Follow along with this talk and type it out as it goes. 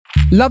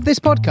Love this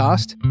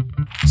podcast?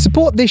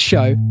 Support this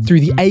show through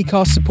the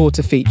Acast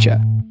supporter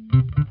feature.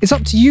 It's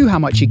up to you how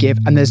much you give,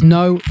 and there's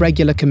no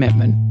regular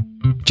commitment.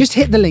 Just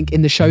hit the link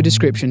in the show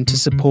description to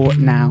support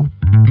now.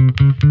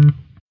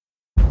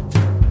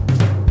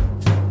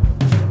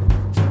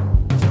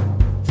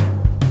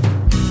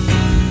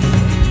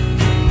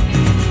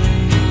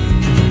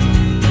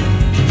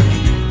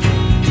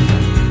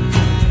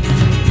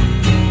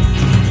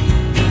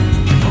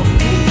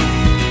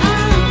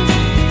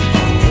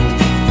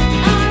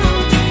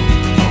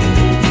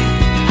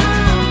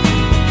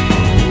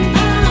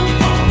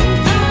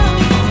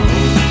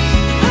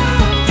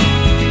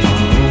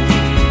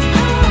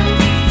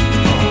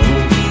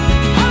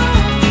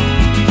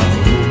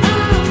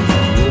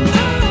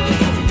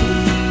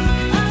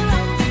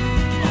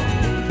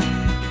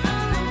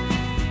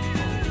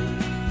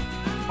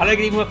 Hello,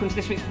 good evening, welcome to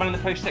this week's Man in the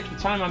Post Extra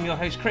Time. I'm your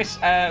host, Chris.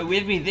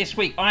 With me this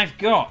week, I've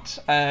got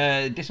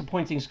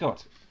disappointing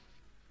Scott.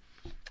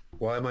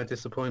 Why am I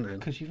disappointed?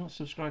 Because you've not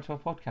subscribed to our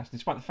podcast,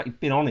 despite the fact you've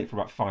been on it for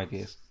about 5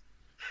 years.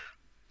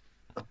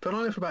 I've been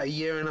on it for about a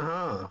year and a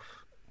half.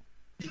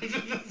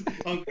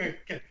 Okay.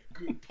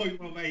 Good point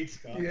well made,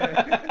 Scott.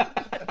 Yeah.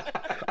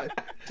 I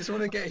just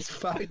want to get his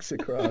facts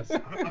across.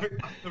 I think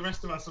the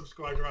rest of us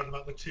subscribed around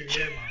about the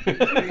 2-year mark.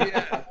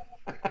 Yeah.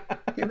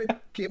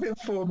 Give it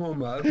 4 more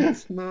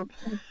months. No.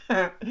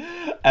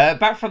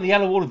 Back from the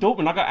Yellow Wall of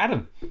Dortmund, I got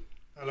Adam.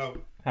 Hello.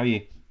 How are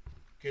you?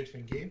 Good,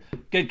 thank you.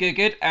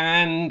 Good.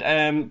 And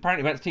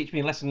apparently about to teach me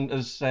a lesson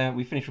as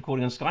we finish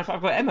recording on Skype.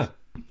 I've got Emma.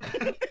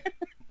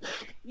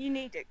 You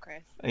need it,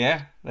 Chris.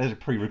 Yeah, there's a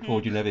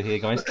pre-record you never hear,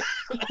 guys.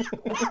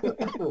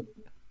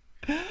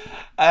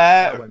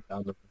 That went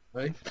down the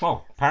way.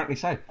 Well, apparently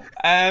so.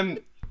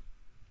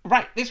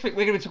 Right, this week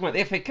we're going to be talking about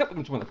the FA Cup, we're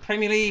going to talk about the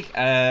Premier League,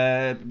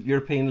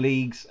 European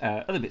leagues,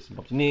 other bits and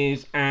bobs of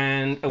news,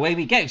 and away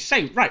we go.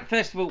 So, right,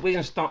 first of all, we're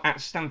going to start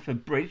at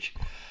Stamford Bridge.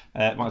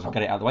 Might as well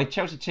get it out of the way.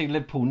 Chelsea 2,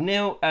 Liverpool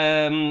 0.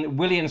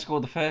 Willian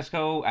scored the first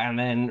goal, and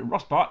then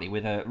Ross Barkley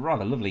with a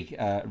rather lovely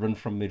run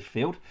from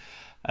midfield,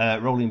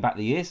 rolling back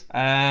the years.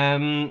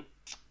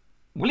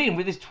 Willian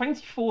with his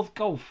 24th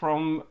goal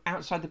from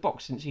outside the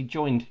box since he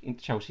joined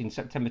Chelsea in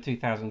September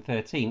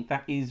 2013.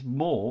 That is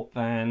more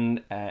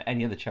than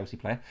any other Chelsea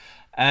player.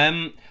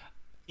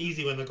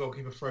 Easy when the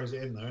goalkeeper throws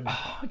it in, though, isn't it?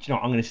 Do you know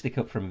what? I'm going to stick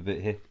up for him a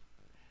bit here.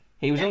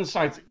 He was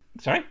onside.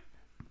 Sorry?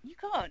 You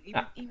can't.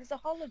 He was a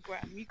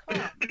hologram. You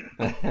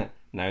can't.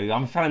 No,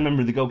 I'm a fellow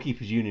member of the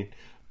Goalkeepers Union.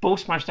 Ball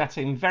smashed at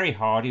him very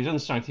hard. He was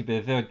unsighted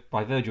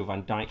by Virgil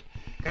van Dijk.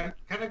 Can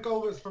a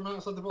goal that's from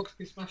outside the box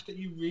be smashed at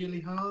you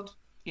really hard?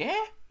 Yeah.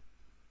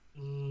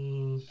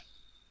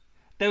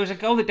 There was a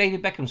goal that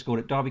David Beckham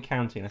scored at Derby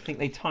County, and I think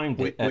they timed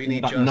it at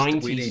like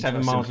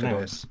 97 miles an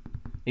hour.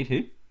 Need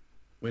who?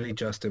 We need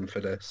Justin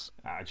for this.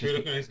 Should we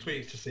look at his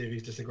tweets to see if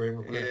he's disagreeing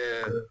with it?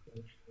 Yeah.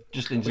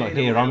 Justin's not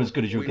here. I'm as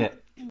good as you'll get.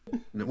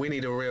 We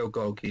need a real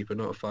goalkeeper,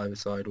 not a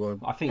five-a-side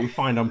one. I think you'll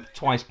find I'm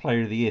twice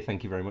Player of the Year.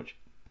 Thank you very much.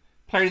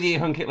 Player of the Year,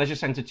 Hunkett Leisure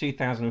Centre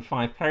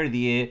 2005. Player of the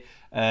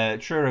Year,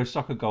 Truro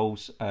Soccer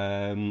Goals,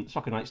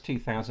 Soccer Nights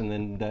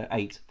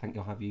 2008. Thank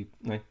you'll have you.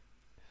 No.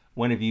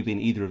 When have you been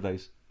either of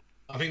those?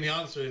 I think the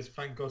answer is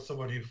thank God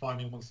someone who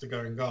finally wants to go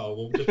in goal.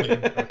 We'll just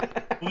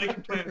make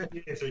him play of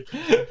the year so he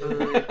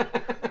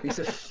keeps He's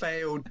a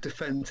failed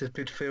defensive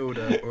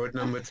midfielder or a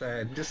number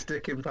 10. Just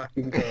stick him back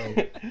in goal.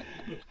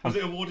 Was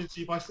it awarded to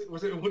you by Jose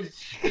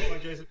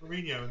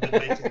Mourinho and then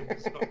later to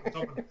Scott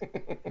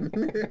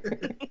McTominay?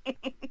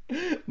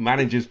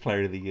 Manager's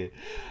Player of the Year.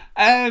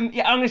 I'm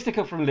going to stick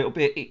up for him a little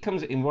bit. It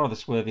comes in rather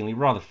swervingly,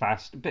 rather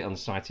fast, a bit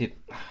unsighted.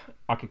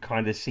 I could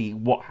kind of see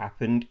what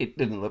happened. It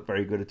didn't look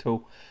very good at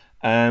all.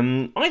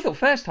 I thought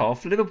first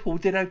half Liverpool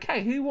did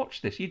okay. Who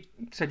watched this? You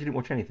said you didn't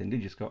watch anything,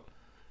 did you, Scott?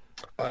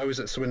 I was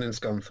at Swindon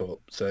Scunthorpe,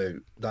 so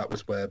that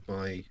was where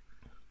my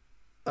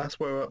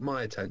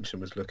attention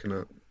was looking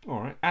at.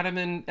 All right, Adam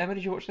and Emma,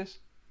 did you watch this?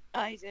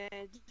 I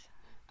did.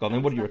 Go on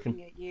then. What do you reckon?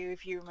 At you,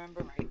 if you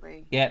remember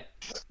rightly. Yeah.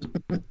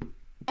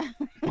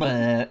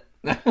 I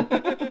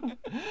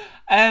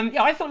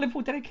thought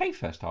Liverpool did okay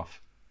first half.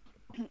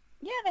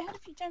 Yeah, they had a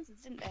few chances,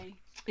 didn't they?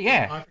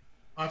 Yeah.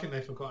 I think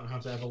they've forgotten how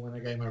to ever win a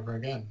game over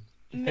again.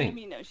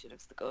 Minamino should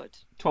have scored.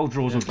 12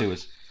 draws will do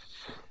us.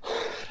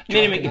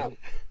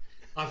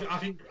 I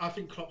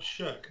think Klopp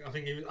shook. I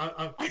think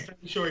I'm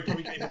pretty sure he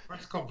probably gave a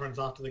press conference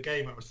after the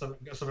game. It was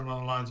something along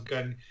the lines of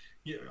going,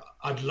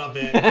 "I'd love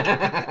it.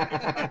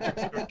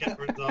 Get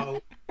a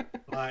result."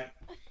 Like,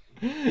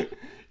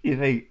 you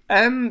think?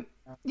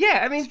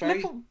 Yeah, I mean,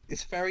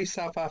 it's very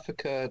South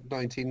Africa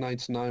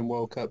 1999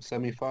 World Cup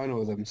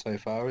semi-final of them so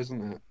far,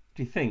 isn't it?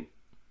 Do you think?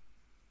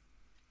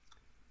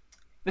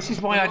 This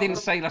is why I didn't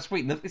say last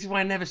week. This is why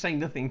I never say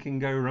nothing can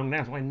go wrong now.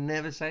 That's why I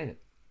never say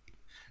it.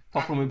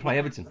 Apart from when we play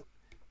Everton.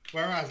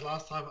 Whereas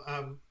last time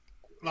I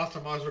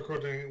was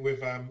recording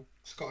with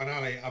Scott and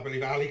Ali, I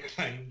believe Ali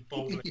claimed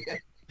boldly. Yeah,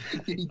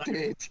 he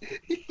did.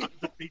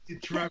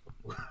 Undefeated treble.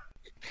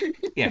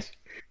 Yes.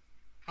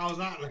 How's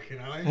that looking,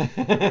 Ali?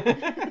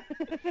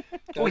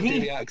 Don't do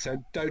the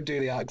accent. Don't do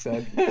the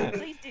accent.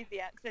 Please do the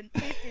accent.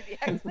 Please do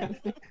the accent.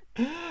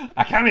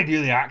 I can't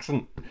do the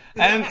accent.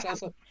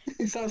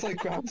 It sounds like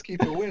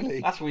groundskeeper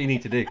Willie. That's what you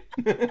need to do.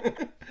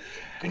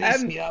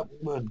 Grease me up,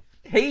 man.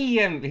 He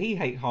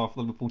hate half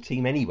the Liverpool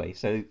team anyway,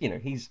 so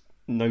he's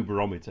no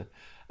barometer.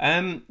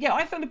 I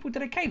thought Liverpool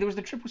did okay. There was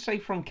the triple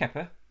save from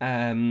Kepa.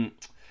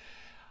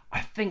 I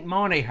think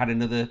Mane had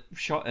another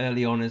shot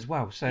early on as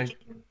well. So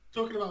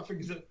talking about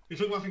things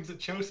that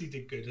Chelsea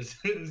did good as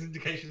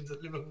indications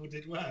that Liverpool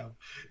did well.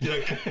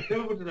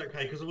 Liverpool did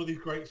okay because of all these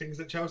great things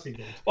that Chelsea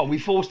did. Well, we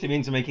forced him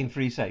into making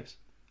 3 saves.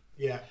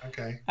 Yeah.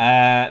 Okay.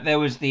 There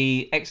was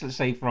the excellent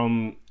save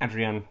from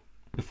Adrian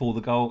before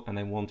the goal, and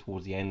then one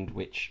towards the end,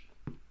 which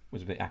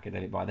was a bit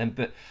academic by them.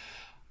 But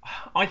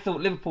I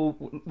thought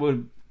Liverpool were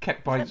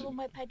kept by. Is that the one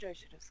where Pedro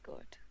should have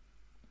scored?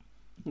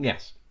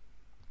 Yes,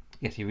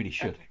 he really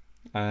should.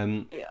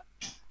 Okay.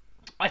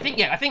 I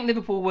think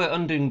Liverpool were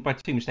undone by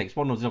 2 mistakes.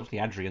 One was obviously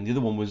Adrian, the other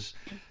one was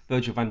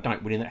Virgil van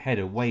Dijk winning that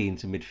header way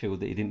into midfield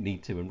that he didn't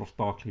need to, and Ross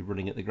Barkley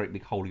running at the great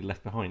big hole he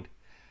left behind.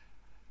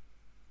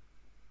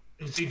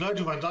 See,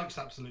 Virgil van Dijk's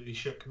absolutely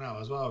shook now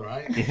as well,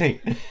 right? You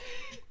think?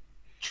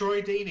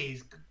 Troy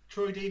Deeney's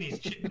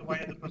chipping away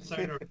at the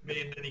persona of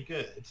being any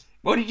good.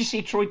 Well, did you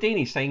see Troy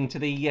Deeney saying to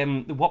the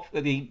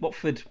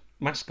Watford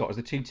mascot as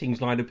the 2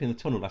 teams lined up in the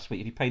tunnel last week,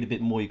 if he paid a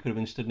bit more, you could have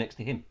been stood next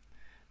to him,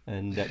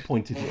 and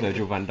pointed to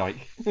Virgil van Dijk.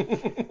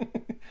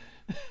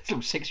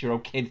 Some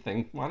 6-year-old kid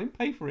thing. Well, I didn't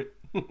pay for it.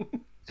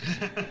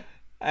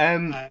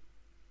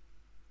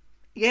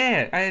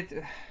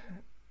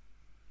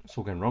 It's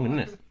all going wrong, isn't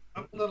it?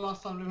 When was the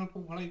last time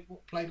Liverpool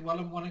played well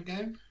and won a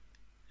game?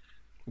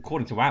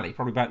 According to Ali,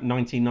 probably about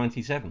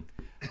 1997.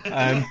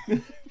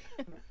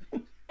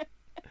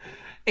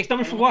 It's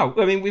done for a while.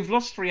 I mean, we've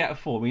lost 3 out of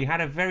 4. We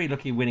had a very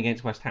lucky win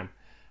against West Ham.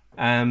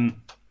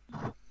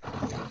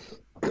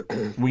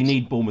 We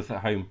need Bournemouth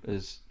at home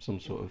as some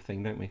sort of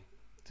thing, don't we,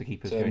 to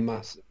keep us going?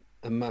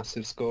 A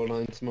massive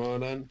scoreline tomorrow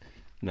then?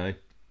 No.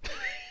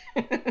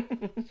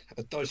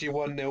 A dodgy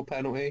 1-0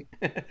 penalty?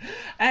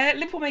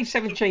 Liverpool made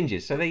 7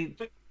 changes, so they...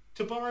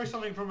 To borrow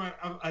something from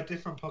a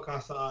different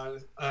podcast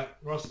that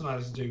Ross and I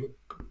listen to,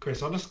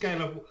 Chris, on a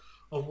scale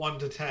of 1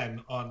 to 10,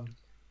 on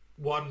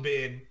 1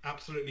 being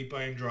absolutely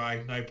bone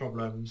dry, no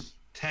problems,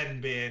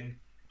 10 being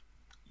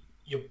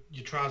your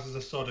trousers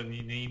are sodden,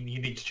 you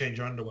need to change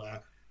your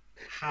underwear,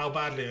 how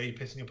badly are you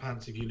pissing your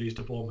pants if you lose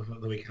to Bournemouth at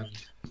the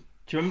weekend? Do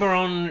you remember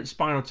on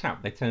Spinal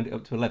Tap, they turned it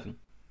up to 11?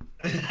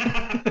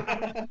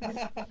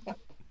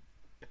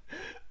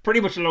 Pretty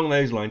much along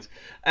those lines.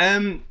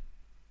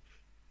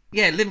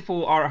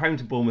 Liverpool are at home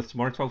to Bournemouth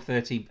tomorrow,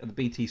 12:30 at the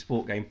BT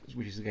Sport game,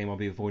 which is the game I'll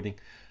be avoiding,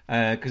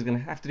 because they're going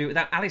to have to do it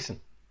without Alisson,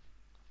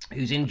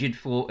 who's injured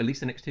for at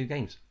least the next 2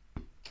 games.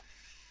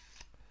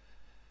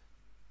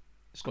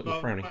 Scott, you're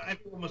frowning.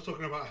 Everyone was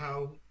talking about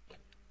how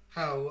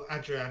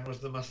Adrian was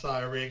the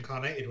Messiah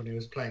reincarnated when he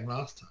was playing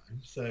last time.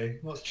 So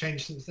what's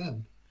changed since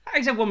then?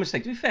 He's had 1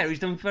 mistake. To be fair, he's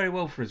done very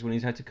well for us when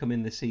he's had to come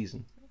in this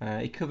season.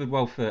 He covered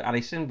well for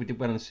Alisson. We did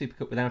well in the Super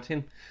Cup without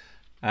him.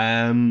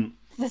 The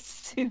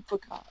Super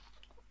Cup.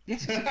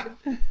 Yes.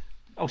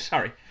 Oh,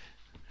 sorry.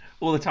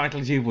 All the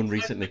titles you've won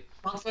recently.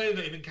 Barcelona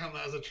don't even count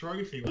that as a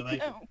trophy when they.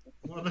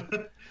 No.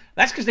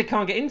 That's because they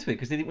can't get into it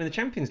because they didn't win the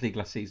Champions League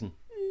last season.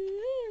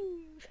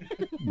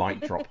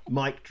 Mic drop.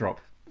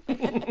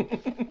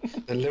 And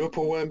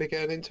Liverpool won't be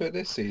getting into it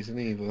this season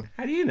either.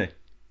 How do you know?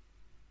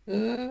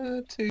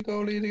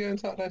 2-goal lead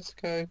against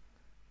Atletico.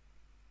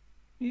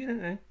 You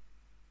don't know.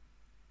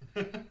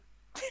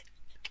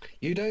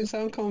 You don't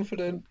sound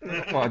confident.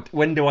 God,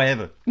 when do I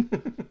ever?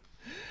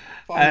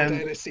 Final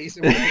day of the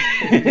season.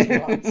 Can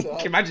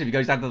you imagine if he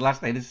goes down to the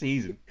last day of the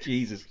season?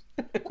 Jesus.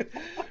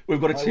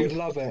 We've got I would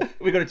love it.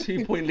 We've got a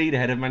 2-point lead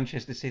ahead of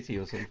Manchester City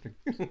or something.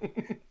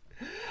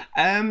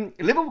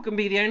 Liverpool can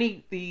be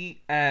the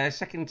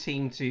second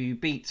team to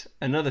beat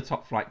another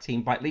top flight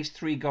team by at least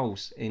 3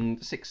 goals in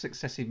 6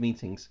 successive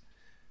meetings.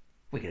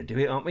 We're going to do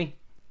it, aren't we?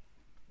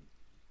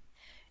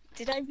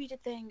 Did I read a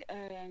thing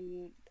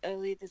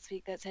earlier this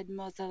week that said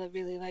Mo Salah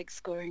really likes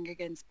scoring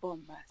against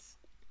Bournemouth?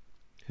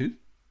 Who?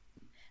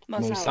 Mo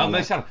Mo Salah. Salah. Oh,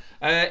 Mo Salah.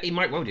 He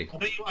might well do. I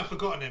think you might have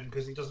forgotten him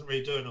because he doesn't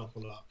really do an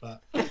awful lot.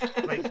 But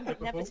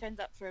Never turns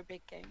up for a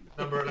big game.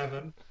 number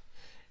 11.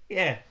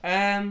 Yeah.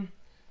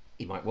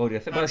 He might well do. I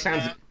think by the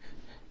sounds.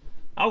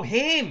 Oh,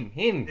 him.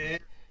 Yeah.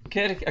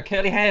 A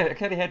curly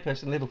haired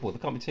person in Liverpool. There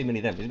can't be too many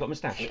of them. He's got a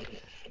moustache.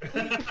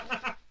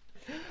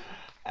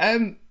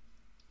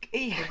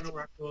 Criminal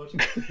record.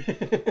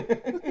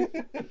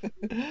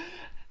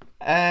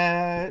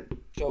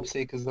 Job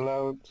seekers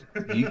allowance.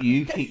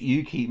 you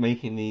keep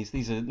making these.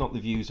 These are not the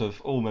views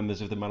of all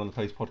members of the Man on the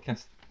Post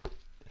podcast.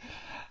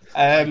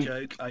 I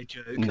joke.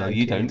 No, I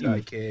you kid, don't. I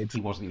kid.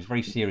 He wasn't. He was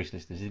very serious,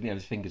 listeners. He didn't have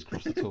his fingers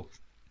crossed at all.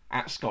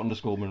 At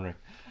Scott_Munro.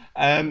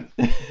 I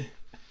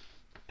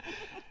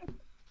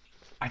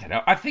don't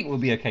know. I think we'll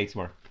be okay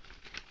tomorrow.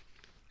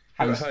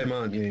 You're at home,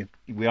 aren't you?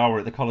 We are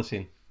at the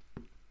Coliseum.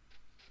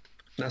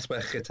 That's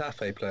where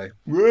Getafe play.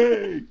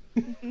 Ray!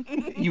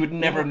 You would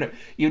never have known.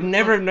 You'd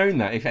never have known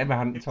that if Emma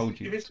hadn't told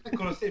If you. it's the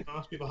Colosseum, it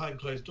must be behind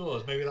closed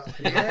doors. Maybe that's.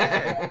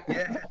 Yeah.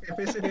 If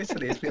it's in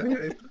Italy, it's behind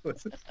closed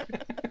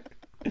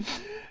doors.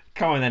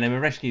 Come on then, Emma,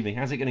 rescue me.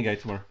 How's it going to go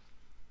tomorrow?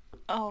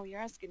 Oh, you're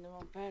asking the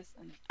wrong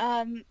person.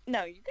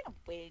 No, you're gonna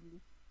win,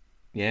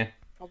 Yeah,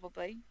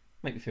 probably.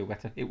 make me feel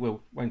better. It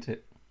will, won't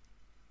it?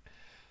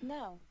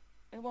 No,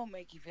 it won't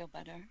make you feel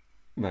better.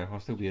 No, I'll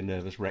still be a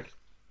nervous wreck.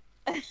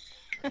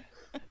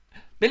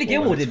 Billy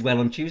Gilmore did well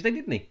on Tuesday,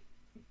 didn't he?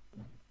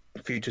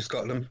 Future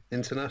Scotland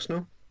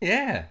international.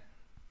 Yeah.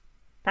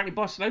 Apparently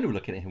Barcelona were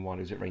looking at him while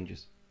he was at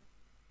Rangers.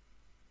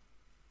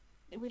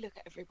 We look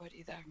at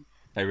everybody though.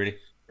 Oh, really?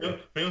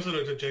 They also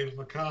looked at James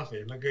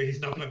McCarthy. Like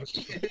he's not going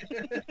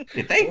to.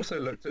 Did they? Also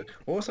looked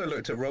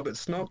at Robert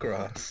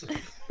Snodgrass,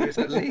 who's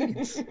at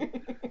Leeds.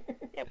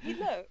 Yeah, we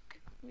look.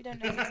 We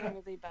don't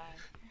necessarily buy.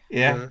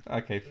 Yeah.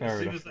 Okay, fair As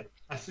soon enough.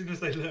 as soon as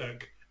they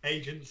look,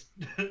 agents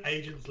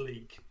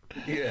leak.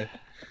 Yeah.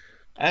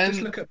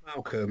 Just look at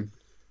Malcolm.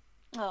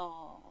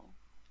 Oh.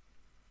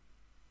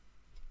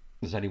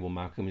 There's only one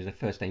Malcolm. His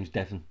first name's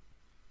Devon.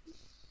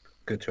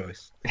 Good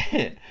choice.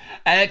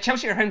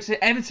 Chelsea are home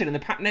to Everton in the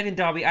Pat Nevin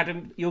derby.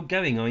 Adam, you're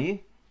going, are you?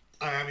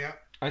 I am, yeah.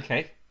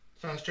 Okay.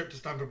 First trip to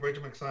Stamford Bridge.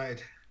 I'm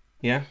excited.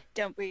 Yeah.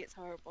 Don't be, it's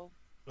horrible.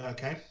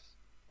 Okay.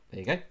 There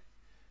you go.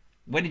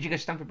 When did you go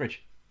to Stamford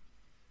Bridge?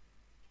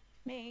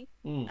 Me?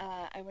 Mm.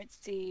 I went to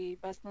see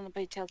Barcelona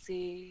play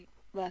Chelsea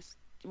the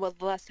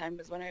last time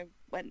was when I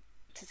went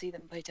to see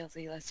them play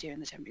Chelsea last year in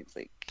the Champions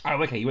League.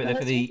 Oh, okay. You went there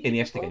for the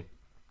Iniesta game.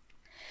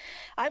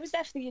 I was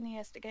there for the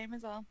Iniesta game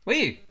as well. Were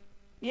you?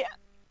 Yeah.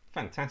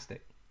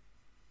 Fantastic.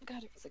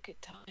 God, it was a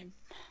good time.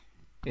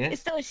 Yeah.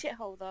 It's still a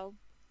shithole though,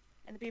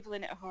 and the people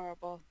in it are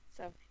horrible.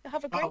 So you'll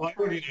have a great Oh, I time.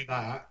 already knew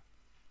that.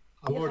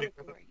 I'm You'll already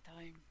have a great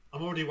time.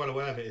 I'm already well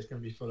aware that it's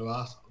going to be full of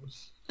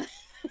assholes.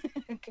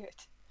 Good.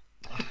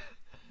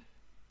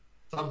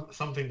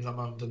 Some things I'm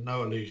under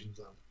no illusions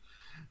of.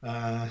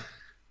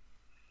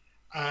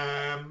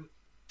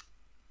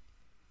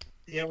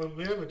 Yeah,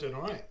 we're doing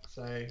all right.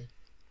 So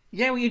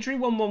Yeah, well, you drew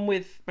 1-1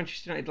 with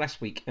Manchester United last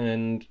week,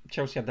 and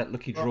Chelsea had that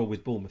lucky draw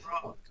with Bournemouth.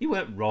 robbed. You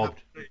weren't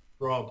robbed. Absolutely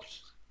robbed.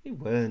 You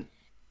weren't.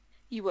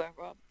 You were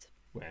robbed.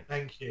 Weren't.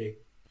 Thank you.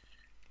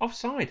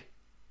 Offside.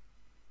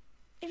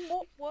 In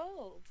what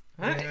world?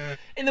 Huh? Yeah.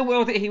 In the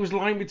world that he was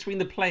lying between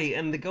the plate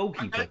and the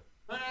goalkeeper.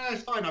 No,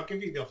 it's fine. I'll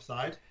give you the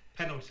offside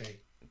penalty.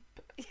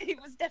 It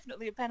was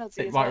definitely a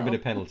penalty. It as might well. have been a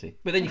penalty,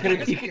 but then you could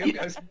have.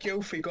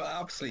 Gylfi got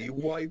absolutely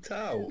wiped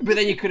out. But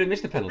then you could have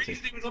missed the The penalty.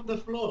 reason he was on the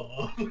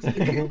floor.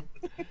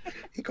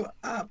 He got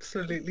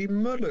absolutely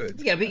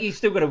mullered. Yeah, but you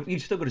still got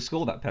to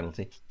score that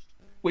penalty,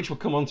 which we'll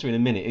come on to in a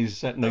minute.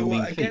 Is no Oh,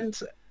 mean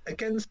feat.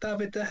 against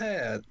David De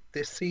Gea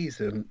this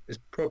season is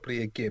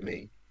probably a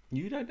gimme.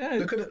 You don't know.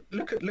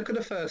 Look at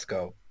the first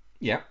goal.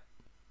 Yeah,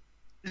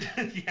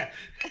 Yeah.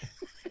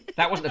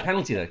 that wasn't a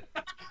penalty though.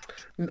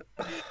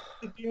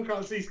 You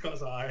can't see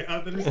Scott's eye.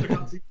 The listener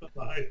can't see Scott's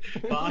eye.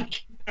 But I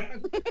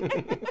can.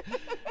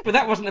 But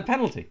that wasn't a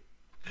penalty.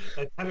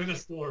 They're telling a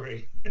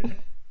story.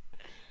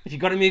 If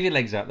you've got to move your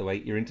legs out the way,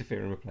 you're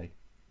interfering with play.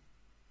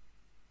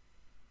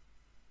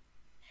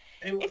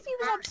 If he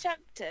was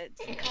obstructed,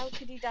 how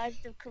could he dive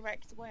the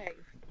correct way?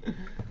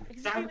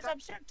 Because if he was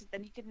obstructed,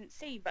 then he couldn't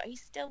see, but he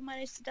still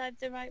managed to dive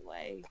the right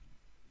way.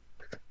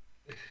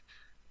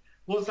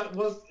 Was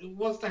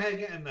the hair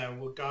getting there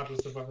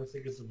regardless of whether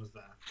Sigurdsson was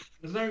there?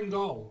 There's an own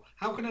goal.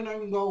 How can an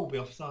own goal be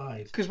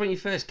offside? Because when you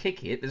first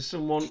kick it, there's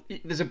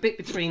a bit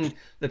between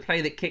the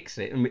player that kicks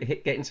it and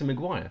getting to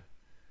Maguire.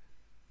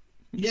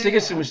 Yeah.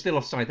 Sigurdsson was still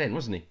offside then,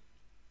 wasn't he?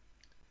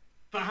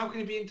 But how can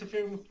he be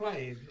interfering with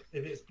play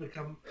if it's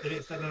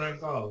then an own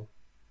goal?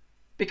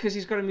 Because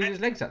he's got to move his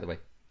legs out the way.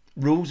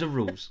 Rules are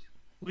rules.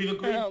 We've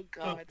agreed. Oh,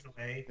 God.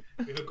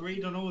 We've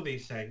agreed on all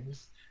these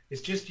things.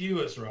 It's just you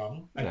that's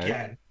wrong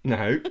again.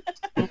 No.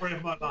 Story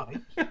of my life.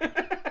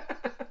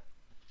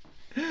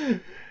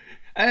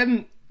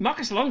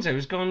 Marcus Alonso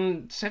has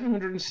gone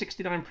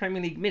 769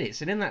 Premier League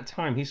minutes, and in that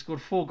time he's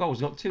scored 4 goals,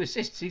 got 2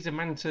 assists. He's a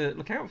man to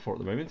look out for at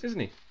the moment, isn't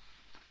he?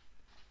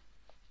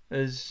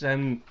 As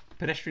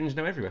pedestrians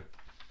know everywhere.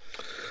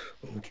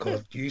 Oh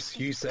God, you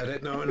said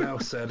it. No one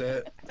else said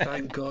it.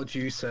 Thank God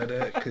you said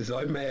it, because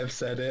I may have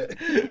said it.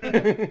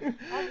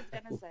 I was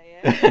going to say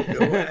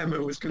it. Or Emma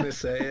was going to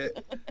say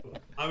it.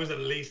 I was at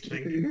least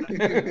thinking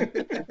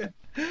that.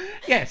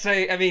 Yeah, so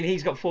I mean,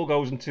 he's got 4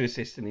 goals and 2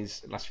 assists in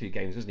his last few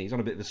games, hasn't he? He's on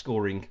a bit of a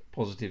scoring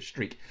positive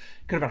streak.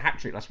 Could have had a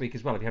hat-trick last week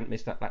as well if he hadn't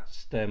missed that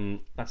last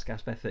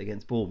gasp effort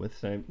against Bournemouth.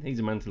 So he's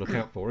a man to look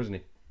out for, isn't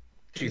he?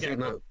 Do you think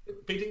that? But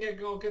he didn't get a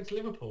goal against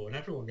Liverpool, and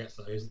everyone gets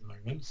those at the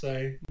moment.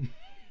 So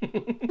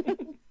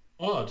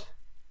odd.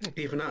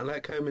 Even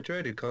Atletico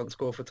Madrid, who can't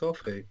score for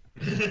toffee.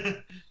 Do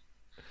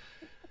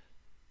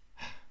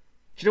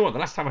you know what? The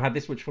last time I had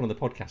this much fun on the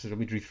podcast was when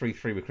we drew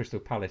 3-3 with Crystal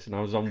Palace, and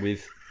I was on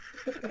with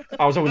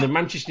a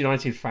Manchester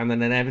United fan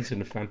and an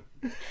Everton fan.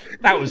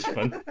 That was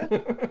fun.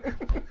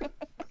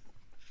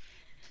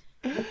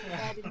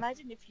 God,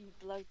 imagine if you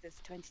blow this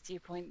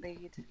 22-point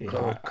lead. Yeah,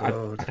 Oh, I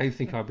God. don't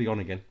think I'll be on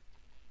again.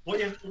 What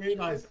you have to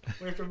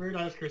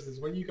realise, Chris, is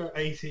when you go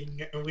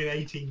 18 and win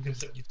 18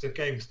 consecutive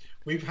games,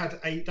 we've had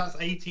that's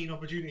 18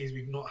 opportunities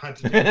we've not had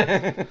to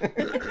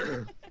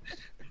do.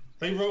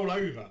 They roll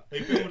over.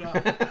 They build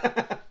up.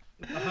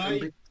 The higher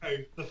you go,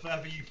 the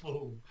further you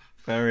fall.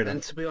 Fair enough.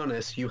 And to be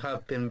honest, you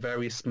have been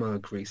very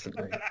smug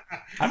recently.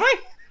 Have I?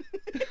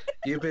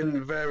 You've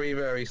been very,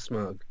 very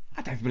smug.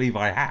 I don't believe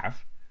I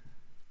have.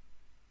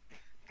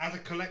 As a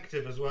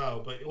collective as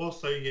well, but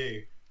also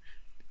you.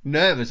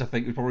 Nervous, I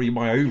think, was probably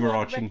my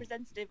overarching...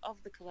 Representative of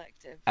the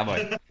collective. Am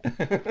I?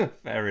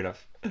 Fair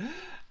enough.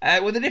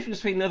 Well, the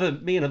difference between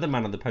me and other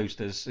man on the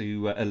posters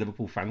who are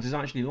Liverpool fans is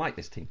I actually like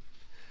this team.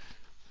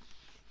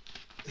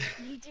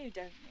 You do,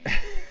 don't you?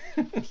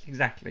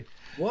 Exactly.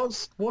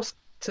 What's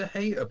to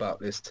hate about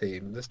this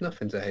team? There's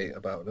nothing to hate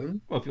about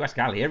them. Well, if you ask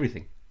Ali,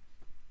 everything.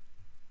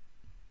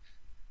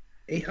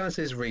 He has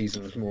his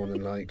reasons, more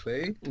than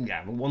likely.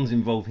 Yeah, but one's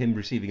involved him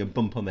receiving a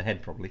bump on the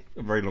head probably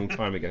a very long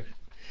time ago.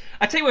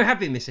 I tell you what we have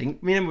been missing.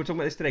 Me and Emma were talking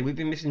about this today. We've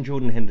been missing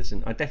Jordan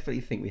Henderson. I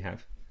definitely think we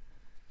have.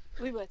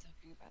 We were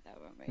talking about that,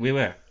 weren't we? We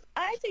were.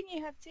 I think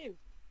you have too.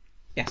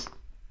 Yes.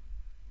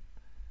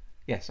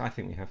 Yes, I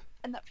think we have.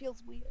 And that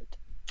feels weird.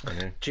 I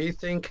know. Do you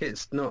think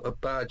it's not a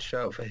bad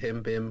shout for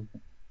him being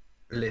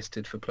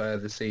listed for Player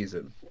of the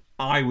Season?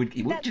 I would...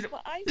 That's do you know-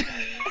 what I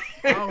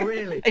think. Oh,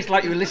 really? It's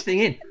like you were listening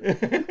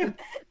in.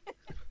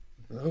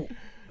 Oh,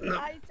 no.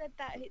 I said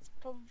that it's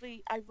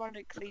probably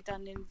ironically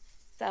done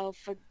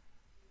himself a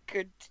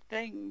good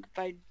thing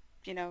by,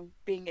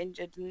 being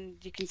injured,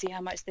 and you can see how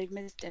much they've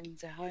missed him,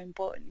 so how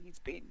important he's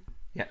been.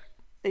 Yeah.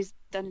 He's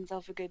done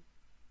himself a good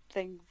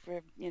thing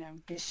for,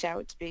 his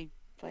shout to be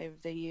Player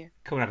of the Year.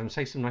 Come on, Adam,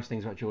 say some nice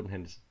things about Jordan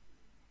Henderson.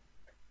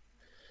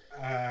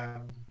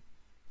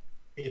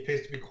 He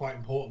appears to be quite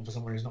important for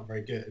someone who's not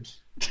very good.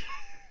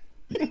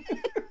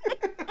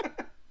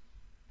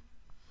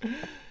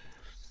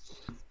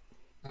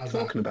 How's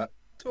that?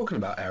 Talking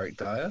about Eric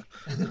Dyer.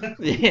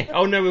 Yeah.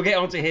 Oh, no, we'll get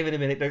on to him in a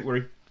minute, don't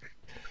worry.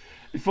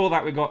 Before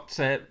that, we got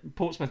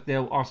Portsmouth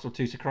 0, Arsenal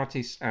 2.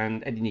 Socrates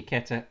and Eddie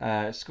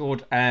Nketiah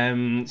scored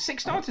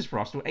 6 starters for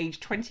Arsenal,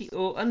 aged 20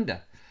 or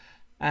under.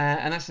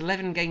 And that's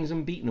 11 games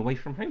unbeaten away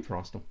from home for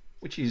Arsenal,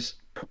 which is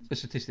a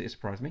statistic that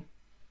surprised me.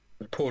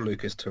 Poor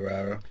Lucas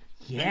Torreira.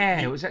 Yeah,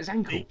 it was at his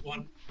ankle.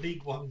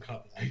 League One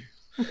Cup,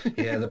 though.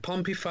 Yeah, the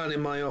Pompey fan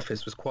in my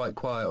office was quite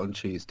quiet on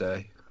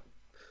Tuesday.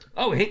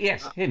 Oh,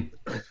 yes, him.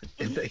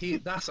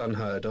 That's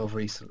unheard of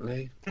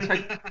recently.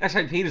 Let's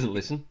hope he doesn't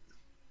listen.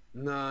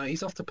 No,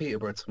 he's off to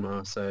Peterborough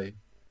tomorrow, so...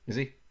 Is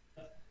he?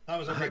 That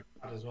was a big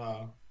bad as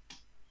well.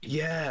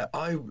 Yeah,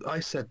 I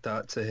said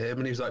that to him,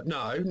 and he was like,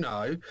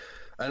 no.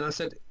 And I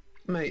said,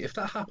 mate, if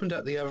that happened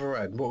at the other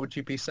end, what would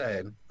you be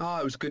saying? Oh,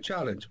 it was a good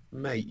challenge.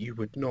 Mate, you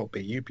would not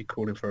be. You'd be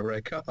calling for a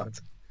red card.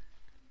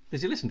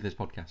 Does he listen to this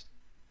podcast?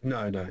 No,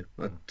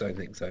 I don't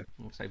think so.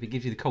 So if he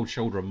gives you the cold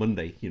shoulder on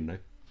Monday,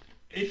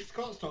 If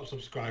Scott's not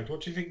subscribed,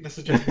 what do you think the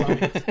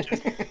suggestion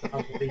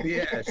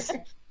Yes.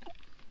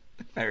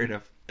 Fair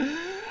enough.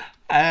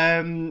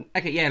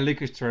 Okay, yeah,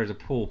 Lucas Torreira is a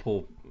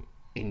poor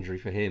injury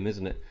for him,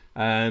 isn't it?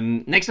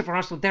 Next up for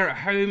Arsenal, they're at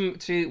home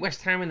to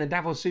West Ham in the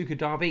Davos Suker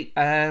derby.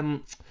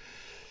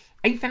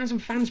 8,000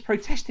 fans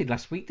protested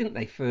last week, didn't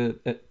they,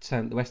 at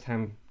the West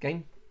Ham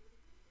game?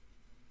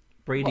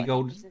 Brady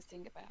Gold. What are you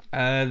protesting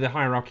about? The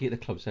hierarchy at the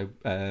club. So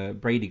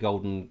Brady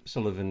Gold and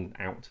Sullivan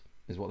out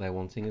is what they're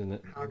wanting, isn't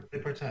it? How did they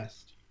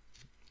protest?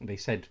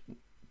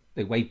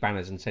 They waved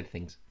banners and said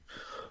things.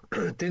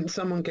 Didn't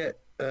someone get...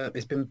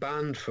 it's been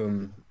banned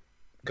from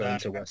going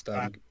to West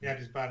Ham. He had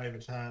his ban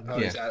overturned. Oh,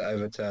 Yeah. it's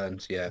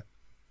overturned, yeah.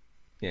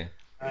 Yeah.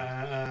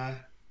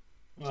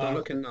 It's not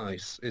looking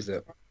nice, is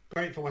it?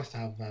 Great for West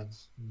Ham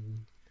fans.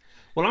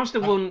 Well,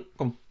 Arsenal won.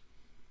 Come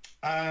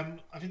on.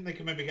 I think they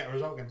can maybe get a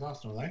result against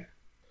Arsenal, though.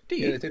 Do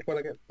Yeah, you? they did well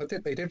against...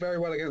 They did very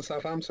well against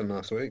Southampton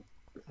last week.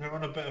 They're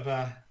on a bit of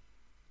a...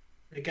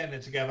 They're getting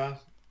it together.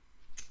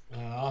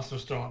 Arsenal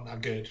still aren't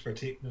that good for a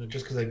team,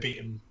 just because they've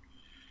beaten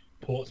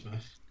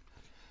Portsmouth.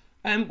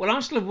 Well,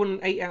 Arsenal have won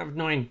 8 out of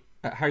 9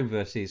 at home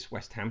versus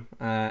West Ham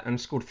and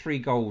scored 3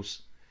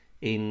 goals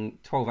in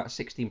 12 out of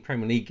 16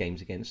 Premier League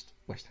games against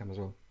West Ham as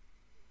well.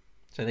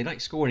 So they like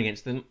scoring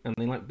against them and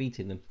they like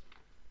beating them.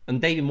 And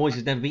David Moyes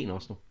has never beaten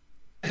Arsenal.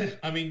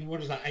 I mean,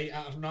 what is that? 8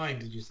 out of 9,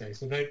 did you say?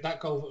 So that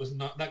goal that was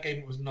not that game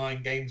that was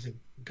 9 games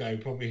ago.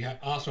 Probably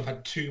Arsenal have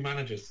had 2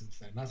 managers since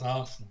then. That's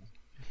Arsenal.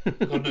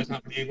 God knows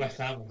how many West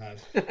Ham have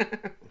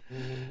had.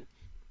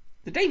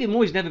 The David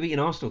Moyes never beaten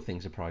Arsenal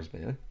thing surprised me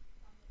though.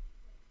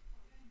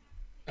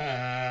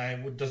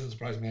 It doesn't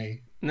surprise me.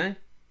 No,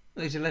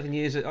 those 11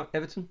 years at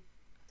Everton,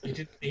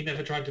 He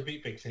never tried to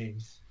beat big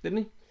teams. didn't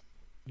he?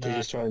 They No.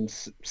 just try and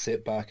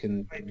sit back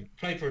and...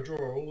 Played for a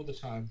draw all the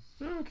time.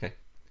 Oh, okay.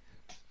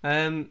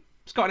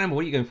 Scott and Emma,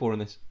 what are you going for on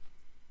this?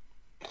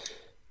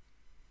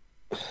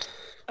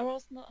 Are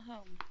Arsenal at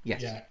home?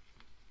 Yes. Yeah.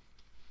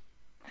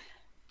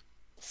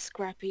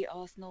 Scrappy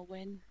Arsenal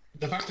win.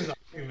 The fact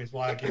is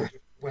why I give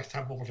West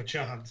Ham more of a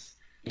chance.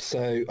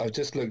 So I've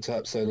just looked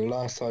up, so the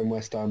last time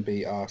West Ham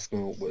beat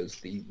Arsenal was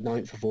the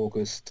 9th of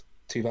August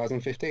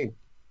 2015.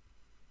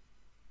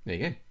 There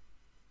you go.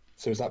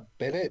 So is that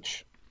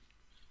Bilic?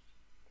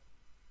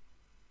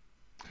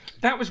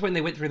 That was when they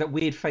went through that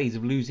weird phase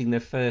of losing their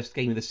first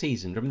game of the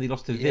season. Remember they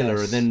lost to Villa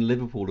and then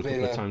Liverpool a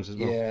couple of times as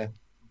well. Yeah.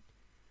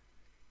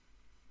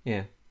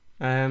 Yeah.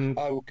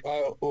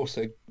 I'll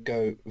also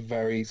go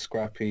very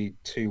scrappy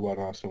 2-1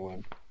 Arsenal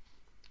win.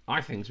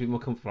 I think it's a bit more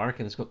comfortable. I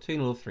reckon it's got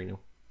 2-0 or 3-0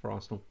 for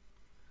Arsenal.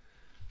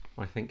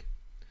 I think.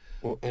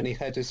 Well, any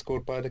headers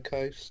scored by the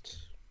Coast?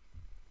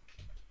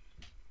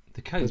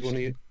 The Coast?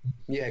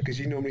 Yeah, because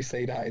you normally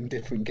say that in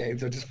different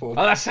games. I just thought...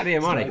 Oh, that's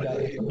Sadio Mane.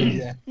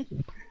 Yeah.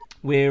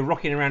 We're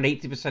rocking around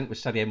 80% with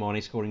Sadio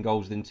Mane scoring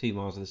goals within 2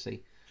 miles of the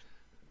sea.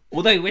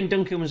 Although when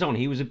Duncan was on,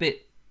 he was a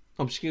bit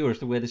obscure as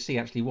to where the sea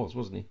actually was,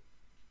 wasn't he?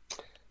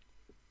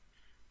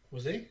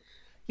 Was he?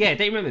 Yeah,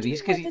 don't you remember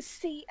these? Where the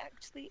sea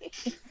actually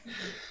is.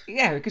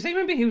 Yeah, because they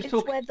remember he was It's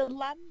talking... where the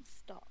land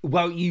stops.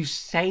 Well, you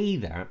say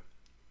that,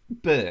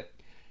 but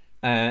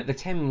the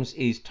Thames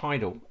is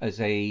tidal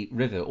as a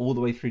river all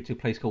the way through to a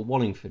place called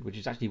Wallingford, which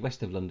is actually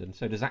west of London.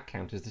 So does that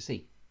count as the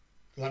sea?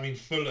 Does that mean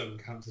Fulham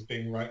counts as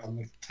being right on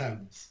the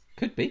Thames?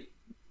 Could be.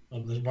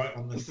 Right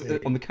on the sea.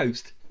 On the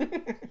coast.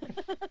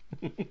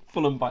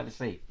 Fulham by the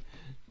sea.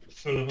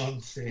 Fulham on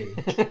sea.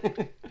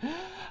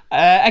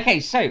 Okay,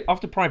 so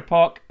after Pride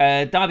Park,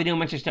 Derby 0,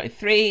 Manchester United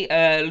 3,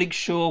 Luke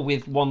Shaw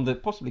with one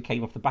that possibly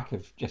came off the back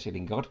of Jesse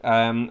Lingard,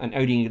 and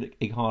Odin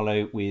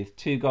Ighalo with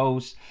 2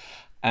 goals.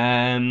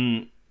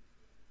 So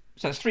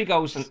that's 3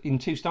 goals in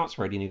 2 starts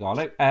for Odin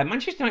Ighalo.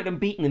 Manchester United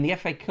unbeaten in the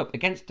FA Cup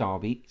against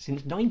Derby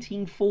since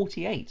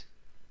 1948.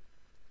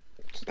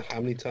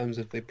 How many times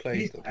have they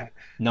played them?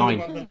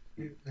 9.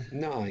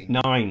 9.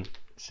 9.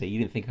 See, you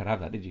didn't think I'd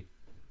have that, did you?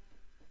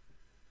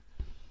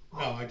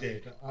 No, I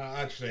did.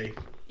 Actually.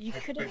 You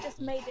could have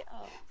just made it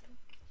up.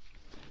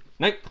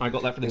 Nope, I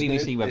got that from the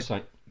BBC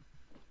website.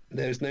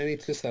 There's no need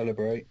to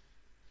celebrate.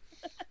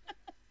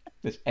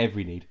 There's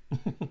every need.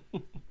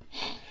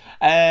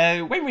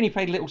 Wayne Rooney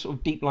played a little sort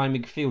of deep line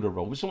midfielder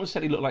role, but someone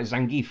said he looked like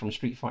Zangief from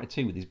Street Fighter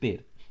 2 with his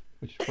beard,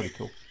 which is pretty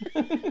cool.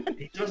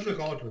 He does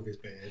look odd with his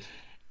beard.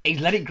 He's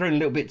let it grow a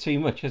little bit too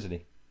much, hasn't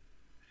he?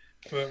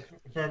 For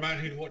a man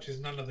who watches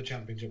none of the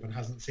Championship and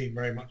hasn't seen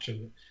very much of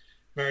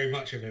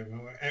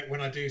him, when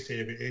I do see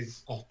him, it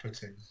is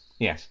off-putting.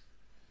 Yes.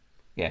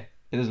 Yeah,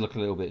 it does look a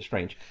little bit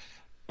strange.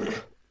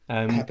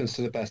 Happens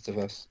to the best of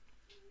us.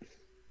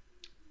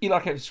 You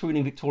like a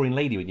swooning Victorian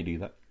lady when you do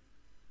that.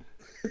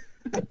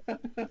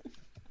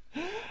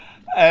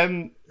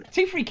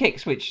 2 free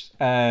kicks, which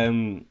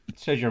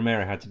Sergio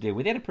Romero had to deal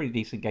with. He had a pretty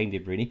decent game,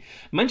 did Rooney.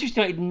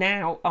 Manchester United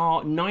now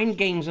are 9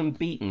 games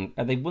unbeaten.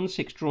 They've won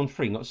 6, drawn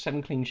 3, got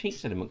 7 clean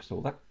sheets in amongst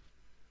all that.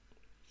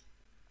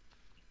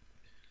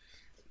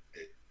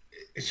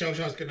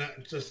 Solskjaer's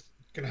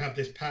gonna have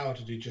this power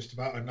to do just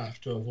about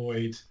enough to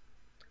avoid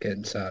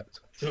getting sacked.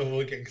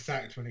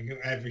 When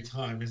every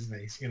time, isn't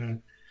he? He's gonna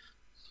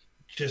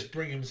just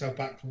bring himself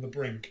back from the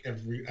brink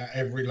every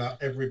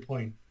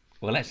point.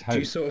 Well, let's hope.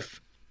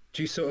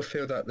 Do you sort of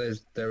feel that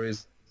there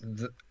is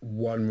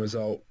one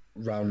result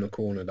round the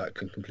corner that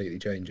can completely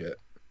change it?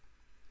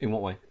 In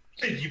what way?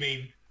 You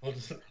mean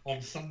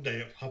on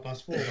Sunday at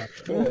 4:30?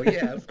 4,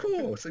 yeah, of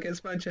course,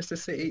 against Manchester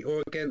City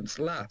or against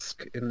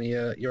Lask in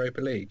the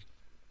Europa League.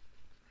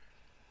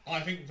 I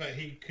think that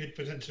he could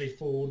potentially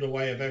fall the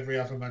way of every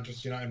other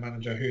Manchester United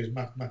manager who has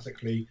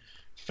mathematically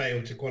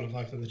failed to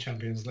qualify for the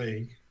Champions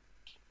League.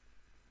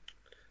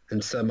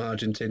 And some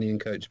Argentinian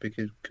coach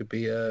could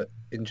be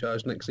in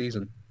charge next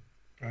season.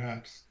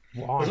 Perhaps.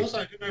 Why? There's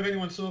also, I don't know if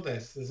anyone saw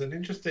this, there's an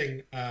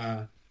interesting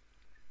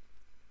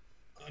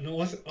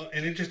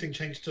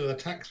change to the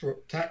tax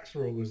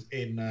rules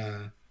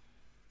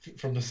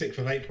from the 6th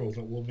of April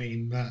that will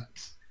mean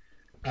that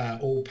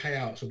all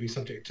payouts will be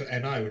subject to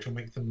NI, which will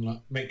make them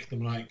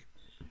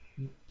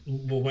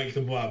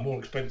more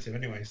expensive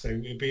anyway. So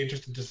it'd be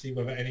interesting to see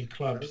whether any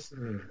clubs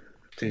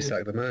do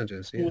sack the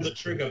managers. pull the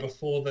trigger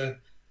before the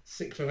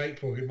 6th of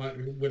April, who might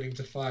be willing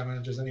to fire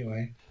managers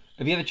anyway.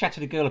 Have you ever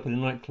chatted a girl up in a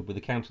nightclub with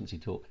accountancy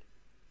talk?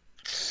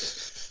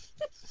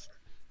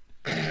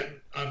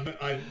 I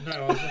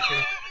was looking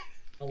at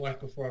my wife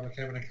before I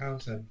became an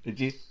accountant. Did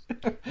you?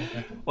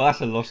 Yeah. Well,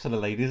 that's a loss to the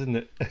ladies, isn't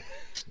it?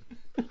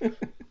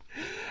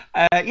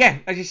 Yeah,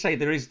 as you say,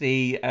 there is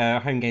the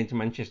home game to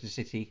Manchester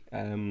City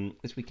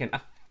this weekend.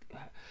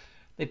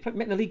 They've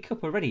met in the League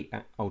Cup already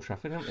at Old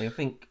Trafford, haven't they? I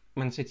think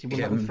Man City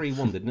won that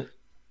 3-1, didn't it?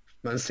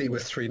 Man City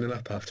was 3-0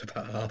 up after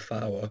about half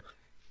hour.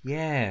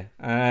 Yeah,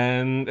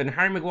 and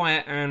Harry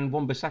Maguire and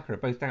Wan-Bissaka are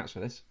both out for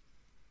this.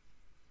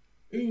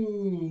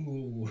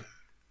 Ooh.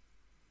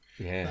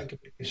 Yeah. That could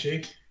be an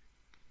issue.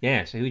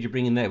 Yeah, so who'd you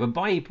bring in there? Well,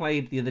 Bailly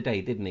played the other day,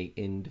 didn't he,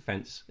 in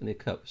defence in the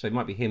Cup? So it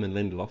might be him and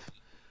Lindelof.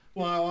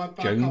 Well,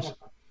 Jones.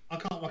 I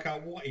can't work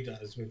out what he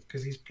does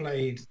because he's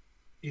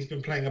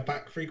been playing a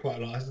back three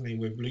quite a lot, hasn't he?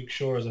 With Luke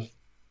Shaw as a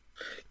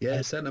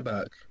centre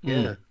back.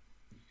 Yeah.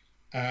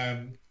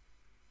 I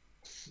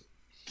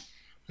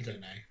don't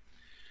know.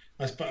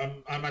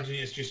 I imagine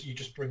it's just you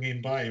just bring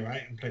in Bailly,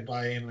 right, and play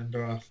Bailly and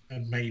Lindelof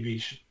and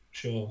maybe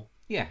Shaw.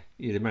 Yeah,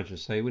 you'd imagine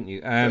so, wouldn't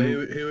you?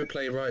 Who would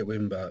play right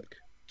wing back?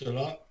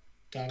 Dalot.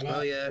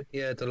 Oh yeah,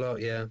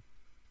 Dalot, yeah.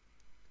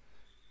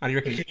 How do you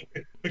reckon?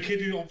 The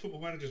kid who on Football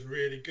Manager is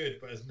really good,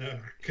 but is no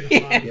good.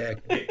 Yeah,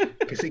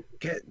 because he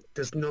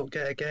does not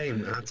get a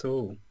game at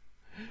all.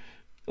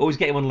 Always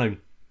get him on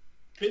loan.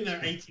 Been there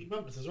 18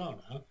 months as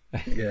well now.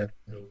 Yeah.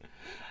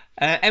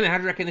 Emma, how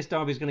do you reckon this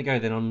derby is going to go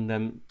then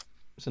on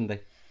Sunday?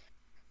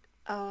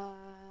 I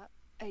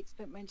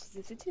expect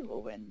Manchester City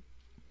will win.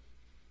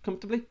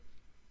 Comfortably?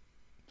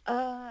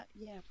 Yeah,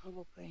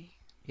 probably.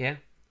 Yeah.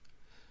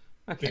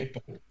 Okay. Big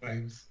bold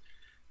claims.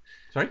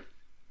 Sorry?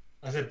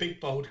 I said big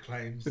bold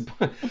claims.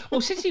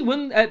 Well, City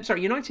won.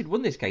 United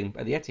won this game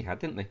at the Etihad,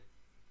 didn't they?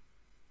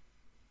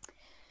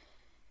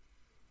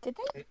 Did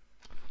they?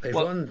 They've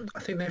won.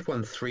 I think they've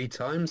won 3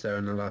 times there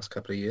in the last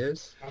couple of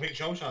years. I think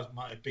Solskjaer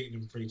might have beaten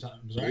them 3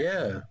 times, right?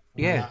 Yeah.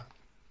 Yeah.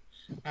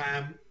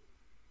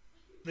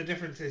 The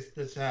difference is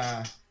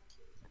that,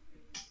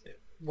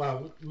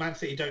 Man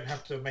City don't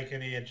have to make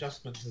any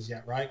adjustments as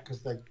yet, right?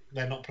 Because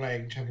they're not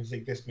playing Champions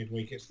League this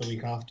midweek. It's the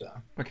week after,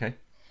 Okay.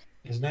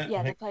 isn't it?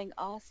 Yeah, they're playing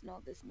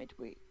Arsenal this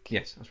midweek.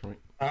 Yes, that's right.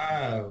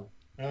 Oh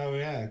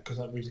yeah, because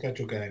that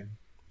reschedule game.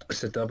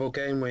 It's a double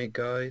game week,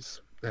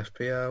 guys.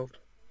 FPL.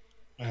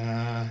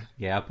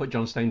 Yeah, I'll put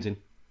John Stones in.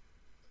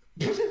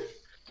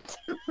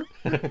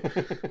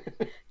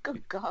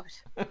 Good God.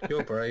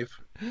 You're brave.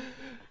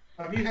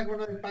 Have you had one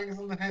of those bangers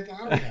on the head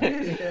out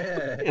yet?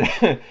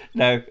 Yeah.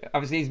 No,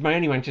 obviously he's my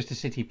only Manchester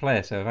City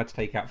player, so I've had to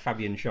take out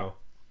Fabian Shaw.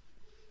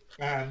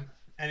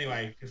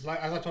 Anyway, it's like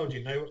as I told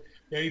you, the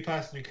only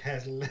person who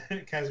cares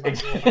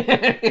about your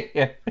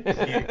Yeah.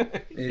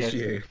 It's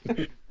you.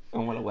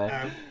 I'm well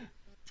aware.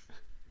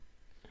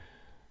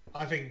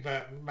 I think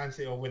that Man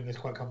City will win this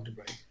quite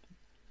comfortably.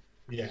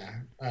 Yeah.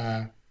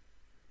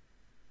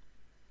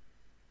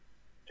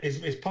 Is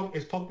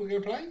Pogba going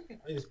to play?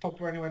 Is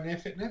Pogba anywhere near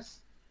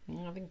fitness?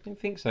 I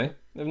think so.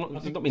 There's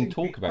not been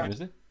talk about him, is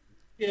there?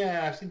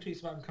 Yeah, I've seen tweets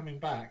about him coming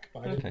back,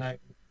 but I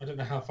don't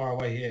know how far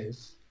away he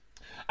is.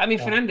 I mean,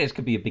 Fernandes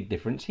could be a big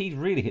difference. He's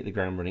really hit the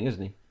ground running,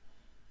 hasn't he?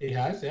 He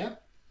has, yeah.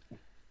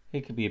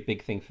 He could be a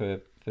big thing for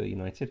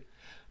United.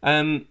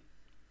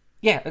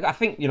 Yeah, I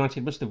think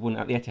United must have won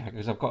at the Etihad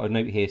because I've got a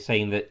note here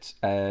saying that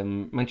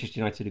Manchester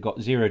United have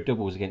got 0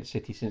 doubles against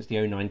City since the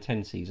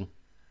 09-10 season.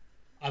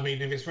 I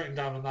mean, if it's written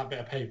down on that bit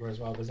of paper as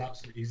well, there's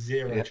absolutely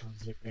zero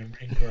chance of it being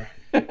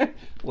incorrect.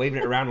 Waving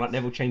it around like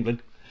Neville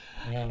Chamberlain.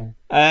 Yeah.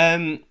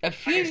 A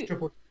few.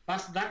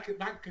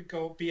 That could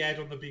go be aired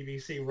on the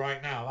BBC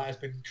right now. That has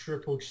been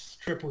triple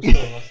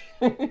score.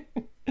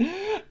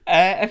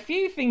 A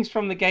few things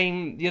from the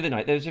game the other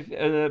night. There was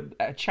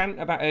a chant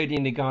about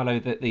Odion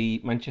Ighalo that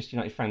the Manchester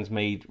United fans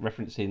made,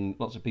 referencing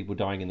lots of people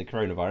dying in the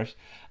coronavirus.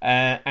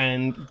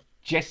 And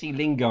Jesse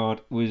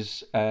Lingard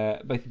was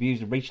both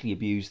abused and racially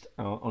abused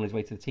on his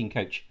way to the team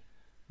coach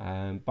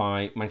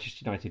by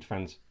Manchester United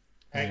fans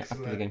after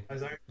the game.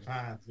 As own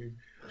fans.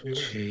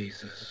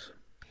 Jesus.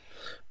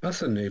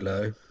 That's a new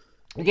low.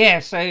 Yeah,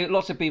 so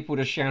lots of people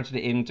just shouted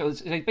at him. So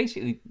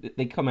basically,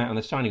 they come out and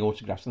they're signing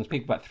autographs, and there's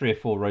people about 3 or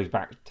 4 rows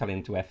back telling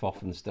him to F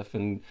off and stuff,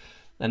 and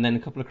then a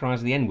couple of cries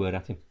of the N-word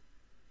at him.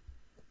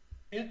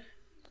 Yeah.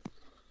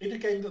 In a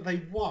game that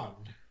they won.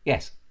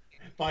 Yes.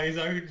 By his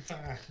own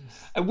fans.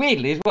 And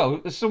weirdly as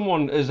well,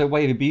 someone, as a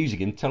way of abusing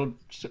him,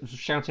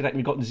 shouted at him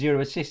he got 0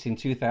 assists in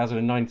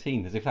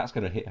 2019, as if that's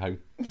going to hit home.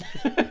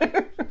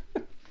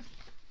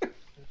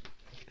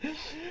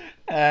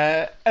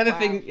 Other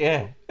thing,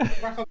 yeah.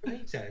 Rafa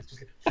Benitez,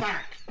 just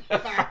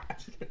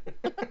fact.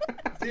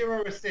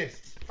 0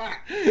 assists,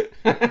 fact.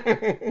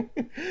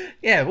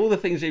 Yeah, of all the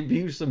things they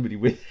abuse somebody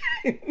with.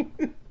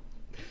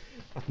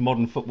 That's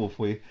modern football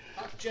for you.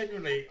 That's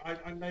generally,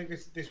 I know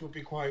this would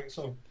be quite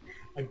sort of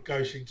a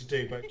gauche thing to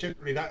do, but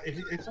generally that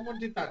if someone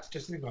did that to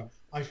Justin Lingard,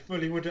 I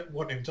fully would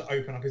want him to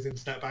open up his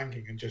internet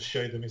banking and just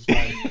show them his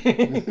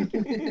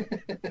phone.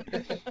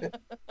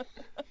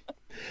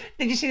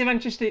 Did you see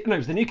it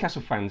was the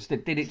Newcastle fans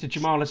that did it to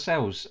Jamal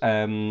Lascelles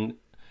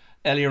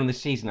earlier on this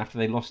season after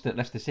they lost at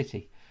Leicester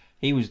City?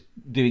 He was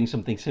doing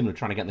something similar,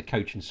 trying to get the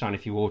coach and sign a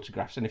few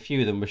autographs, and a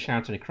few of them were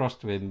shouting across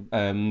to him,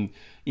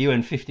 you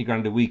earn 50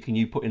 grand a week and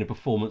you put in a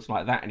performance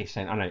like that, and he's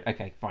saying, I know,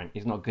 okay, fine,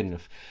 it's not good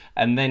enough.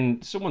 And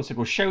then someone said,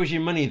 well, show us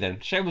your money then,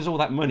 show us all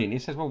that money, and he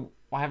says, well,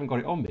 I haven't got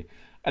it on me.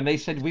 And they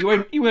said,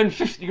 well, you earn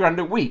 50 grand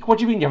a week, what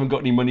do you mean you haven't got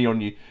any money on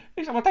you?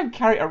 He said, well, don't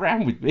carry it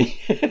around with me.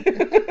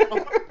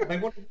 They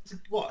wanted to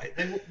what?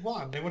 Did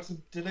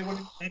they want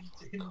him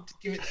to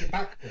give it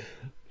back to them?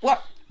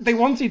 What? They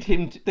wanted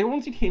him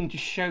to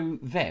show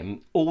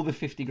them all the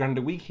 50 grand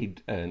a week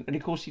he'd earned, and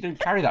of course you don't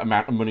carry that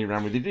amount of money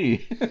around with you, do you?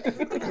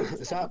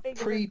 Is that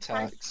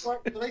pre-tax?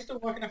 Do they still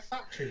work in a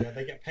factory where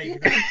they get paid?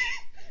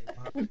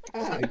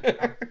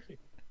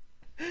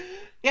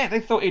 Yeah, they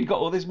thought he'd got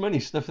all this money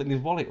stuffed in his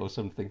wallet or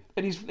something,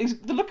 and he's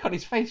the look on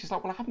his face is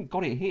like, well, I haven't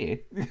got it here.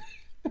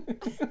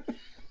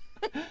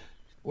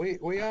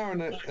 We are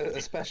in a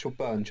special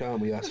bunch,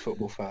 aren't we, us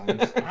football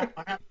fans? I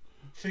have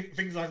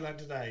things I learned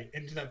today.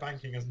 Internet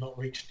banking has not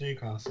reached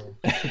Newcastle.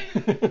 What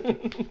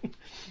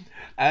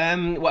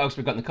else have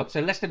we got in the cup? So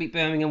Leicester beat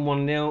Birmingham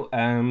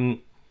 1-0.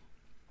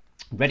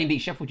 Reading beat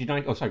Sheffield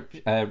United.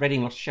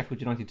 Reading lost to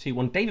Sheffield United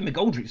 2-1. David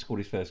McGoldrick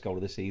scored his first goal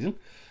of the season.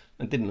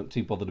 and didn't look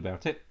too bothered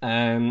about it.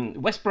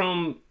 West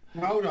Brom.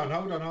 Hold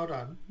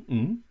on.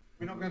 Mm?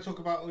 We're not going to talk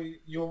about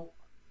your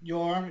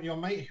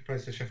mate who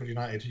plays for Sheffield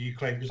United, who you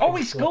claimed was Oh, gonna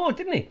he score. scored,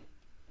 didn't he?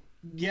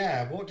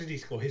 Yeah, what did he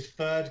score? His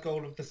third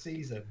goal of the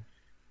season.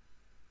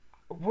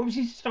 What was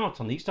his start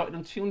on? He started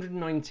on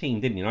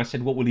 219, didn't he? And I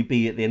said, what will he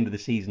be at the end of the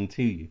season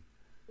to you?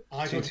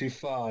 I thought,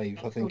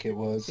 225, I think it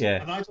was.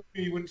 Yeah. and I thought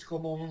he wouldn't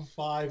score more than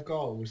 5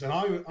 goals. And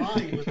I was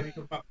only talking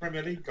about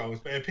Premier League goals,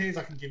 but it appears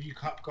I can give you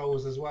cup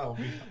goals as well.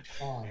 And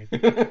we got 5.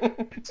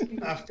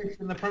 That's 6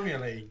 in the Premier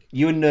League.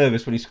 You were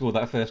nervous when he scored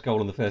that first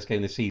goal in the first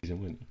game of the season,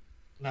 weren't you?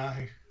 No,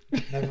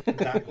 never did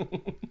that.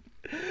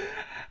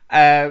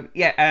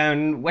 Yeah,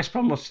 and West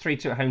Brom lost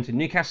 3-2 at home to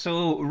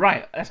Newcastle.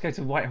 Right, let's go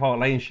to White Hart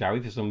Lane, shall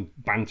we, for some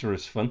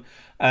banterous fun.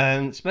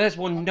 Spurs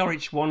won,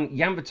 Norwich won,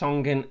 Jan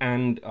Vertonghen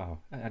and, how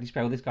do you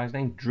spell this guy's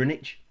name?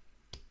 Drinich?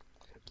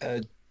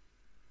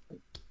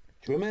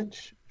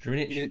 Drimich?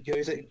 Drinich?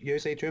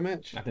 Jose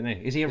Drimich? I don't know.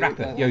 Is he a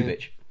rapper?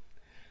 Jovic?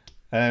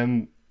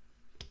 I've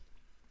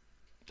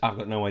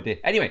got no idea.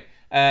 Anyway,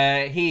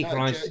 he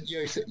equalised...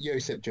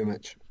 Josip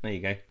Drimich. There you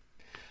go.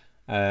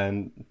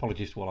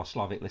 Apologies to all our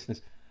Slavic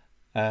listeners.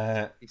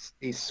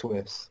 He's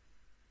Swiss.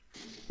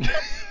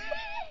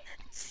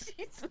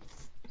 Jesus.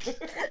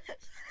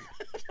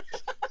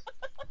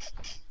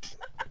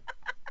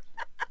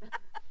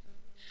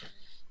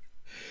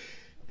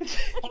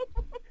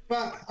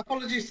 But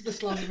apologies to the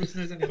Slavic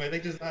listeners anyway, they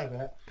deserve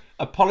it.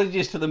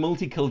 Apologies to the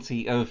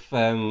multiculti of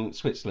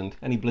Switzerland.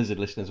 Any Blizzard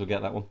listeners will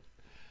get that one.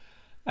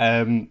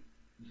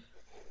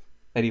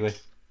 Anyway,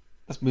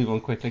 let's move on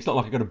quickly. It's not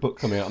like I've got a book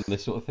coming out on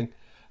this sort of thing.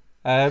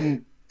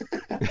 I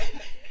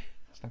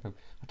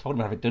told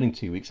him I'd have it done in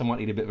 2 weeks. I might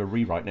need a bit of a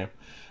rewrite now.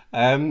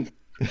 I've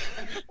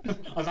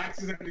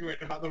accidentally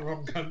written about the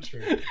wrong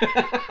country.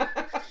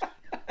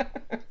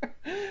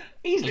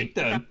 Easily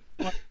done.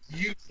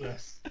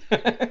 Useless.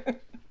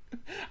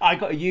 I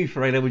got a U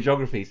for A-level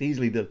geography. It's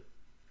easily done.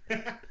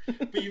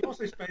 But you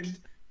also spend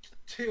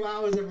 2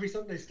 hours every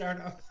Sunday staring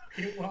at a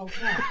fucking World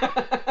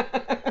Cup.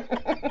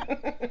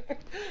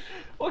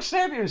 Well,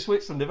 Serbia and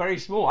Switzerland are very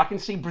small. I can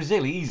see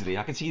Brazil easily.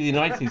 I can see the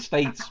United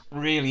States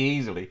really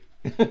easily.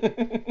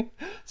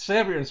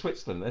 Serbia and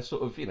Switzerland, they're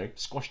sort of,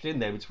 squashed in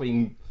there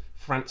between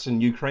France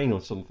and Ukraine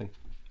or something.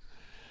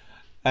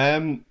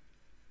 Okay,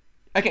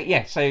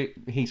 yeah, so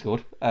he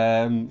scored.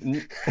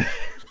 We've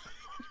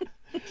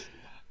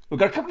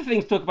got a couple of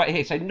things to talk about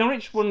here. So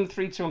Norwich won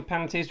 3-2 on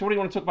penalties. What do you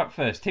want to talk about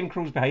first? Tim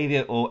Krul's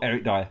behaviour or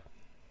Eric Dyer?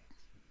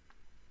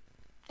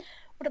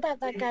 What about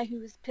that guy who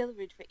was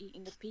pilloried for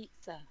eating a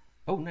pizza?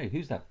 Oh no,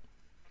 who's that?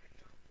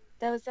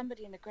 There was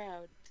somebody in the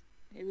crowd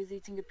who was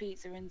eating a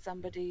pizza and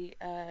somebody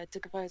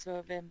took a photo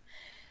of him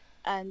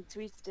and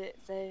tweeted it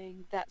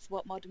saying that's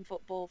what modern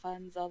football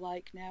fans are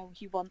like now.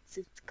 He wants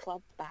his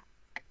club back.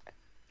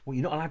 Well,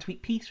 you're not allowed to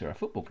eat pizza at a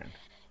football ground.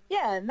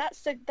 Yeah, and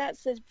that's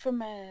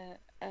from a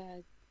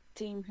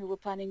team who were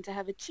planning to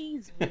have a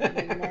cheese room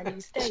in their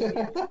new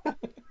stadium.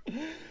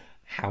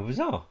 How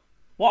bizarre.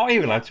 What are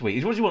you allowed to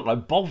eat? What do you want,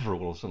 like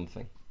Bovril or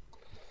something?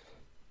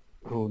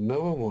 Oh, no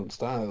one wants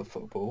that at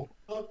football.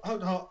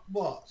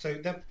 What? So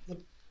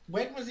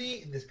when was he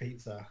eating this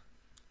pizza?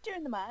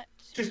 During the match.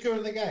 Just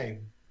during the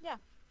game? Yeah.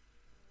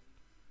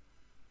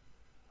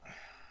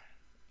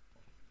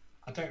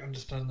 I don't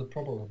understand the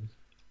problem.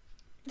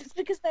 Just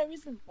because there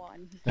isn't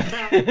one.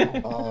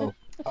 Oh,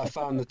 I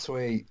found the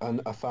tweet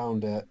and I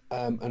found it.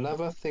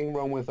 Another thing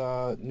wrong with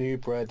our new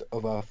bread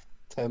of our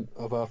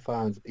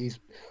fans is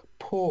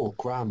poor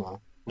grammar.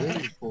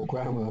 Really poor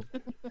grammar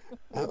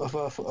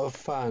of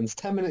fans.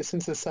 10 minutes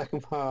into the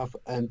second half,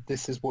 and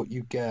this is what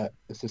you get.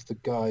 It's just a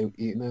guy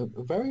eating a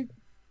very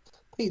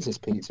pizza's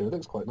pizza. It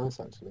looks quite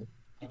nice actually.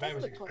 I bet it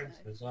was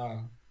expensive as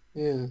well.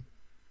 Yeah.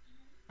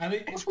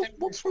 And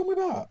What's wrong with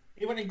that?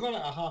 he went and got it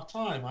at half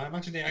time. I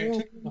imagine it only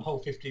took him the whole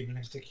 15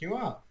 minutes to queue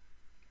up.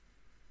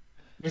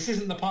 This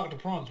isn't the Parc de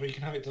France where you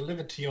can have it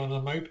delivered to you on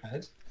a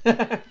moped.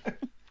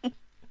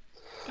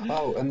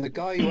 Oh, and the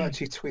guy who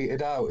actually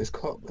tweeted out has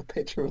got a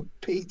picture of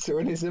pizza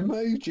and his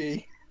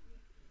emoji.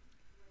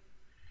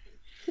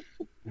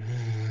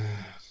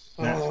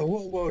 Oh,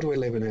 what world are we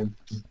living in?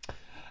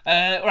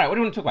 All right, what do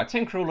you want to talk about?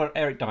 Tim Krul or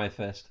Eric Dyer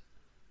first?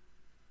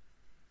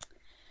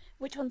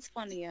 Which one's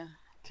funnier?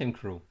 Tim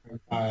Krul.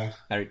 Uh,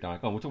 Eric Dyer.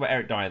 Go on, we'll talk about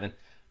Eric Dyer then.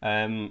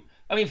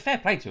 I mean, fair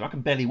play to him. I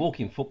can barely walk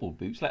in football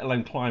boots, let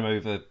alone climb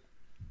over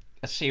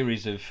a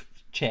series of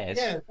chairs.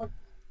 yeah,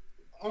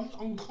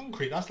 on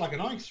concrete, that's like an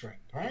ice rink,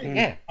 right?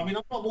 Yeah. I mean,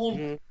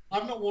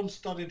 I've not worn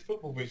studded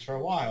football boots for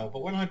a while,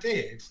 but when I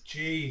did,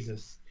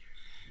 Jesus.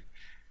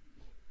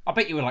 I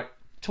bet you were like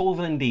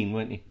taller than Dean,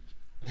 weren't you?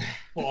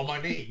 What, on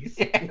my knees?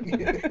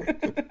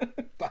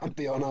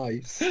 Bambi on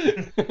ice.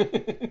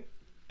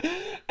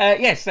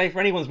 Yes, so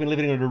for anyone who's been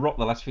living under a rock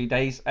the last few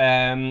days,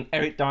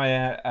 Eric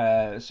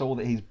Dyer saw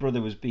that his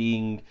brother was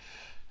being...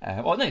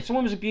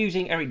 someone was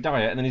abusing Eric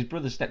Dyer, and then his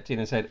brother stepped in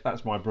and said,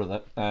 "That's my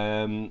brother."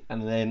 And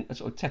then a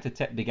sort of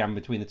tete-a-tete began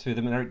between the two of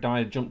them, and Eric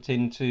Dyer jumped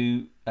in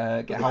to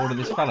get hold of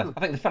this fella. I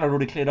think the fella had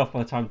already cleared off by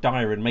the time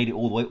Dyer had made it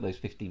all the way up those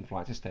 15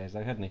 flights of stairs,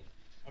 though, hadn't he?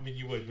 I mean,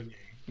 you would, wouldn't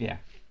you? Yeah.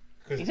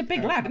 He's a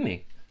big lad, isn't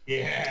he?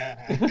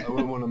 Yeah. I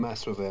wouldn't want to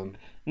mess with him.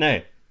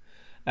 No.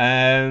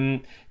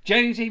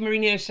 Jose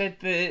Mourinho said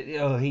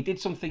that he did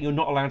something you're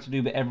not allowed to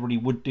do, but everybody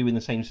would do in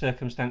the same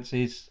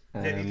circumstances.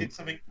 Then he did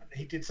something.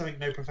 He did something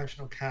no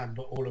professional can,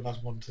 but all of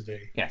us want to do.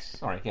 Yes,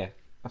 sorry, yeah,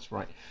 that's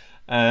right.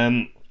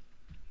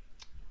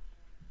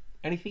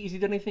 Anything? Has he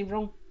done anything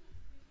wrong?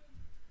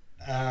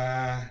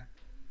 Uh,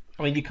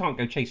 I mean, you can't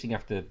go chasing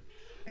after.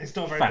 it's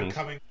not very Fans.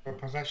 becoming for a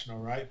professional,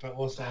 right? But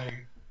also,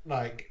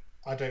 like,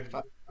 I don't.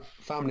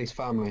 Family's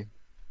family.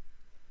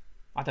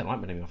 I don't like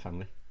my name, my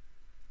family.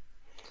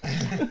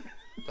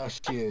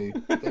 That's you.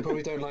 They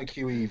probably don't like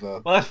you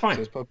either. Well, that's fine.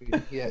 So it's probably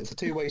it's a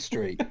two-way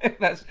street.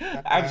 That's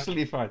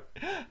absolutely fine.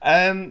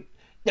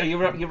 No, you're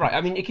right. You're right.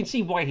 I mean, you can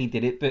see why he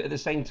did it, but at the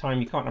same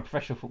time, you can't have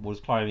professional footballers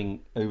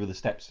climbing over the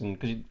steps, and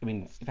because I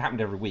mean, if it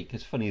happened every week,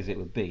 as funny as it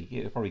would be,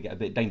 it would probably get a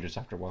bit dangerous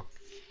after a while.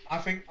 I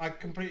think I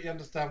completely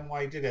understand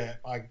why he did it.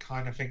 I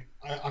kind of think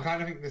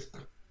this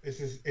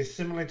is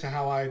similar to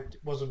how I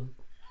wasn't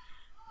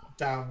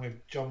down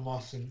with John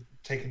Moss and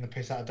taking the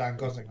piss out of Dan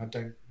Gosling. I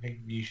don't think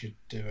you should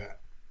do it,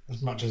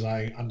 as much as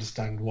I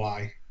understand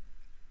why.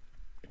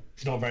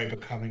 It's not very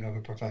becoming of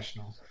a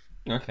professional.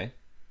 Okay,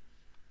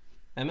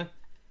 Emma.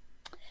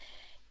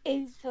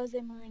 Is Jose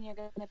Mourinho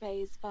going to pay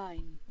his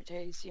fine, which I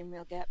assume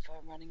he'll get for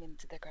running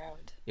into the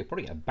crowd? You'll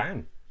probably get a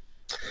ban.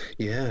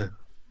 Yeah.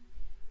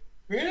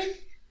 Really?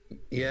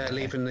 Yeah,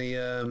 leaving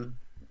the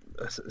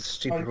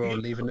stupid role,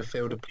 leaving the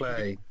field of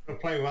play. To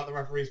play without the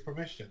referee's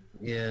permission.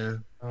 Yeah.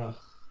 Ugh.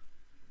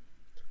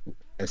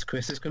 As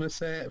Chris is going to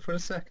say it for a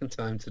second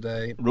time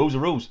today. Rules are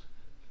rules.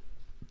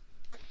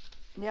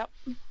 Yep.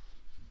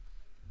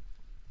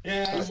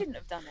 Yeah. He shouldn't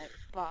have done it,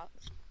 but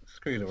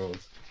Screw the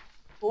rules.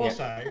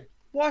 Also,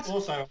 What?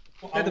 Also,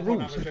 They're the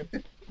rules.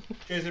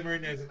 Jose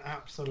Mourinho is an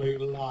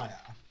absolute liar.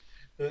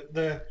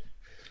 The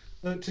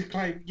to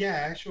claim,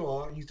 yeah,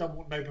 sure, he's done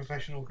what no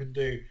professional can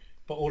do,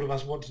 but all of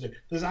us want to do.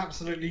 There's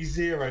absolutely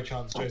zero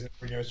chance Jose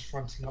Mourinho is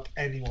fronting up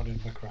anyone in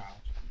the crowd.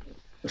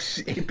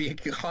 He'd be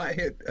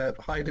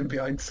hiding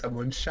behind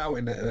someone,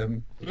 shouting at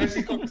them. Unless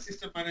he's got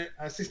an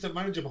assistant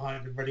manager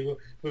behind him ready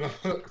with a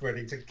hook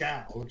ready to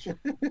gouge.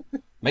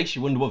 Makes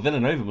you wonder what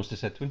Villanova must have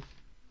said to him.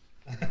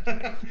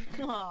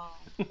 Aw.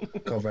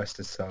 God rest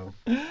his soul.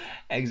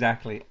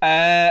 Exactly.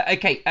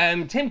 Okay.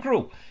 Tim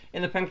Krul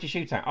in the penalty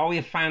shootout. Are we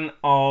a fan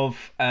of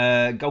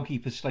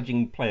goalkeepers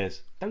sledging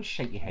players? Don't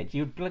shake your head.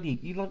 You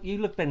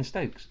love Ben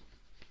Stokes.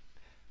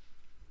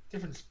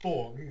 Different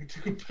sport. It's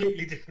a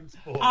completely different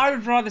sport. I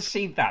would rather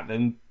see that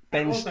than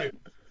Ben. Also,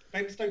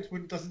 Ben Stokes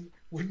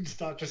wouldn't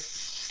start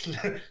just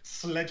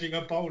sledging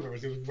a bowler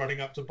as he was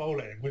running up to bowl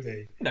at him, would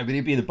he? No, but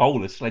he'd be the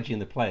bowler sledging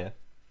the player.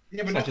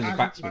 Yeah, but Sledging the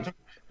batsman.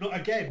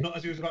 not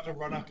as he was about to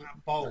run up and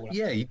bowl.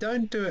 Yeah, you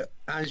don't do it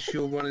as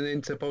you're running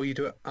into the ball, you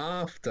do it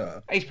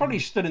after. He's probably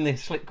stood in the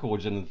slip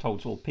cords and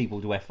told sort of people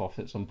to F off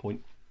at some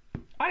point.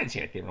 I didn't see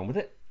anything wrong with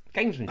it.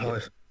 Gamesmanship. Oh,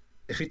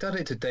 if he'd done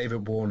it to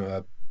David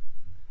Warner,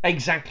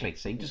 Exactly.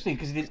 See, just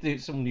because he did do it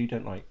to someone you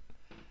don't like.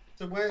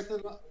 So where's the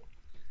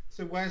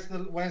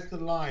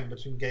line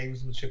between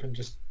gamesmanship and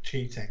just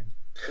cheating?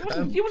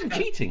 He wasn't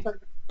cheating.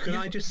 can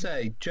I just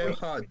say, Joe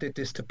Hart did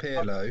this to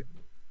Pirlo.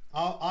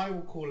 I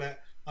will call it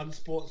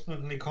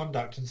unsportsmanly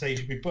conduct and say he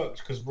should be booked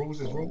because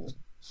rules is rules.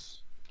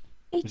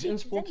 He Was it in cheated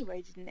sport?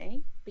 anyway, didn't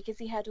he? Because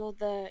he had all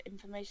the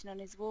information on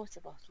his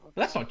water bottle.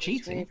 That's not which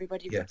cheating.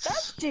 Everybody Yes.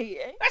 That's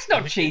cheating. That's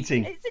not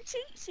cheating. It's a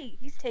cheat sheet.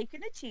 He's taken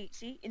a cheat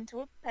sheet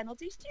into a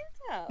penalty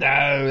shootout.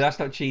 No, that's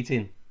not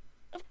cheating.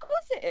 Of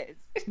course it is.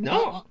 It's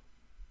not. Well,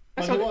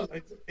 That's there not-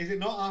 was. Is it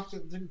not after?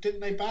 Didn't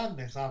they ban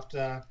this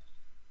after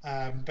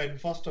Ben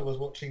Foster was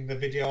watching the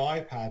video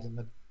iPad in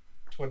the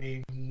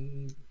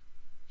 2009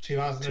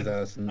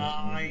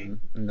 2009,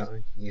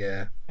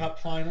 yeah. Cup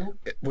final?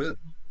 It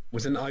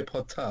was an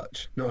iPod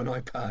Touch, not an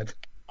iPad.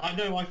 I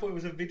know. I thought it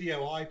was a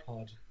video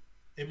iPod.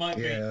 It might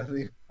Yeah,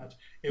 be.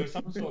 It was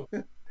some sort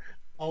of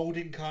old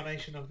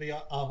incarnation of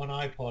an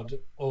iPod,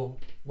 or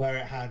where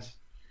it had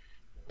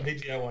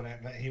video on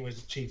it that he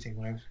was cheating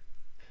with.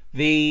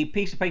 The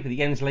piece of paper that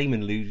Jens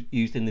Lehmann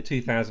used in the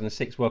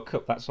 2006 World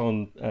Cup, that's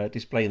on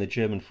display in the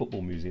German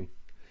Football Museum.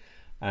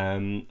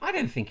 I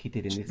don't think he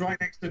did It's anything. right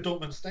next to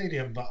Dortmund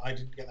Stadium, but I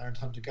didn't get there in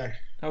time to go.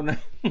 Oh no,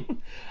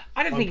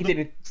 I don't think he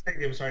did.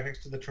 Stadium, sorry,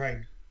 next to the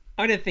train.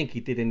 I don't think he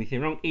did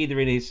anything wrong, either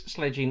in his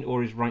sledging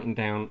or his writing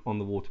down on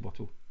the water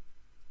bottle,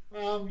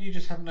 Well, you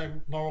just have no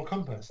moral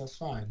compass. That's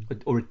fine.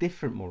 or a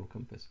different moral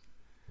compass.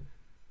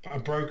 A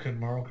broken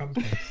moral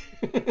compass.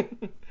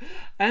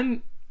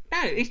 No,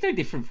 it's no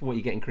different from what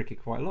you get in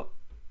cricket quite a lot.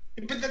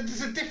 But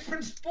it's a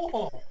different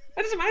sport.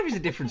 It doesn't matter if it's a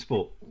different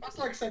sport. That's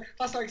like saying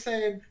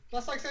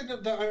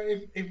that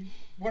if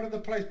one of the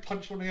players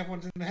punched one of the other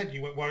ones in the head,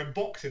 you went, well, in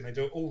boxing they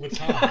do it all the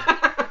time.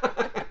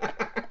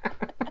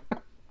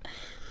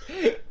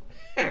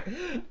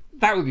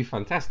 That would be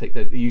fantastic,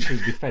 the use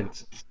of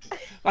defence.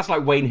 That's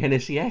like Wayne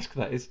Hennessy-esque,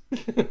 that is.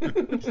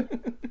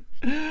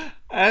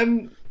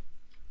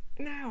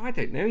 No, I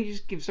don't know. You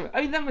just give some.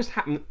 I mean, that must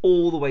happen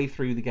all the way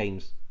through the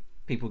games.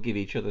 People give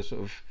each other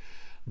sort of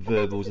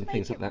verbals and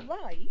things like that.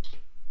 Right.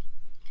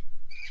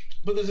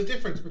 But there's a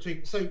difference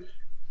between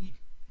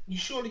you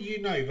surely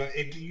know that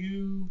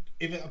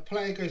if a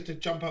player goes to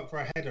jump up for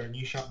a header and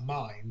you shout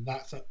mine,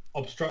 that's an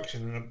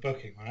obstruction and a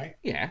booking, right?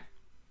 Yeah.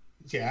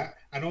 Yeah,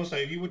 and also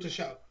if you were to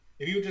shout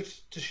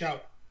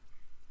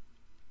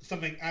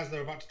something as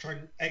they're about to try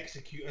and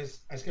execute as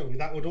goal,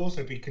 that would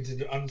also be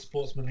considered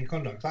unsportsmanly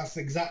conduct. That's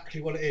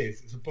exactly what it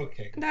is. It's a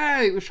booking.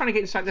 No, it was trying to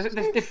get inside.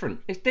 That's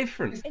different. It's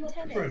different. In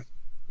tennis,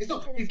 It's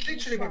not. in tennis, It's you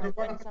literally about to shout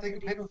run when up and take a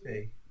somebody's-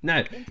 penalty. No,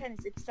 In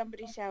tennis, if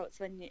somebody shouts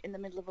when you're in the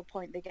middle of a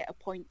point, they get a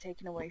point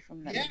taken away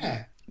from them.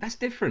 Yeah, that's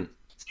different.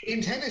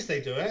 in tennis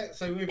they do it.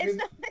 So It's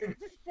not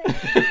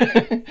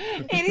necessary.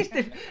 It is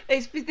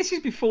different. This is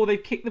before they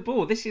kick the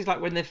ball. This is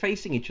like when they're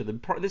facing each other.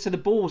 So the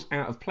ball's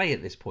out of play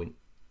at this point.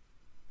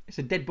 It's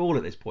a dead ball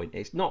at this point.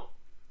 It's not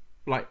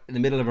like in the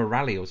middle of a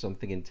rally or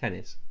something in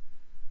tennis.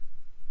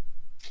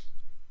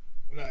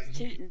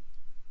 Cheating.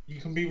 You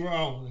can be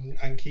wrong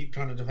and keep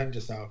trying to defend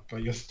yourself,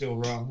 but you're still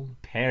wrong.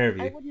 Pair of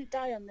I you. wouldn't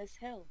die on this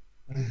hill.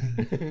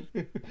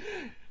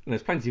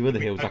 There's plenty of other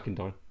hills I can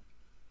die on.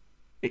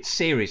 It's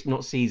series,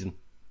 not season.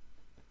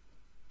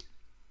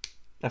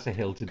 That's a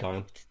hill to die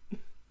on.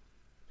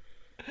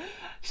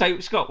 So,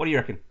 Scott, what do you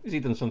reckon? Has he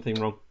done something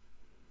wrong?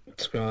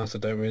 To be honest, I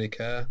don't really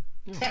care.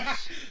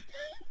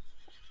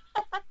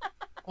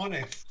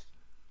 Honest.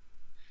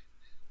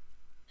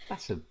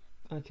 That's a...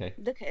 Okay.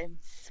 Look at him,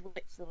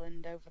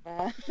 Switzerland over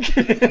there.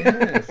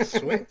 Yeah,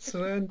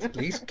 Switzerland. At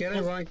least get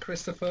it right,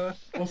 Christopher.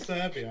 Or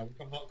Serbia,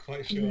 I'm not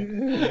quite sure.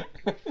 Yeah.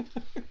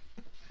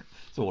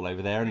 It's all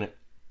over there, isn't it?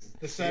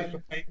 The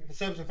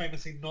Serbs are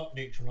famously not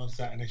neutral on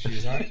certain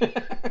issues, right?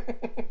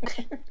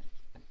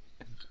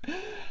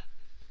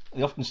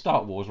 They often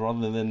start wars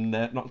rather than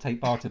not take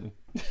part in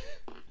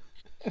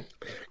them.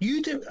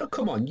 You didn't. Oh,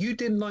 come on, you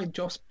didn't like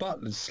Joss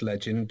Butler's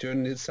sledging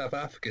during the South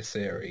Africa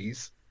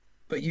series,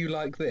 but you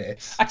like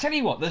this. I tell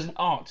you what, there's an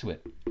art to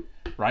it,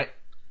 right?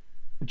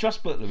 Joss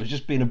Butler was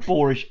just being a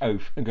boorish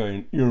oaf and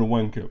going, "You're a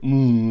wanker."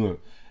 Mm.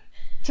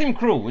 Tim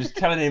Krul was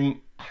telling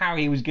him how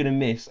he was going to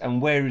miss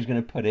and where he was going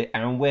to put it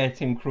and where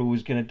Tim Krul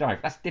was going to dive.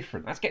 That's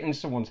different. That's getting in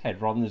someone's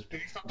head rather than Did you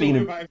stop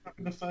being talking a... about himself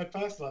in the third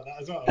person like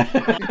that as well?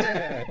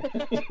 Yeah.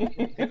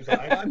 He was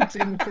like, I'm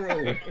Tim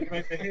Krul. "I'm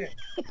over here."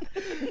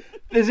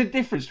 There's a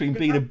difference between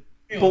being a...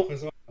 Me off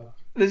as well.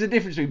 There's a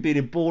difference between being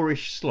a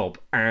boorish slob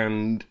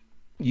and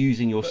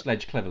using your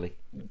sledge cleverly.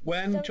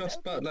 When So Joss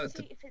it's Butler,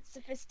 okay if it's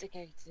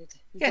sophisticated. Is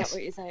Yes. that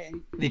what you're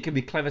saying? It can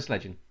be clever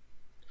sledging.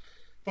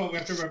 But we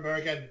have to remember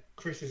again,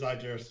 Chris's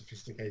idea of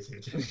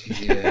sophisticated.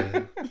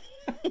 yeah,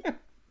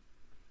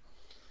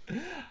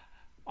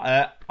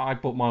 I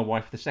bought my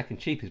wife the second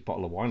cheapest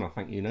bottle of wine, I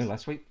think you know,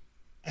 last week.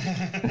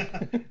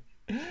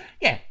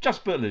 Yeah, Joss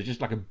Butler is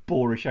just like a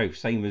boorish oaf,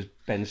 same as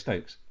Ben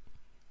Stokes.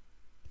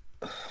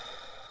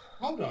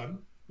 Hold on.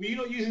 Were you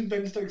not using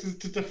Ben Stokes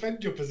to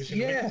defend your position?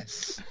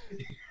 yes.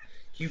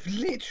 You've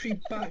literally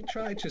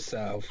backtracked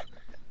yourself.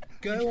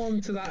 Go on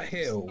to that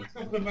hill.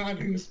 The man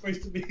who's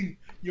supposed to be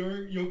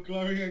your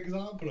glowing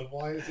example of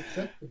why it's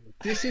acceptable.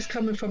 This is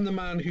coming from the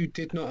man who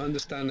did not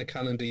understand the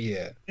calendar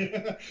year.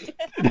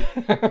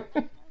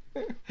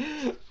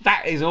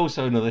 That is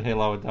also another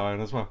hill I would die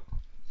on as well.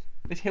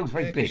 This hill's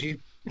very Yeah, 'cause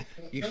big.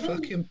 you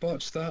fucking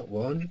botched that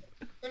one.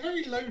 They're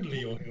very lonely,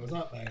 your hills,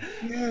 aren't they?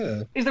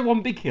 Yeah. Is there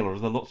one big hill or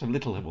is there lots of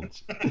little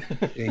ones?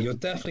 Yeah, you're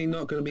definitely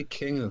not going to be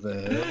king of the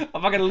hill.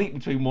 Am I going to leap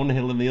between one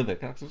hill and the other?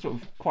 That's sort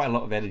of quite a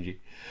lot of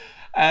energy.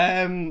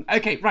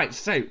 Okay, right.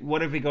 So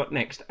what have we got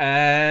next?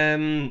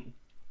 Jose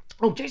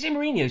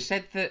Mourinho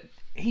said that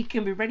he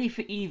can be ready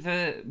for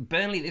either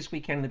Burnley this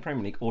weekend in the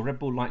Premier League or Red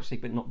Bull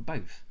Leipzig, but not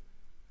both.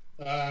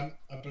 I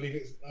believe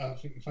it's. I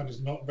think you find it's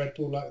not Red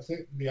Bull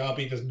Leipzig. The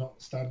RB does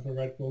not stand for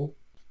Red Bull.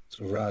 It's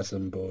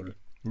Rasenball.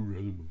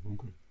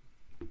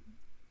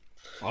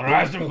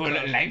 Rasenball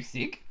at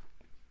Leipzig.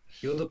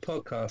 You're the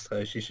podcast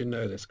host. You should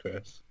know this,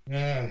 Chris.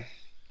 Yeah.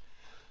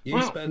 You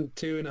Well- spend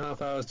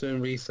 2.5 hours doing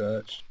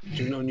research,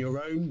 doing on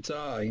your own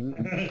time,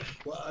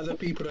 while other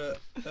people are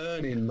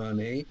earning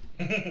money.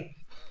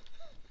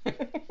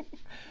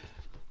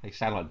 They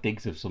sound like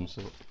digs of some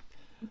sort.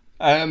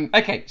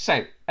 Okay,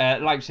 so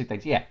Leipzig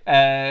things.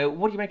 Yeah.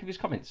 What do you make of his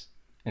comments?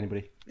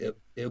 Anybody?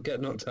 He'll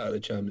get knocked out of the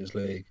Champions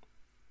League.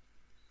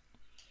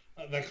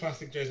 The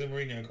classic Jose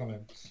Mourinho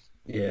comments.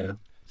 Yeah.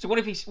 So what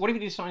if he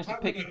decides to How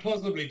pick? could they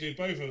possibly do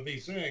both of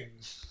these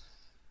things?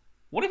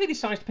 What if he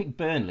decides to pick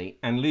Burnley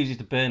and loses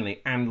to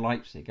Burnley and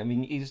Leipzig? I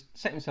mean, he's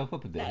set himself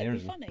up a bit here, That'd be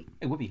isn't he? funny.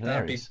 It would be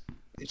That'd be- hilarious.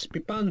 It'd be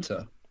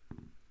banter.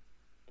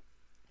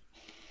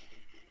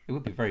 It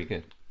would be very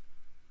good.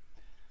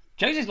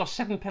 Jose's lost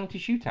 7 penalty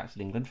shootouts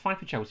in England, 5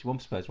 for Chelsea, 1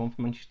 for Spurs, 1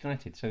 for Manchester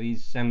United. So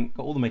he's got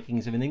all the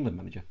makings of an England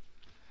manager.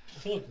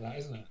 It's odd, that,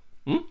 isn't it?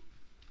 Hmm?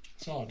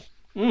 It's odd.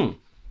 Mm.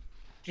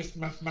 Just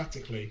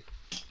mathematically.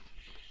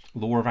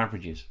 Law of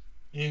averages.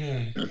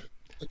 Yeah.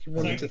 Like you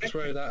wanted to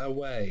throw that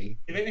away.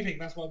 If anything,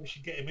 that's why we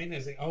should get him in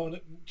as to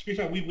be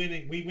fair, we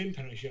win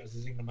penalty shootouts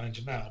as England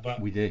manager now,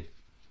 but We do.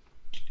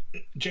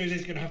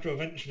 Jose's going to have to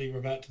eventually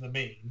revert to the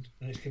mean,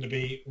 and it's going to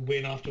be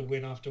win after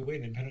win after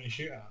win in penalty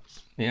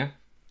shootouts. Yeah.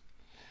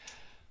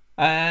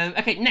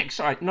 Okay, next,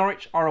 all right,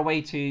 Norwich are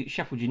away to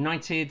Sheffield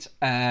United.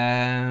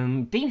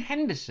 Dean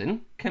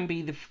Henderson can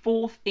be the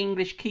 4th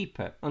English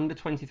keeper under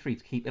 23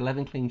 to keep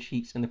 11 clean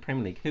sheets in the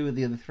Premier League. Who are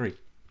the other 3?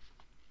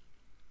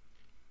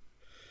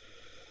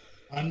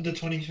 Under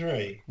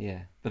 23.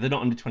 Yeah, but they're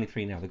not under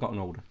 23 now. They've gotten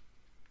older.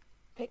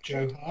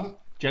 Joe Hart.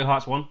 Joe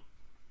Hart's one.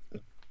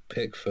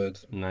 Pickford.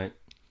 No.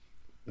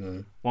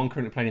 No. One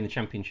currently playing in the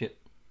Championship.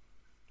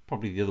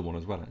 Probably the other one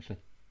as well, actually.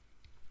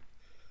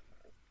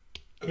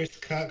 Chris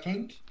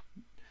Kirkland.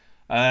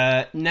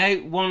 No,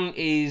 one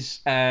is...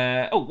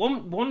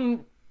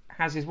 one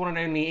has his one and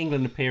only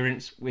England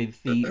appearance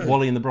with the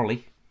Wally and the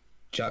Brolly.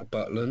 Jack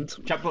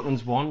Butland. Jack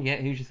Butland's one. Yeah,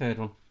 who's your third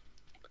one?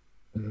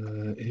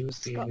 Who was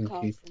the Scott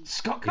England keeper? Carson.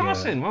 Scott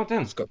Carson. Yeah. Well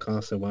done. Scott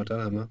Carson. Well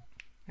done, Emma.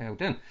 Well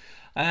done.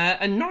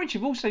 And Norwich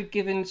have also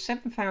given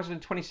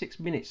 7,026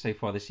 minutes so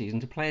far this season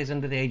to players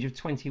under the age of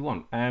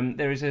 21.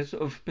 There is a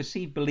sort of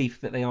perceived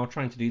belief that they are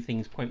trying to do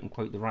things, quote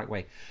unquote, the right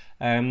way.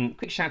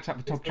 Quick shout out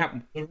for Todd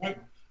Campbell.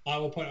 I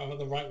will point out that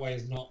the right way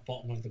is not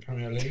bottom of the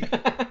Premier League.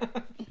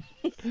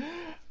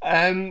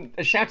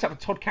 A shout out for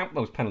Todd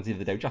Campbell's penalty the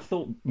other day, which I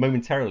thought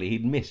momentarily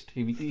he'd missed.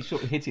 He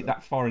sort of hit it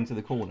that far into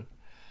the corner.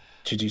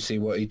 Did you see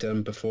what he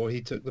done before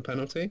he took the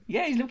penalty?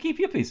 Yeah, he's little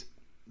keepy uppies.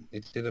 He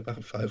did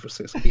about 5 or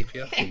 6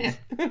 keepy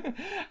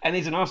And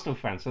he's an Arsenal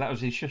fan, so that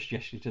was his shush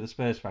gesture to the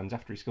Spurs fans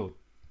after he scored.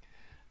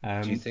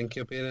 Do you think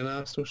he'll be in an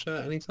Arsenal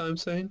shirt anytime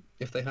soon,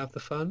 if they have the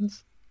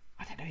funds?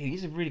 I don't know,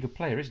 he's a really good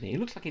player, isn't he? He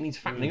looks like he needs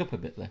fattening up a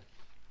bit there.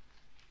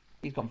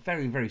 He's got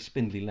very, very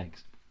spindly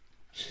legs.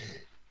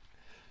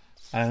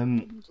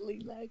 Spindly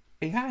leg.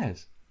 He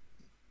has.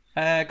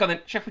 Go on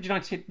then, Sheffield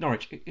United,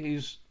 Norwich.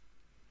 Who's...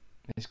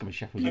 It's going to be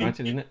Sheffield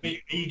United, isn't it?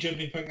 Are you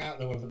generally putting out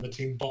there whether the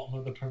team bottom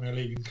of the Premier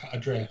League and cut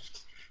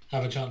adrift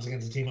have a chance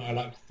against a team that I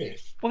like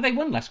 5th? Well, they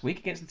won last week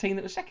against the team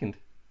that was 2nd.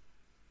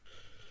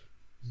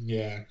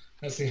 Yeah,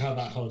 let's see how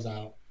that holds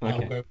out. Okay.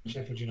 I'll go with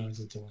Sheffield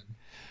United to win.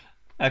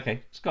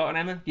 Okay, Scott and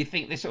Emma, do you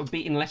think this sort of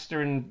beating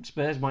Leicester and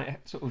Spurs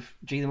might sort of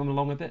G them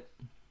along a bit?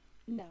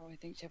 No, I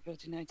think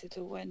Sheffield United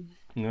will win.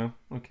 No?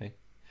 Okay.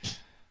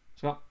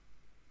 Scott?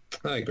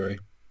 I agree.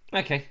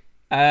 Okay.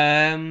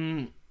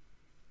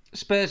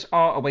 Spurs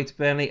are away to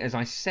Burnley, as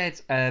I said.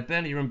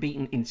 Burnley are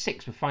unbeaten in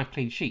 6 with 5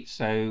 clean sheets,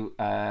 so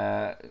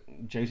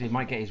Jose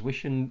might get his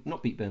wish and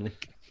not beat Burnley.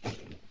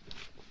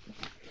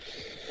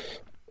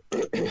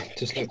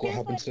 Just like what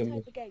happened to the him.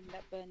 type of game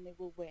that Burnley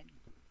will win.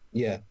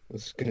 Yeah, I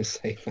was going to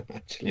say that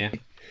actually. Yeah.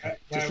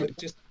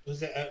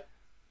 Was it at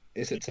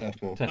Is it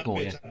Turf Moor? Turf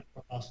Moor, yeah.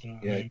 Arsenal?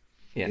 Yeah. I mean.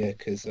 Yeah. Yeah,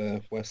 because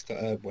West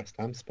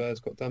Ham Spurs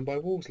got done by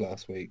Wolves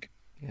last week.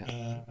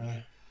 Yeah.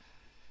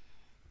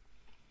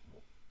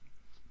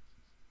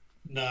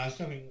 No, I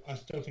still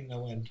think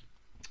they'll win.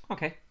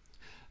 Okay.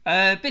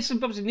 Bits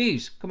and bobs of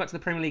news. Come back to the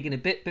Premier League in a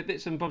bit, but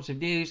bits and bobs of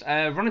news.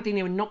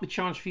 Ronaldinho will not be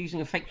charged for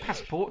using a fake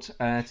passport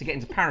to get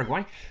into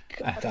Paraguay.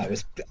 That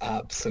was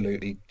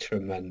absolutely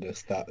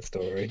tremendous, that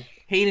story.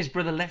 He and his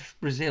brother left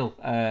Brazil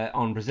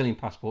on Brazilian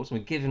passports and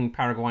were given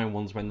Paraguayan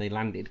ones when they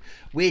landed.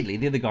 Weirdly,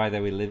 the other guy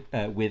they were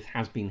with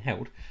has been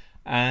held.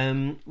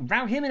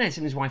 Raul Jimenez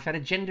and his wife had a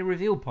gender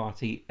reveal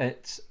party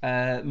at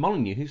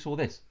Molineux. Who saw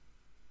this?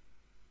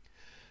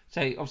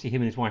 So obviously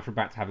him and his wife were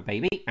about to have a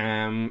baby,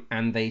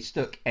 and they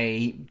stuck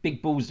a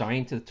big bullseye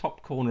into the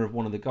top corner of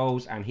one of the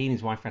goals, and he and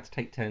his wife had to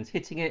take turns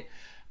hitting it,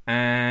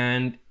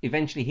 and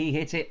eventually he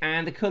hit it,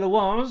 and the colour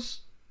was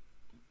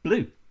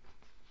blue.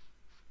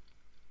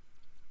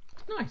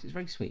 Nice, it's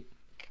very sweet.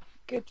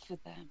 Good for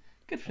them.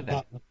 Good for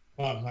them.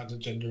 Apart from that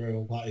gender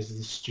reveal, that is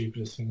the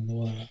stupidest thing in the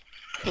world.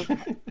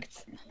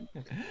 Correct.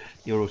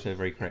 You're also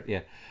very correct,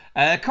 yeah.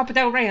 Copa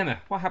del Rey, Emma,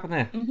 what happened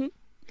there? Mm-hmm.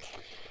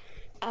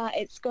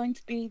 It's going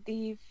to be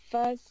the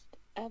first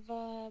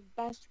ever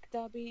Basque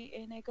derby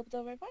in a Copa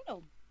del Rey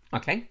final.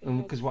 Okay,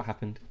 because what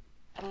happened?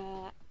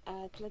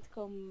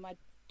 Atletico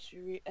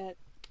Madrid. I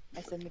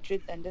said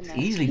Madrid then, didn't I?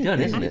 It's easily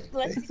done, isn't it?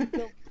 Athletic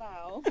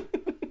Bilbao.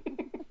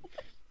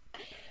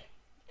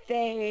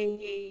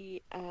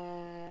 They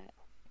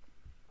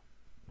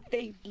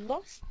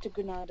lost to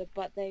Granada,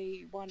 but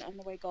they won on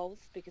away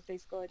goals because they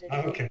scored in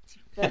okay.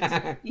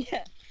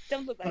 Yeah,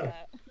 don't look like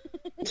that.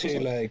 2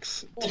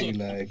 legs.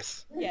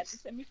 Yeah, the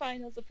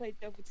semi-finals are played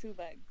over 2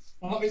 legs.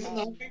 Oh, isn't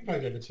the whole thing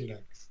played over 2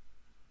 legs?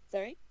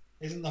 Sorry?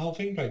 Isn't the whole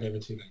thing played over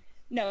 2 legs?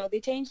 No, they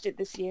changed it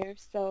this year.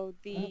 So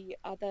the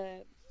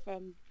the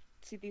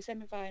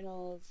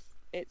semi-finals,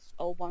 it's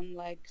all 1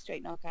 leg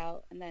straight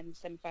knockout, and then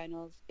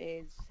semi-finals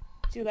is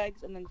 2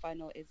 legs, and then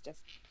final is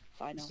just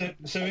final.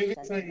 So if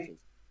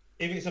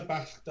it's a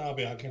Basque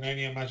derby, I can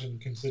only imagine,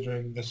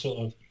 considering the sort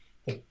of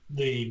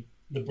the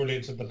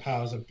brilliance of the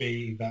powers of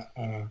be that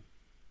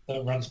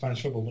run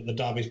Spanish football, but the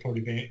derby's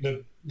probably being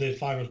the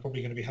final is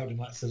probably going to be held in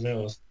like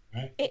Seville,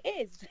 right? It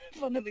is,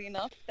 funnily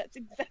enough. That's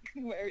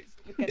exactly where it's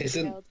going to be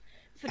held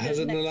for the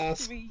Hasn't next the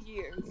last 3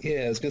 years.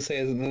 Yeah, I was going to say,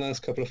 hasn't the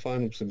last couple of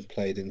finals been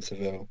played in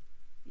Seville?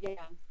 Yeah,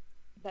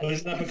 Well,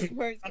 isn't that that's because-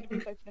 where it's going to be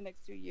played for the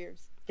next 2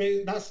 years.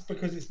 But that's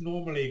because it's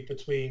normally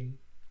between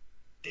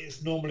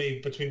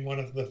one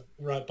of the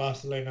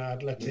Barcelona,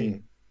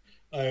 Atleti,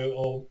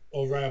 or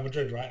Real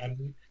Madrid, right?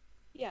 And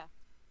Yeah.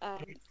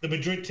 The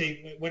Madrid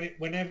team,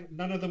 whenever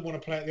none of them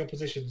want to play at the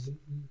oppositions,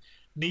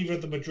 neither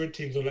of the Madrid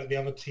teams will let the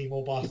other team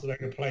or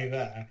Barcelona play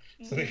there,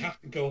 so they have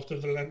to go off to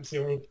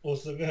Valencia or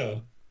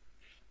Seville.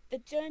 The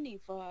journey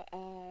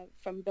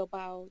from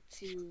Bilbao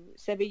to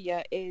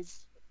Sevilla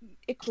is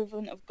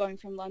equivalent of going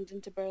from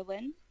London to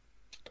Berlin.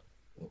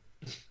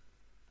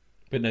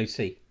 But no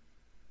sea.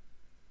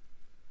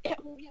 Yeah,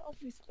 well, yeah,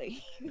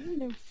 obviously. There's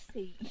no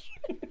sea.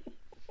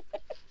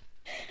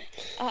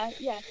 So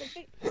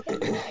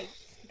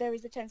there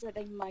is a chance that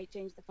they might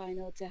change the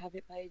final to have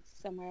it played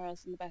somewhere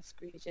else in the Basque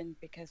region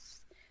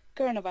because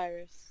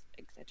coronavirus,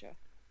 etc.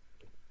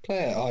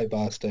 Play at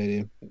Ibar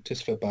Stadium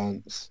just for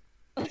bounce.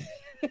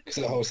 Because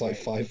it holds like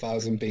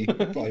 5,000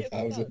 people.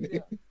 5,000. Yeah.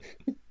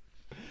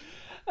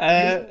 Uh,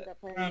 They're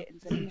playing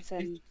it in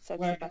San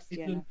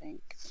Sebastian, I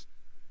think.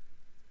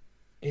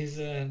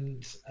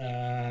 Isn't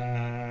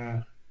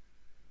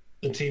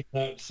the team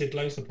that Sid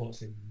Lowe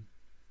supports in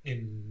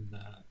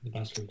the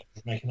Basque region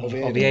making that?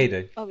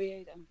 Oviedo.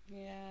 Oviedo,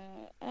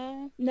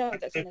 yeah. No,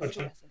 that's in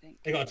SCS, I think.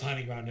 They got a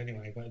tiny ground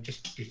anyway, but it'd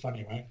just be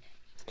funny, right?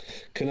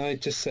 Can I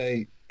just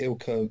say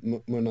Ilka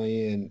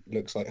Munayin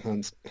looks like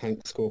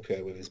Hank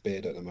Scorpio with his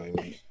beard at the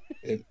moment.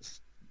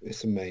 It's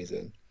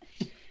amazing.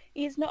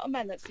 He's not a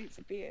man that suits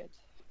a beard.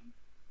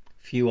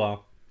 Few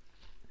are.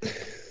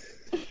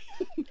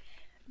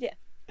 Yeah.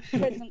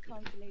 President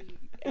Company.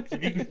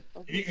 If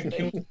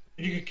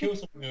you could kill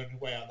someone on your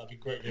way out, that'd be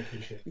greatly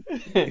appreciated.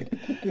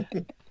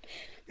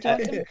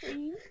 Jonathan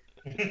Green?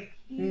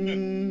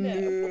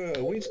 No.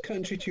 Which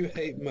country do you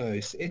hate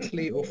most,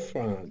 Italy or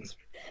France?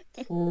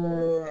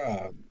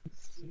 France.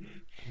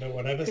 No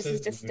one ever Chris says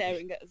is just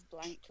staring at us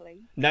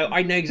blankly. No,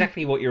 I know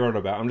exactly what you're on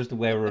about. I'm just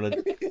aware we're on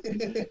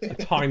a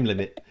time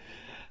limit.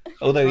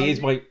 Although he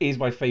is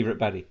my favourite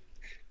baddie.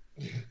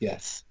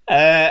 Yes.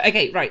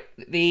 Okay, right.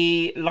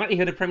 The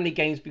likelihood of Premier League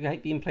games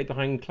being played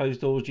behind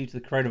closed doors due to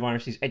the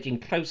coronavirus is edging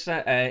closer.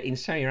 In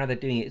Serie A, they're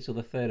doing it till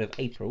the 3rd of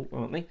April,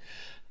 aren't they?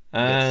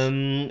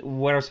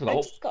 Where else have we I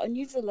got? just got a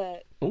news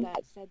alert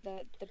that said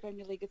that the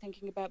Premier League are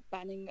thinking about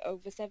banning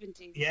over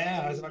 70s.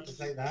 Yeah, I was about to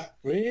say that.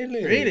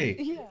 Really? Really?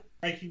 Yeah.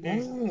 Breaking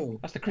news. Wow.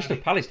 That's the Crystal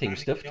Palace team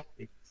stuff.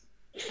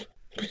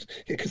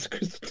 Because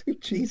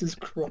Jesus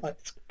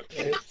Christ,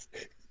 Chris.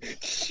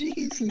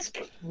 Jesus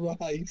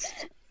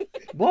Christ.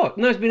 What?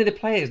 No, it's been the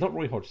players, not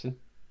Roy Hodgson.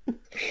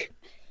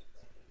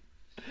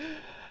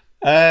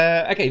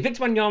 Okay,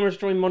 Victor Wanyama has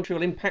joined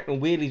Montreal Impact, and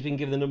weirdly he's been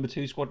given the number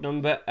 2 squad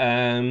number.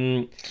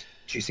 Do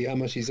you see how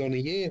much he's on a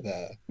year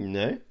there?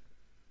 No.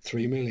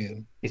 3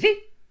 million. Is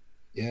he?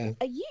 Yeah.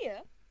 A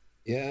year?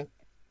 Yeah.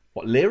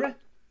 What, lira?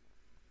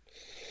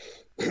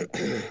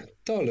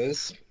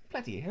 Dollars.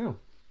 Bloody hell.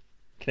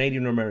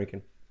 Canadian or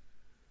American?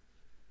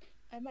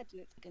 I imagine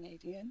it's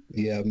Canadian.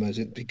 Yeah,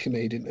 imagine it'd be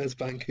Canadian as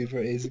Vancouver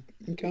is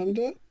in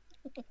Canada.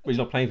 Well, he's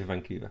not playing for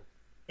Vancouver.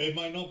 It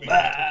might not be.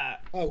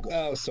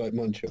 Oh, sorry,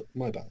 Montreal.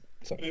 My bad.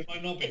 Sorry. It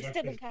might not be. It's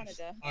still in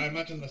Canada. I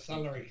imagine the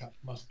salary cap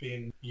must be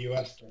in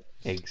US dollars.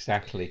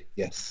 Exactly.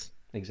 Yes.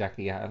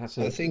 Exactly, yeah. That's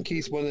I think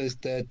he's one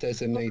of their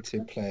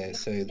designated players,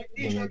 so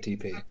when they're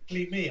DP.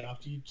 Exactly me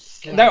after you.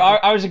 No,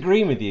 I was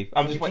agreeing with you.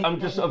 I'm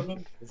just sort of.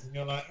 And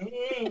you're like,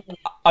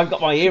 I've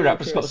got my ear up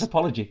for Scott's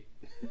apology.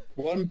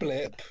 One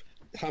blip.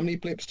 How many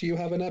blips do you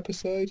have an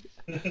episode?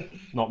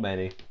 Not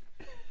many.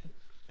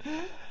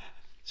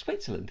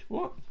 Switzerland?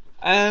 What?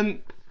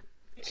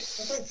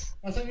 That's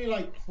only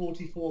like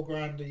 44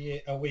 grand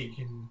a week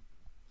in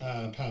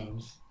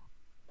pounds.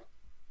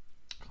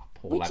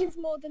 Poor Which lad. is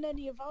more than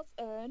any of us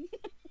earn.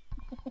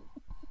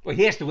 Well,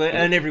 he has to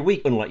earn every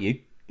week, unlike you.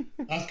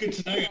 That's good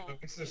to know.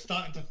 We're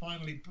starting to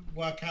finally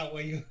work out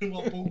what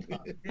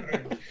ballpark you're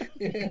in.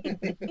 We're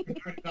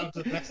going down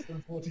to less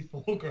than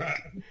 44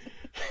 grand.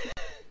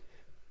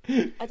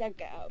 I don't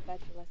get out of bed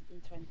for less than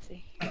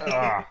 20.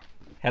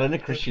 Helena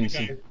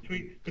Christensen.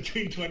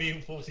 Between 20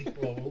 and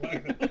 44.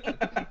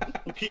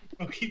 We'll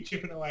keep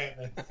chipping away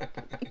at this.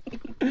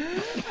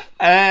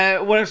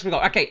 What else have we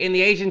got? Okay, in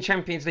the Asian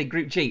Champions League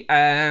Group G,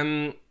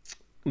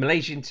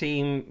 Malaysian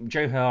team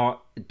Johor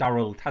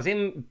Darul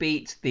Tazim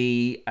beat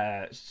the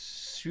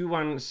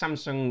Suwon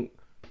Samsung.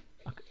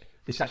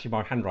 This is actually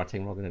my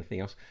handwriting rather than anything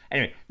else.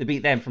 Anyway, they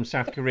beat them from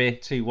South Korea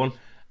 2-1.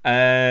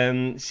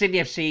 Sydney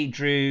FC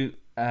drew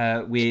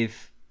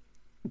with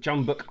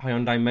John Book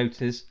Hyundai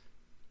Motors.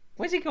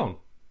 Where's he gone?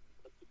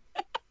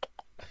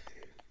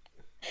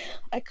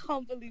 I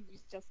can't believe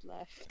he's just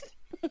left.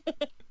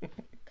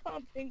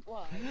 Can't think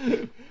why.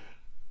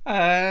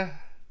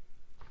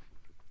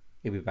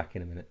 He'll be back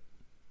in a minute.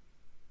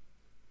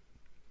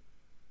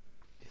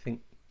 Do you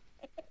think?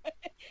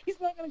 He's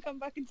not going to come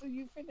back until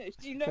you finish.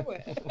 Do you know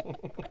it?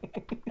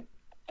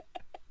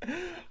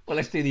 Well,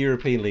 let's do the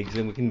European leagues,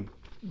 and we can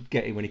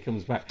get him when he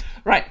comes back.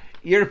 Right,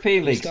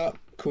 European leagues. Can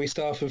we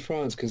start with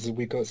France? Because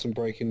we've got some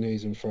breaking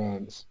news in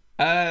France.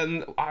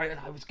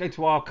 Let's go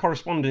to our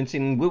correspondent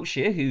in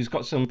Wiltshire, who's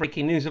got some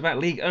breaking news about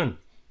Ligue 1.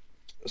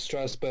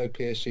 Strasbourg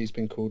PSG's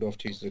been called off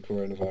due to the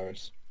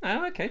coronavirus.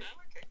 Oh, okay.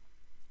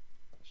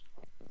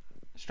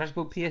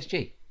 Strasbourg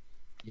PSG.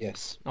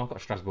 Yes. I've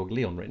got Strasbourg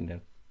Lyon written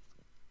down.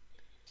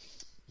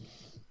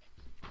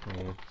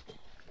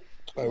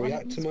 I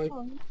react to my...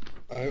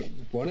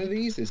 one of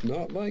these is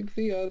not like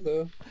the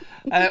other.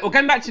 Well,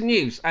 going back to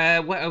news,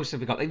 what else have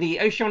we got? The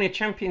Oceania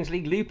Champions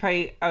League, Lupe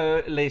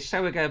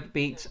Lesoaga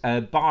beat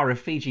Bar of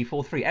Fiji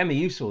 4-3. Emma,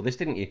 you saw this,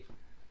 didn't you?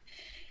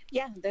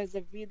 Yeah, there's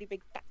a really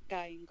big fat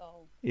guy in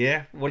goal.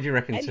 Yeah? What do you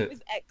reckon And to it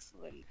was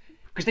excellent.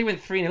 Because they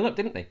went 3-0 up,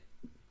 didn't they?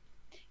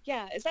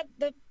 Yeah, is that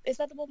the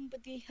one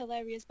with the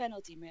hilarious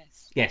penalty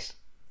miss? Yes.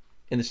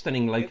 In the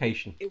stunning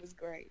location. It was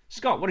great.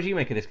 Scott, what did you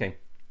make of this game?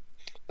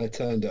 I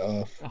turned it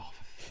off. Oh,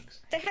 for fuck's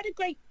sake. They had a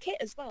great kit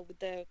as well with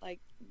the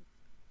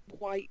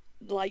white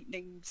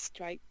lightning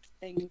stripe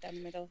thing down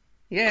the middle.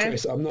 Yeah.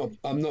 Chris, I'm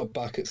not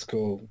back at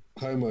school.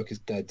 Homework is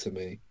dead to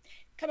me.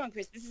 Come on,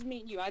 Chris, this is me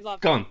and you. I love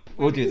Go it. on,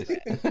 we'll do this.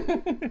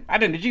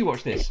 Adam, did you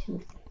watch this?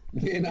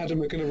 Me and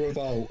Adam are going to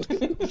revolt.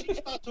 Did you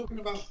start talking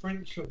about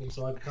French football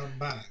so I'd come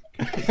back?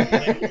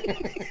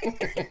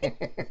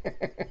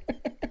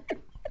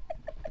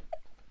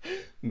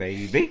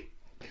 Maybe.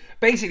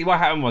 Basically, what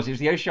happened was, it was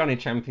the Oceania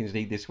Champions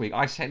League this week.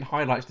 I sent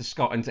highlights to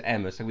Scott and to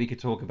Emma so we could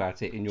talk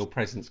about it in your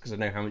presence because I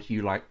know how much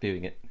you like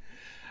doing it.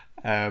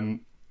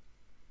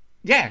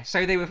 Yeah,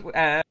 so they were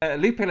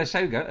Lupe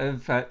Lesoaga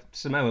of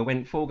Samoa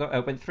went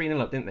 3-0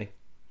 up, didn't they?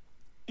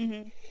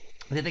 Mm-hmm.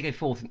 Or did they go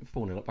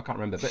 4-0 up? I can't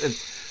remember. But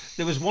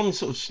there was one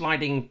sort of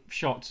sliding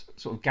shot,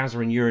 sort of Gaza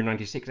and Euro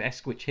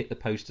 96-esque, which hit the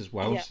post as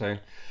well. Yeah. So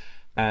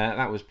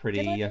that was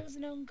pretty... There was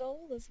an own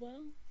goal as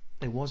well.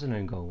 There was an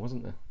own goal,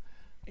 wasn't there?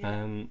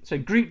 Yeah. So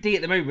Group D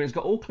at the moment has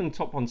got Auckland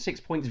top on 6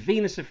 points,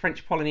 Venus of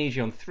French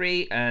Polynesia on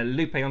 3,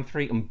 Lupe on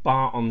 3, and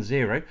Bar on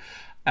 0.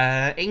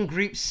 In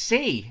Group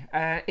C,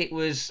 it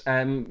was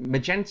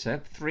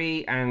Magenta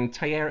 3 and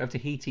Tayera of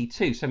Tahiti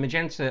 2. So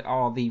Magenta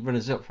are the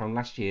runners-up from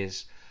last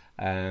year's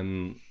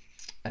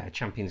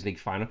Champions League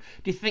final.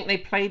 Do you think they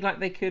played like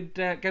they could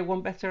go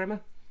one better, Emma?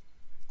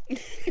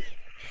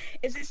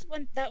 Is this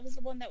one? That was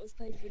the one that was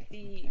played with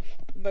the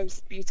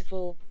most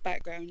beautiful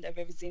background I've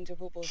ever seen to a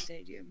football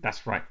stadium.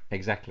 That's right,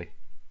 exactly.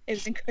 It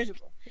was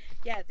incredible.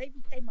 Yeah, they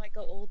might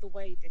go all the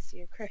way this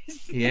year,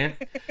 Chris. Yeah,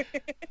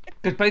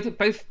 because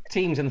both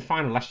teams in the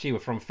final last year were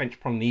from French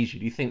Polynesia.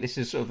 Do you think this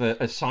is sort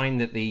of a sign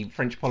that the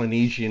French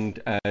Polynesian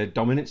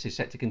dominance is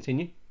set to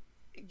continue?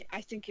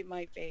 I think it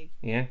might be.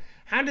 Yeah.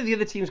 How do the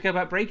other teams go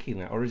about breaking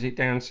that, or is it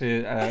down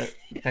to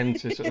them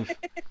to sort of?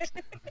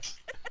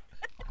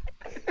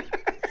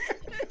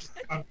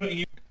 I'm putting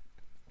you...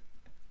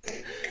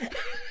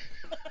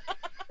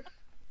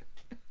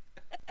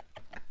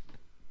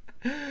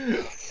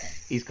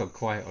 He's gone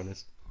quiet on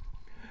us.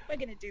 We're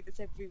going to do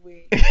this every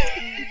week.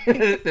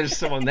 There's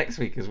someone next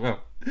week as well.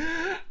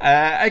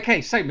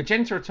 Okay, so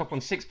Magenta are top on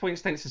 6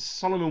 points. Then it's the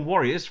Solomon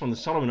Warriors from the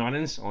Solomon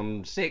Islands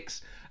on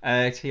 6.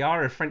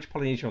 Tiara of French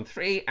Polynesia on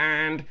 3.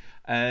 And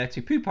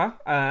Tupupa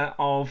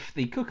of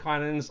the Cook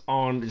Islands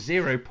on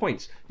 0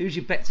 points. Who's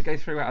your bet to go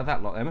through out of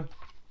that lot, Emma?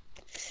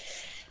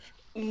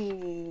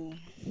 Ooh.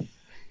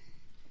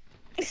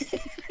 I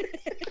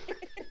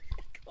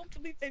can't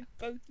believe they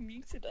both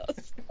muted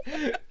us.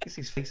 It's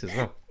his face as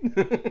well.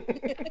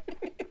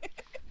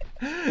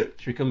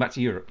 Should we come back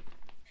to Europe?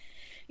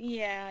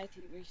 Yeah, I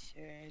think we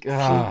should.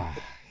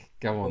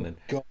 Go on then.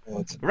 God.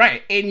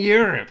 Right, in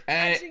Europe.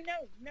 Actually,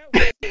 no.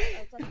 I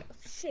was like, oh,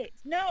 shit,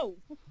 no.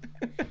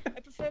 I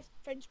prefer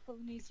French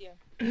Polynesia.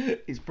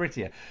 It's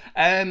prettier.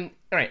 All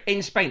right,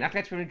 in Spain,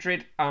 Atletico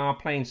Madrid are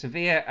playing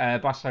Sevilla,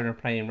 Barcelona are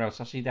playing Real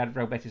Sociedad,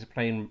 Real Betis are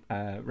playing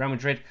Real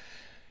Madrid,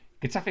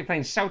 Getafe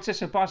playing Celta,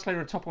 so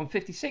Barcelona are top on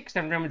 56,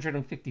 then Real Madrid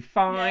on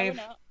 55.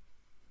 No, we're not.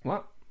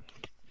 What?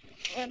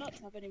 We're not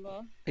top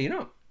anymore. Are you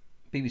not?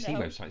 BBC No.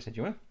 website said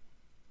you were.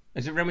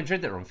 Is it Real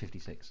Madrid that are on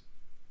 56?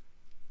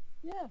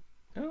 Yeah.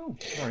 Oh,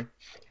 sorry.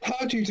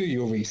 How do you do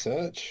your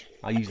research?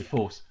 I use the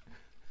force.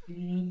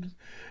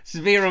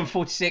 Sevilla on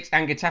 46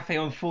 and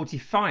Getafe on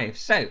 45.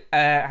 So,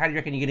 how do you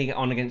reckon you're going to get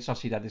on against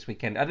Sociedad this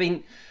weekend? I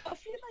mean... I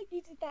feel like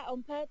you did that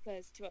on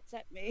purpose to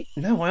upset me.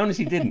 No, I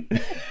honestly didn't.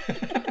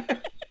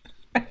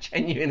 I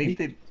genuinely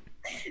didn't.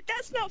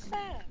 That's not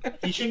fair.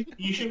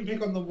 You shouldn't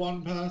pick on the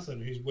one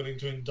person who's willing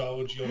to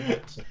indulge your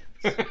nonsense.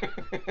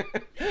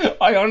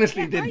 I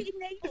honestly Yeah, didn't. I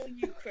enable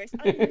you, Chris.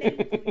 I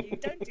enable you.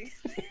 Don't do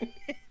that.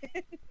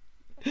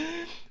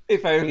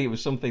 If only it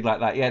was something like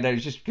that. Yeah, no,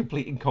 it's just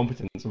complete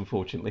incompetence,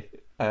 unfortunately.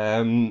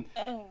 Oh,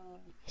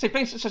 So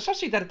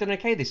Sociedad have done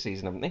okay this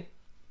season, haven't they?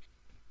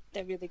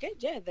 they're really good.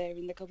 Yeah, they're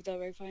in the Copa del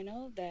Rey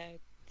final. They're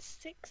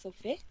 6th or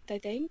 5th, I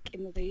think,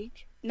 in the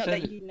league. Not So-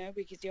 that you know,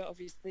 because you're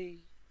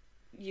obviously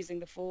using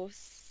the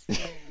force.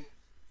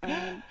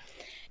 They're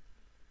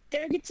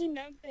a good team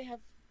now. They have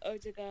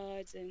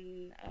Odegaard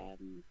and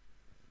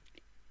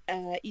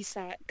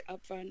Isak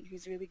up front,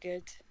 who's really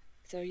good.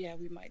 So yeah,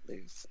 we might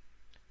lose.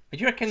 Do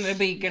you reckon they're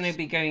going to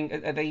be going?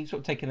 Are they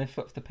sort of taking their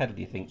foot off the pedal?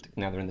 Do you think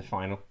now they're in the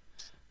final,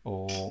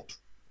 or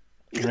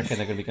do you reckon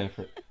they're going to be going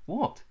for it?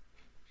 What?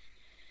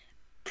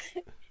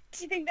 Do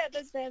you think that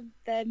that's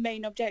their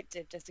main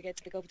objective, just to get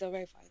to the Copa del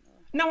Rey final?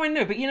 No, I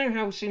know, but you know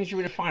how as soon as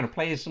you're in a final,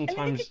 players I mean, they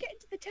sometimes. could get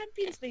into the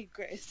Champions League,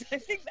 Chris. I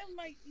think they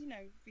might,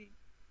 be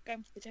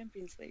going for the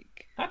Champions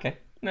League. Okay,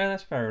 no,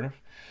 that's fair enough.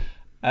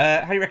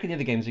 How do you reckon the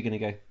other games are going to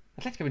go?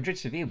 Atletico Madrid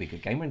Sevilla would be a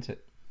good game, wouldn't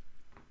it?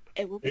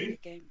 It will be a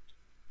game.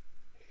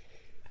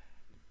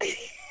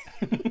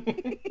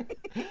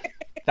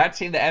 That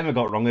team that Emma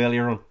got wrong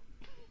earlier on.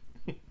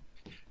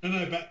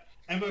 No, but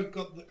Emma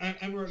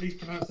at least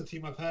pronounced the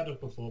team I've heard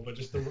of before, but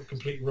just the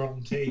complete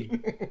wrong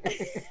team.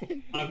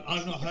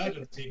 I've not heard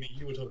of the team that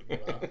you were talking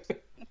about.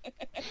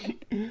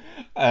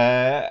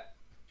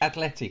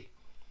 Atleti.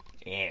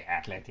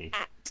 Yeah, Atleti.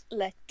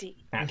 Atleti.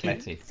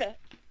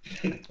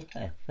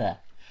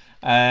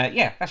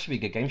 Yeah, that should be a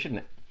good game, shouldn't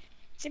it?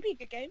 Should be a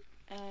good game.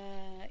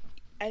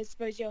 I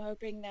suppose you're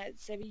hoping that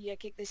Sevilla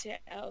kick the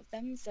shit out of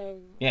them, so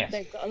Yes.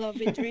 they've got a lot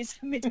of injuries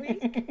for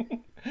midweek.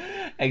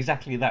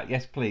 Exactly that,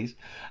 yes please.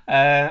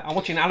 I'm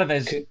watching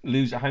Alaves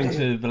lose at home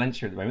to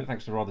Valencia at the moment,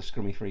 thanks to a rather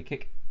scrummy free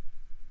kick.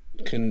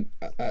 Can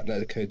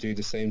Atletico do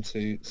the same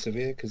to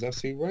Sevilla? Because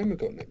that's who Roma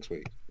got next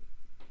week.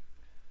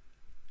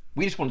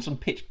 We just want some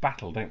pitch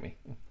battle, don't we?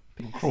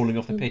 People crawling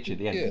off the pitch at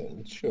the end.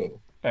 Yeah, sure.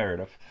 Fair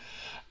enough.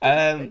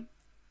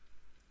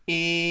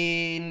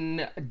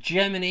 In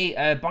Germany,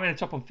 Bayern are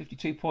top on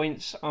 52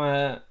 points,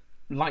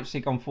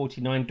 Leipzig on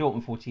 49,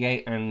 Dortmund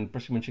 48, and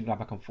Borussia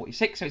Mönchengladbach on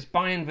 46. So it's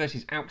Bayern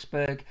versus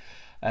Augsburg,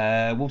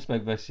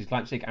 Wolfsburg versus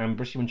Leipzig, and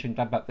Borussia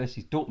Mönchengladbach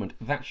versus Dortmund.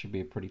 That should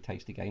be a pretty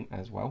tasty game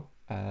as well.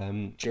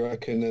 Do you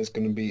reckon there's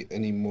going to be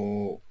any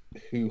more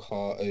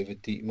hoo-ha over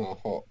Dietmar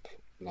Hopp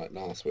like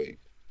last week?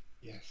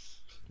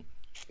 Yes.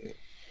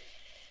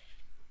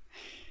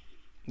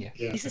 Yeah.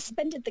 They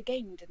suspended the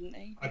game, didn't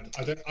they? I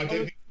don't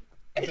think.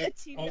 A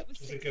team that was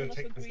Is 6 it going to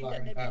take this agreed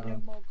long that there'd be no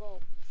down? more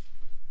goals.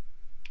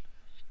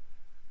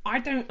 I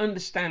don't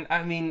understand.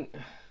 I mean,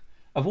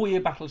 of all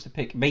your battles to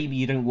pick, maybe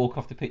you don't walk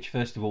off the pitch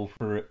first of all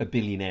for a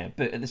billionaire,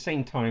 but at the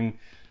same time,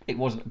 it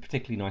wasn't a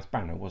particularly nice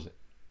banner, was it?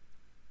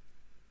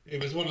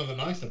 It was one of the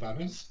nicer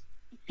banners.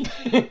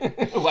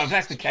 Well, if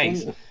that's the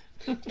case.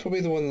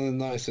 Probably one of the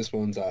nicest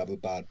ones out of a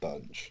bad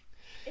bunch.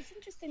 It's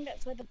interesting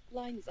that's where the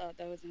lines are,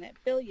 though, isn't it?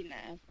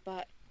 Billionaire,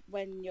 but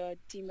when your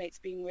teammate's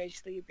being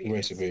racially abused.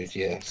 Racial abuse,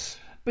 yes.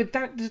 But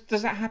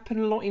does that happen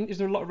a lot? Is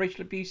there a lot of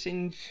racial abuse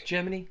in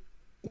Germany?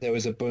 There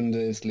was a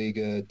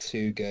Bundesliga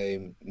 2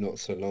 game not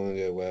so long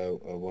ago where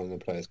one of the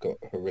players got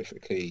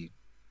horrifically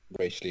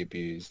racially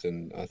abused,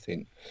 and I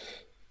think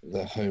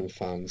the home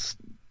fans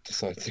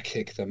decided to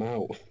kick them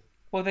out.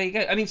 Well, there you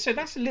go. I mean, so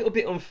that's a little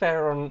bit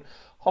unfair on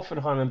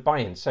Hoffenheim and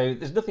Bayern. So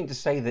there's nothing to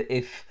say that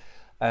if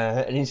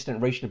an incident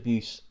of racial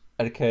abuse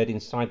had occurred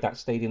inside that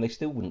stadium, they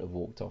still wouldn't have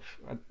walked off.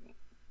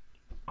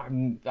 I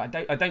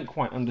don't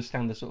quite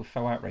understand the sort of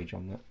faux outrage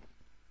on that.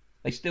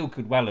 They still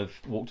could well have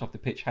walked off the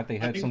pitch had they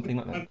heard something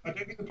like that. I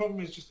don't think the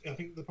problem is just. I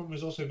think the problem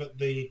is also that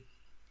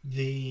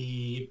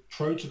the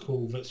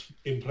protocol that's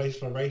in place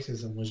for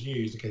racism was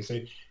used. Okay, so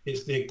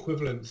it's the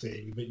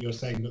equivalency that you're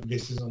saying that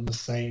this is on the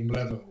same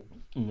level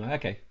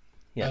Okay.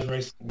 Yeah. as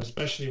racism,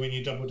 especially when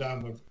you double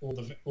down with all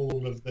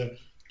of the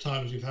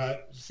times we've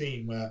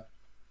seen where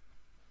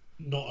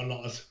not a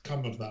lot has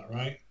come of that,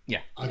 right?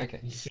 Yeah. I Okay.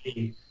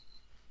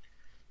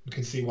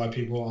 can see why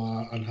people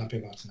are unhappy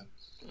about it.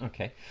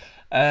 Okay.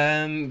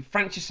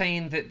 French is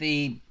saying that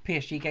the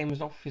PSG game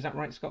was off. Is that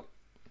right, Scott?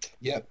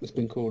 Yep, it's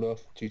been called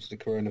off due to the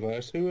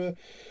coronavirus.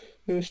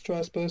 Who is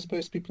Strasbourg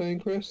supposed to be playing,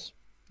 Chris?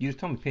 You just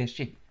told me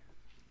PSG.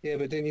 Yeah,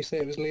 but didn't you say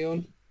it was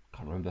Lyon?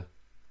 Can't remember.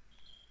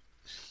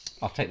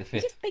 I'll take the You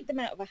fifth. just picked them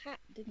out of a hat,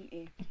 didn't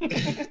you?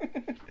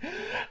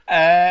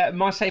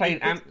 Marseille played.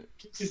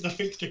 This is the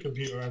fixture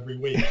computer every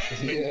week.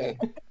 Yeah.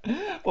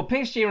 Well,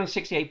 PSG are on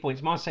 68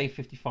 points. Marseille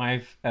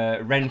 55.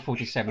 Rennes I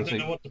 47. don't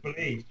know what to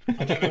believe.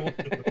 I don't know what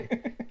to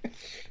believe.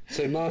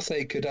 So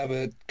Marseille could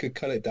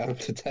cut it down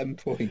to 10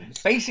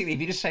 points. Basically,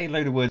 if you just say a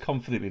load of words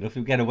confidently enough,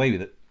 you'll get away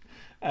with it.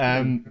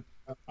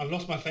 I've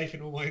lost my faith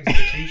in all my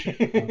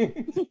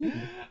institutions.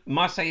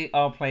 Marseille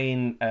are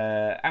playing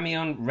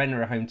Amiens. Rennes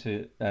are home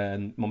to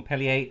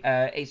Montpellier.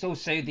 It's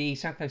also the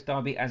South Coast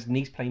Derby as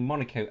Nice playing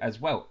Monaco as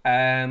well.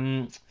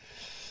 In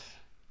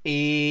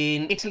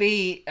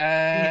Italy...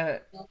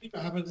 That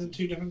happens in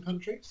two different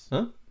countries.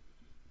 Huh?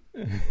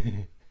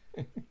 Funny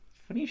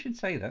you should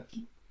say that.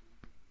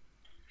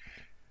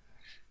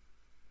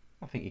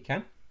 I think you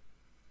can.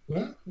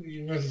 Well,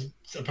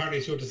 apparently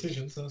it's your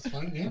decision, so that's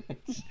fine, yeah.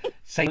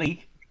 Same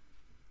league.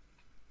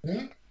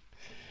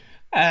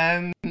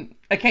 Yeah.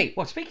 Okay,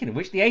 well, speaking of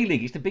which, the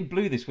A-League is the Big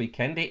Blue this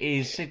weekend. It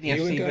is Sydney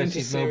You were FC going to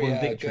versus Melbourne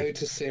Syria. Victory.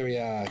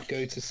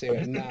 Go to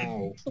Syria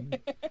now.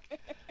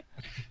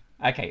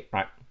 Okay,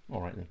 right.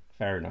 All right then.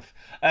 Fair enough.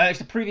 It's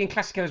the Peruvian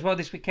Clasico as well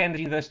this weekend.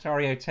 The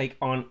Universitario take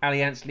on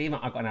Allianz Lima.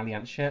 I've got an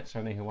Allianz shirt,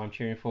 so I know who I'm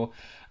cheering for.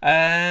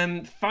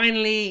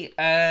 Finally,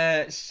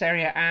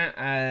 Serie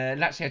A.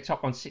 Lazio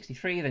top on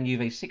 63, then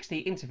Juve 60,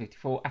 Inter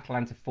 54,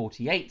 Atalanta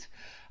 48.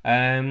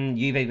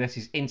 Juve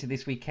versus Inter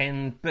this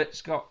weekend. But,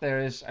 Scott, there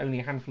is only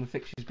a handful of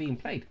fixtures being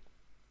played.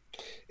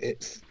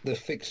 It's the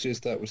fixtures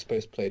that were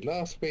supposed to play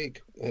last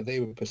week. They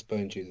were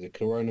postponed due to the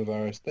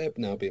coronavirus. They're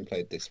now being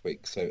played this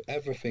week. So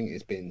everything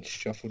is being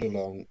shuffled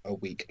along a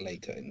week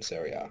later in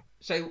Serie A.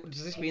 So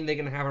does this mean they're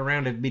going to have a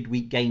round of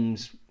midweek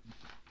games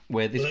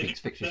where this week's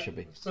fixtures should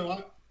be?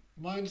 So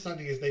my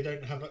understanding is they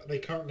don't have. They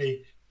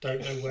currently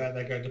don't know where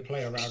they're going to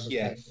play around the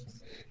Yes.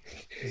 place.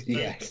 There's no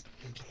Yes.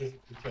 team to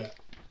physically fit.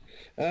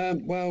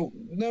 Well,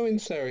 knowing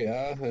Serie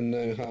A and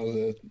know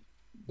how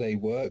they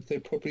work, they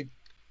probably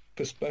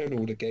postpone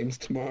all the games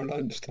tomorrow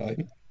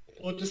lunchtime.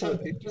 Or just have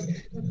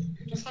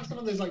some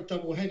of those like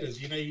double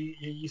headers. You know, you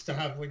used to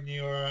have when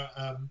you were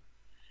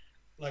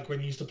like when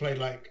you used to play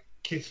like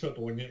kids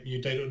football, when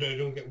you don't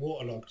get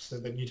waterlogged. So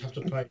then you'd have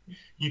to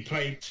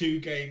play 2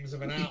 games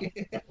of an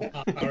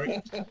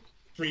hour,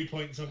 3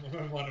 points on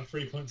one and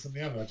 3 points on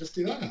the other. Just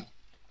do that.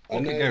 I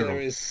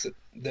know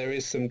there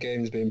is some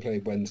games being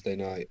played Wednesday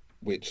night,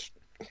 which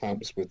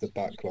helps with the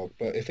backlog.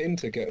 But if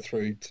Inter get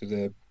through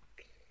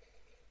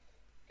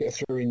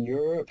in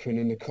Europe and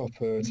in the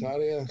Coppa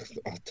Italia,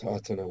 I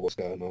don't know what's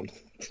going on,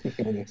 to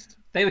be honest.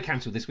 They were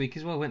cancelled this week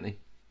as well, weren't they?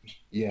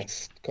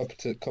 Yes,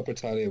 Coppa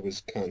Italia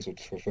was cancelled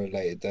for a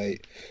later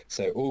date.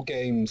 So all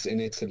games in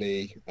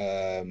Italy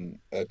are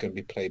going to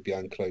be played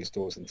behind closed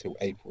doors until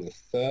April the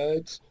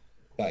 3rd.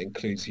 That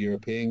includes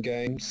European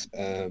games.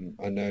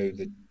 I know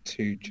the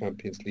 2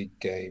 Champions League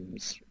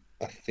games,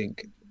 I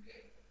think.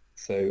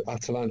 So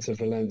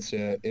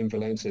Atalanta-Valencia in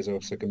Valencia is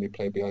also going to be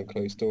played behind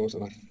closed doors.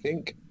 And I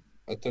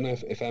don't know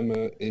if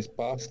Emma, is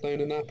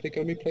Barcelona-Napoli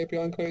going to be played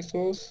behind closed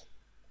doors?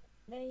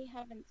 They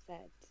haven't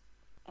said,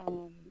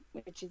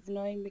 which is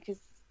annoying because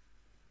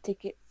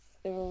tickets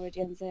are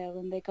already on sale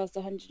and they cost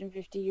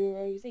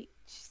 €150 each,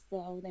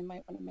 so they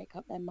might want to make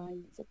up their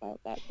minds about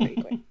that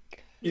pretty quick.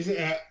 Is it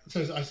I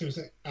assume it's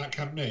at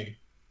Camp Nou?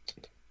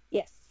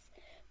 Yes,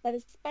 but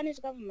the Spanish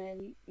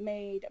government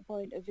made a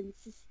point of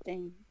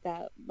insisting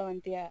that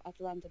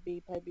Valencia-Atalanta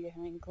be played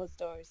behind closed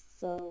doors,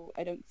 so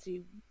I don't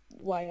see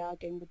why our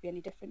game would be any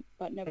different,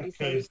 but nobody's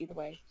saying either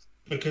way.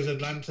 Because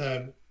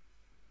Atlanta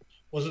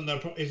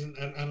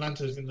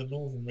Atlanta's in the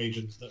northern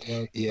regions that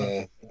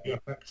were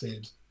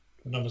affected,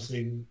 and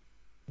obviously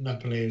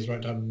Napoli is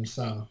right down in the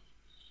south.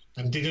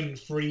 And didn't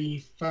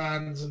 3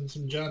 fans and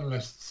some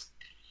journalists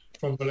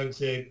from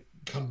Valencia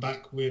come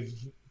back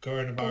with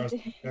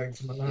coronavirus going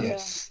to Milan?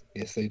 Yes,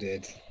 they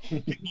did.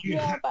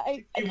 But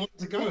I want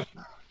to go.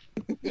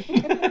 I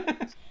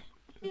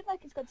feel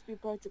like it's got to be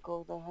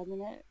protocol though,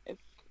 hasn't it? If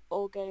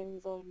all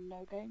games or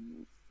no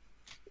games,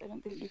 I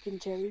don't think you can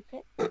cherry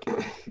pick.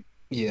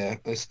 Yeah,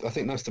 I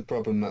think that's the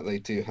problem that they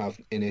do have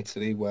in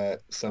Italy, where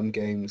some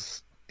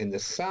games in the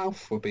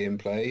south were being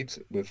played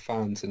with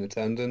fans in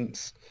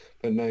attendance,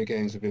 but no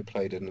games have been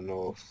played in the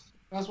north.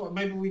 That's what.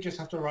 Maybe we just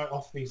have to write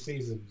off these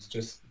seasons.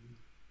 Just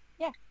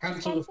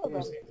cancel the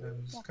 4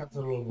 seasons. Yeah.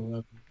 Cancel all of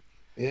them.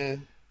 Yeah.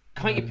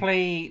 Can't you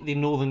play the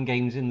northern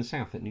games in the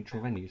south at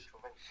neutral venues?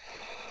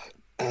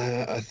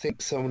 I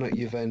think someone at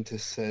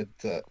Juventus said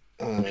that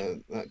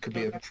that could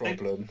be a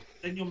problem.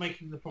 Then you're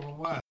making the problem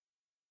worse,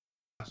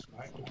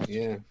 right?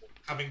 Yeah.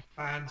 Having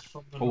fans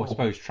from the Oh, I north.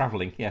 suppose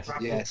travelling, yes.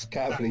 Yes,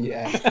 travelling,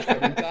 yes.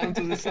 Travelling down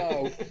to the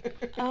south.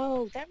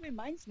 Oh, that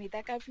reminds me,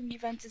 that guy from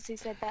Juventus who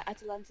said that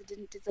Atalanta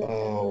didn't deserve their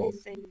Oh,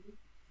 place in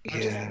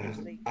Yeah, Champions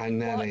League.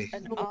 Agnelli.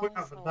 What an You're aware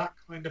that arsehole. that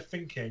kind of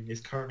thinking is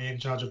currently in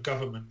charge of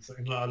governments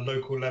in a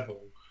local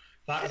level.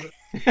 That is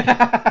What an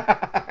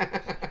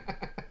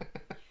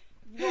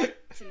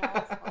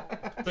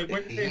arsehole. so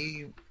when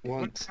He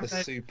wants a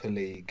Super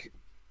League,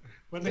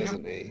 they have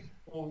doesn't he?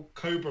 a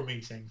Cobra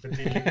meeting for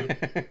dealing with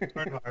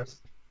coronavirus,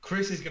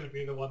 Chris is going to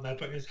be the one there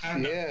putting his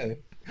hand up. Yeah.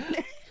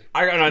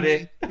 I got an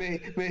idea. Me.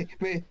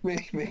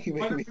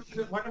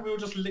 Why don't we all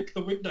just lick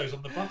the windows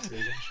on the buses?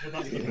 I'm sure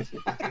that's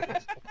the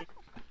best.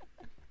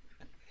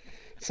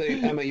 So,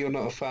 Emma, you're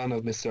not a fan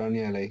of Mr.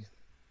 Agnelli?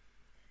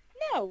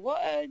 No,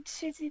 what a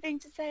shitty thing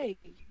to say.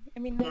 I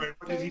mean, they Sorry,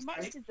 what did very he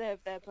much say? deserve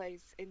their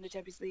place in the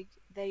Champions League.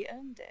 They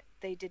earned it.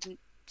 They didn't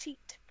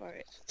cheat for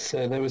it.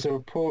 So there was a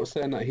report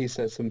saying that he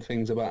said some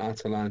things about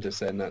Atalanta,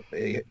 saying that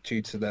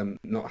due to them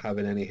not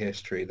having any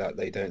history, that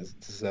they don't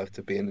deserve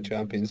to be in the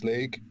Champions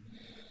League.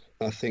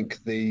 I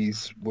think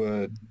these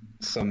were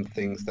some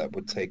things that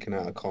were taken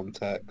out of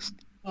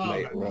context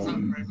later that,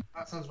 on.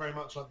 that sounds very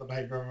much like the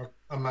behaviour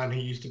of a man who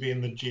used to be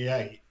in the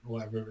G8, or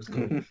whatever it was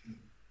called.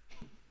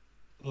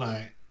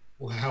 Like,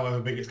 however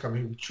big it's come,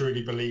 who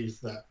truly believes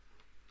that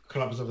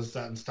clubs of a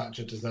certain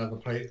stature deserve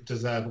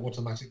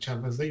automatic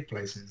Champions League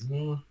places.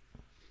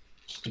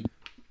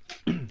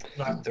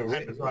 Like,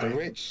 The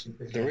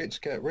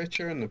rich get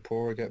richer and the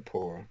poorer get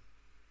poorer.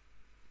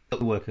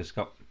 The workers,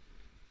 Scott.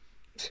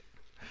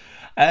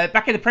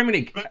 Back in the Premier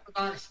League. Remember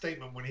that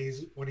statement when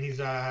he's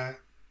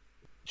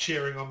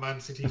cheering on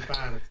Man City's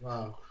ban as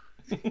well.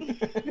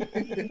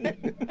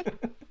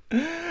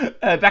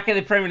 Back in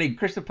the Premier League,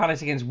 Crystal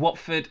Palace against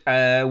Watford.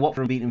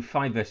 Watford beaten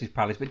 5 versus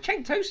Palace, but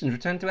Cenk Tosun's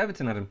returned to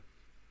Everton, Adam.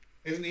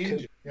 Isn't he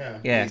injured? Yeah.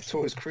 Yeah. He's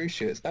taught his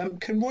cruciates.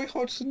 Can Roy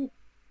Hodgson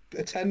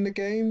attend the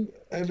game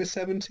over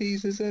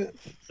 70s, is it?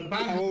 The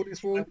ban How old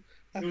is Roy?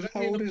 It was How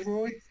only old in is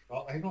Roy?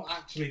 They've not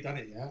actually done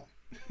it yet.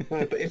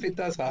 No, but if it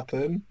does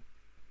happen,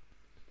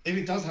 If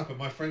it does happen,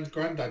 my friend's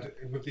granddad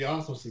with the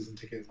Arsenal season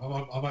tickets, I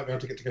might be able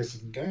to get to go to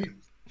some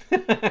games.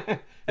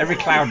 Every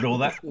cloud and all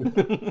that.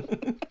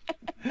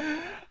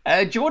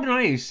 Jordan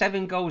Ayew,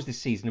 7 goals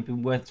this season, have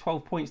been worth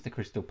 12 points to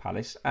Crystal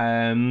Palace.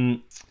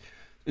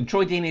 And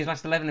Troy Deeney's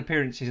last 11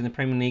 appearances in the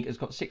Premier League has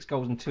got 6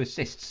 goals and 2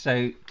 assists,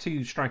 so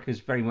 2 strikers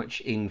very much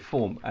in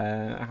form.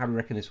 How do you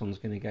reckon this one's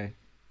going to go?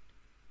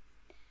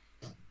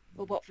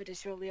 Well, Watford is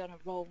surely on a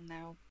roll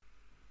now.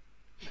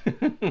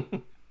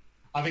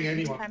 I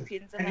think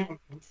Champions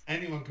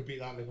anyone could beat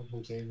that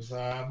Liverpool team, so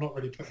I'm not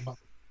really putting much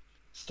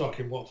stock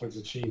in Watford's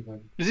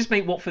achievement. Does this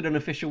make Watford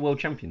unofficial world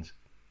champions?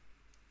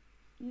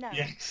 No.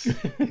 Yes.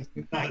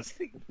 It does.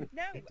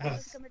 No, It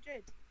does. Atletico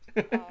Madrid.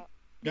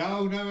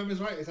 No,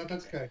 Emma's right. It's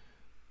Atletico.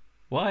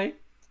 Why?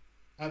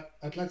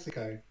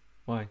 Atletico.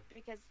 Why?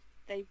 Because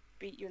they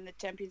beat you in the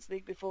Champions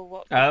League before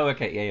Watford Oh,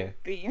 okay, yeah,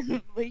 beat you in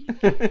the league.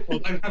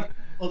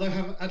 Although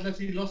have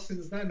Atleti lost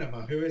since then,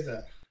 Emma? Who is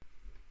it?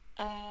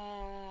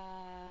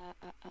 I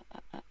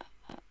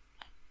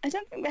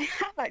don't think they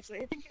have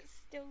actually. I think it's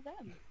still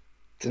them.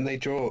 Didn't they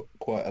draw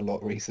quite a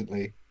lot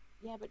recently?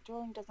 Yeah, but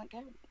drawing doesn't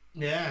count.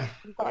 Yeah.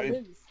 You've got to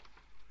Right.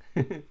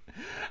 lose.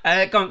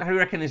 Go on, how do you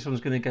reckon this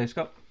one's going to go,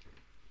 Scott?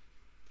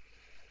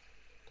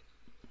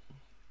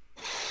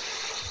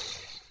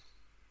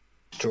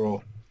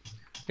 Draw.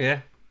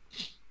 Yeah?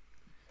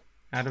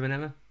 Adam and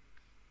Emma?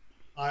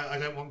 I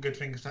don't want good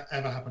things to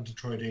ever happen to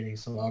Troy Deeney,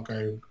 so I'll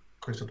go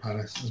Crystal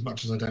Palace, as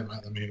much as I don't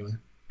like them either.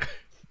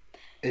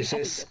 Is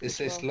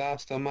this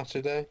last on match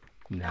of day?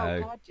 Oh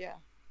No. God, yeah.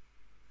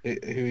 Who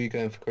are you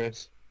going for,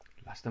 Chris?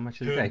 Last time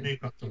match of Who the are day.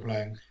 Newcastle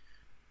playing?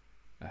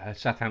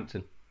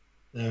 Southampton.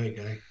 There we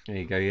go. There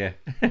you go, yeah.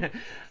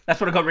 That's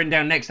what I got written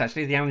down next,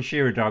 actually, the Alan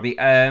Shearer derby.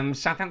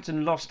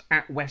 Southampton lost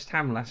at West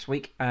Ham last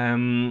week.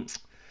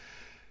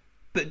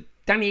 But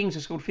Danny Ings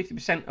has scored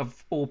 50%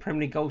 of all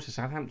Premier League goals for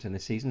Southampton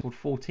this season. Scored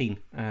 14.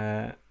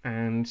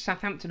 And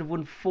Southampton have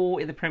won 4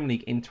 in the Premier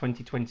League in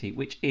 2020,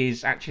 which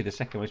is actually the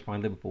second most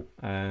behind Liverpool.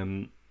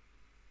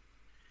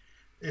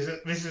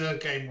 This is a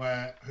game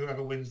where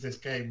whoever wins this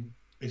game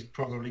is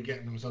probably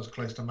getting themselves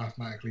close to not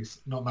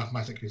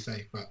mathematically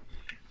safe, but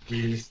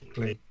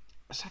realistically.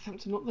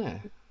 Southampton not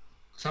there?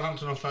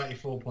 Southampton on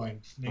 34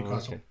 points,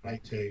 Newcastle on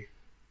 82.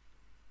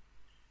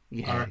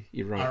 Yeah,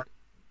 you're right.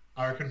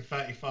 I reckon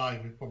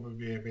 35 would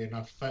probably be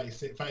enough.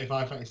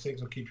 35,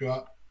 36 will keep you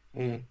up.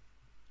 Mm.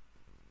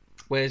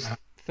 Where's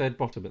third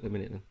bottom at the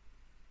minute then?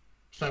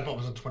 Third bottom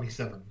was on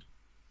 27.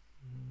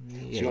 So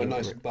you got a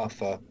nice right.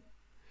 buffer.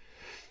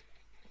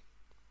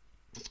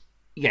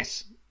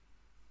 Yes,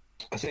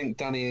 I think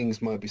Danny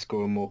Ings might be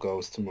scoring more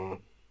goals tomorrow.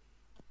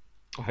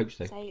 I hope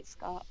so. Say it,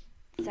 Scott.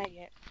 Say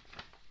it.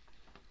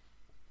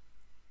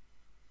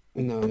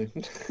 No.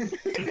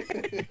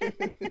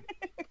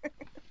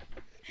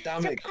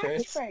 Damn it, It's a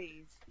Chris.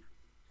 catchphrase.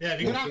 Yeah,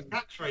 if you're going to have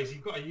a catchphrase,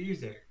 you've got to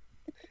use it.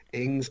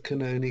 Ings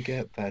can only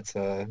get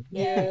better.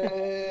 Yeah.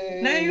 Yay!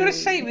 No, you got to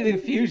say it with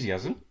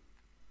enthusiam.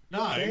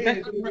 No,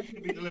 it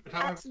can be delivered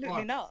however you Absolutely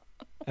want. not.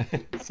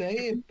 Say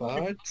it,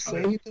 Bart.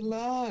 Say the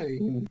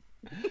line.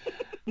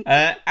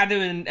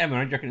 Adam and Emma,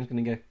 how do you reckon it's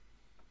going to go?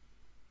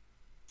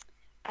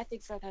 I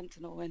think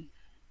Southampton will win.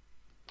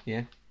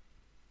 Yeah?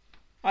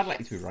 I'd like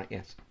you to be right,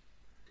 yes.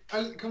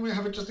 Can we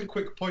have just a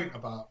quick point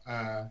about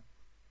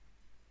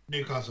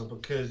Newcastle,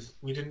 because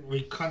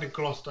we kind of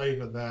glossed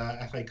over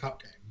the FA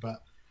Cup game,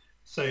 but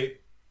so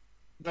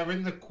they're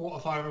in the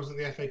quarterfinals of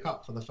the FA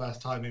Cup for the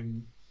first time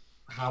in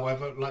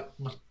however, like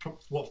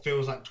what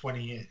feels like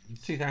 20 years.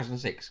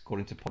 2006,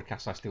 according to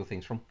podcasts I steal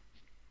things from.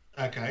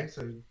 Okay,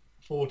 so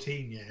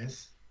 14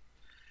 years.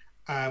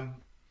 And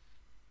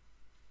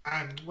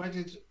where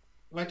did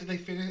they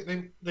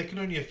finish? They can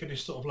only have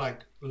finished sort of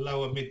like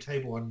lower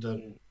mid-table under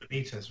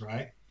Benitez,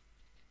 right?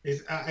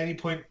 Is at any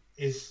point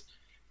is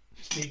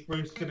Steve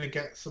Bruce going to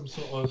get some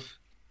sort of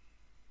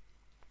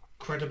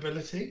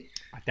credibility?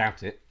 I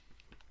doubt it.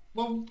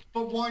 Well,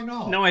 but why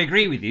not? No, I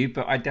agree with you,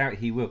 but I doubt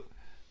he will.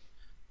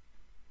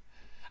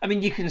 I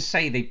mean, you can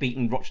say they've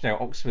beaten Rochdale,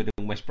 Oxford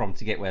and West Brom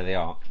to get where they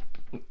are.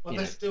 But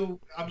they're still.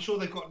 I'm sure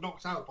they got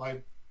knocked out by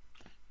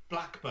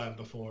Blackburn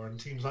before and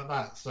teams like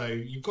that. So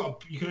you can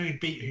only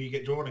beat who you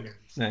get drawn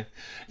against. No.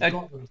 You've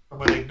got them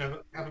somewhere they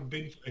haven't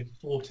been in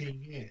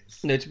 14 years.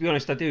 No, to be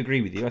honest, I do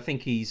agree with you. I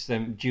think he's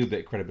due a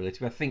bit of credibility,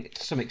 but I think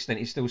to some extent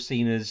he's still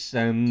seen as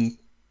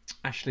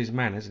Ashley's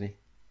man, isn't he?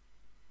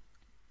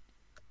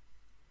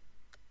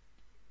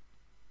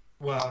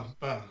 Well,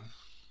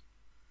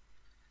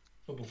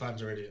 football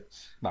fans are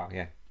idiots. Well,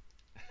 yeah.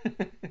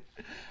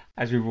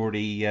 As we've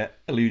already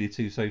alluded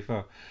to so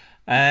far.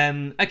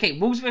 Okay,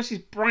 Wolves versus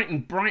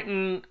Brighton.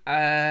 Brighton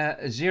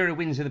 0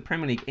 wins in the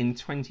Premier League in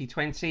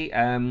 2020.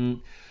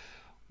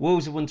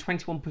 Wolves have won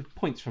 21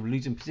 points from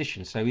losing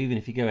position, so even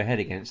if you go ahead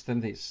against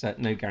them, it's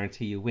no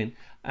guarantee you'll win.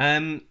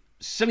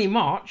 Sonny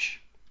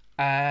March,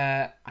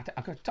 I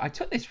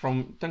took this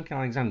from Duncan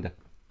Alexander.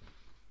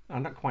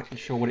 I'm not quite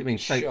sure what it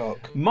means. So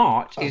Shock.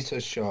 March Utter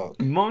shock.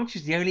 March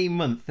is the only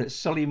month that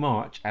Solly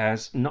March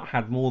has not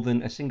had more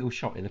than a single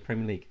shot in the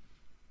Premier League.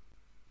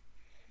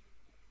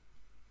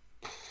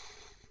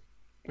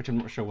 Which I'm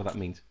not sure what that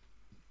means.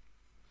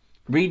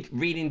 Read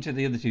into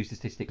the other two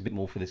statistics a bit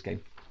more for this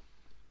game.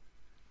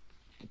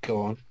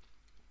 Go on.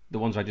 The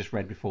ones I just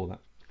read before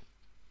that,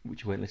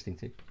 which you weren't listening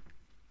to.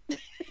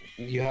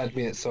 You had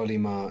me at Solly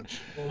March.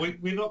 Well,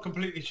 we're not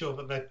completely sure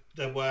that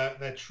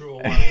they're true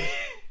or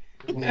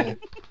Yeah.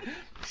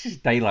 This is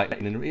daylight.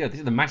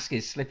 The mask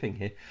is slipping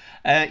here.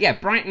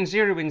 Brighton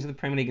 0 wins of the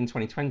Premier League in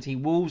 2020.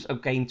 Wolves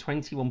have gained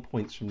 21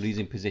 points from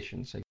losing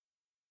position so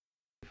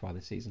far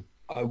this season.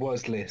 I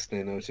was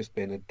listening. I was just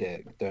being a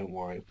dick. Don't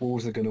worry.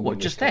 Wolves are going to What, win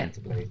just this then?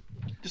 comfortably.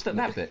 Just at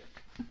that bit.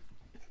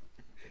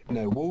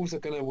 No, Wolves are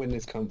going to win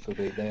this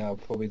comfortably. They are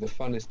probably the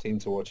funnest team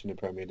to watch in the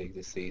Premier League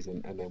this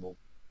season, and they will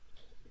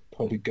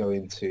probably go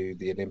into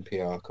the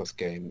Olympiacos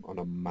game on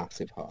a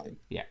massive high.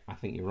 Yeah, I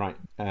think you're right.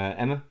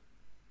 Emma?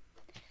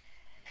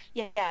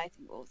 Yeah, I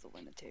think Wolves will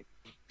win the two.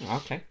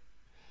 Okay.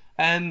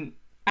 Adam,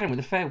 with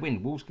a fair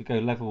win, Wolves could go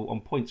level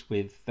on points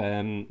with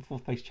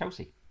fourth place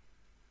Chelsea.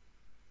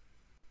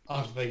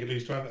 after they could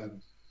lose to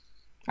Everton.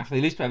 After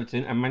they lose to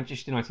Everton and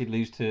Manchester United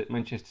lose to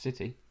Manchester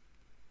City.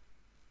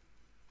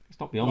 It's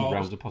not beyond the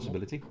realms of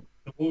possibility.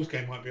 The Wolves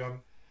game might be on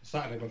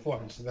Saturday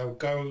beforehand, so they'll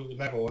go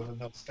level and then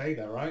they'll stay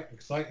there, right?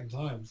 Exciting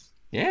times.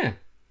 Yeah.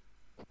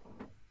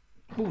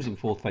 Wolves in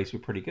fourth place were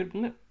pretty good,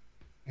 wasn't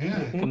it?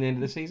 Yeah. Come the end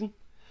of the season.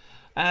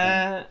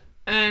 And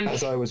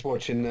As I was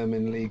watching them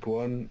in League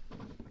One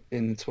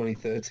in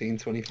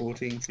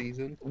 2013-2014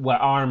 season. well,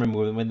 I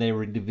remember when they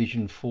were in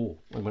Division 4.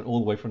 They went all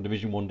the way from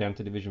Division 1 down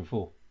to Division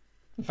 4.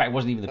 In fact, it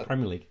wasn't even the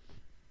Premier League.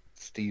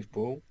 Steve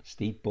Ball.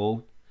 Steve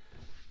Ball,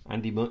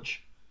 Andy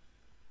Much,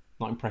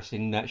 not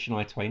impressing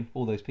Shania Twain,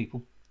 all those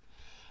people.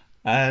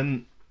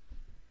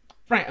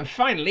 Right, and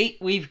finally,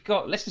 we've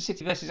got Leicester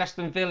City versus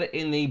Aston Villa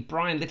in the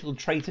Brian Little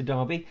Traitor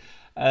Derby.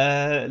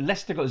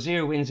 Leicester got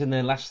 0 wins in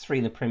their last 3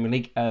 in the Premier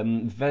League.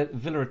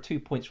 Villa are 2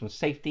 points from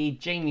safety.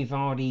 Jamie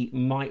Vardy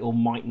might or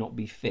might not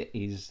be fit.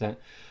 He's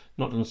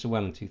not done so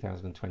well in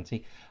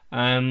 2020.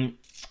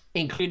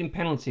 Including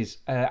penalties,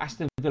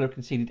 Aston Villa have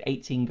conceded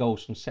 18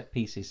 goals from set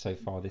pieces so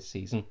far this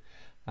season.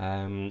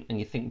 And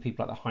you think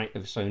people like the height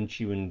of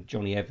Soyuncu and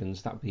Johnny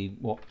Evans, that would be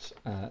what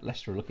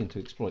Leicester are looking to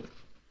exploit.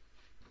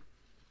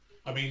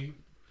 I mean,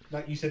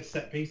 like you said,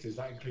 set pieces,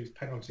 that includes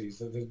penalties.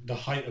 So the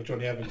height of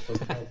Johnny Evans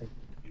doesn't help him.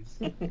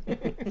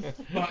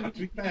 But to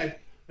be fair,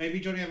 maybe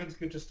Johnny Evans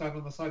could just stand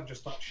on the side and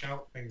just start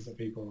shout things at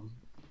people.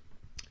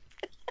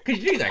 Could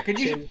you do that? Could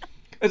you,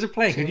 as a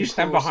player, could you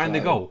stand behind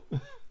the goal?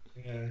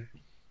 Yeah.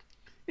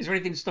 Is there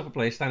anything to stop a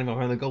player standing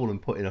behind the goal and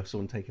putting off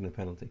someone taking a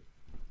penalty?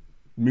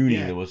 Mooning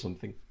Yeah. them or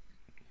something.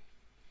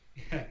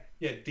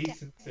 Yeah,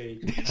 decency.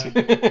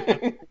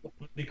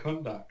 The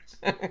conduct.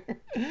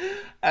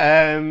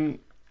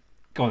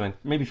 Go on then.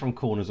 Maybe from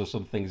corners or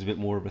something is a bit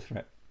more of a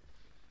threat.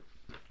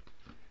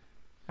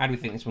 How do we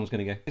think this one's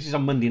going to go? This is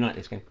on Monday night,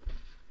 this game.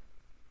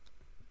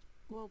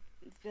 Will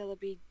Villa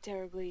be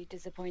terribly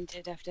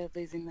disappointed after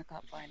losing the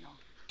cup final?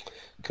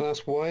 Can I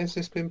ask, why has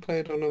this been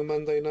played on a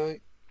Monday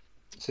night?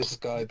 Is this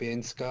Sky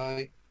being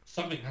Sky?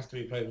 Something has to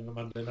be played on a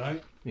Monday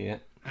night. Yeah.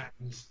 And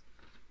this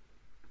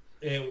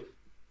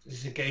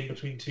is a game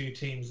between two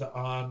teams that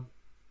aren't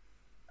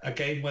a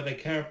game where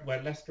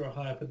where Leicester are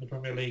high up in the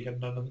Premier League and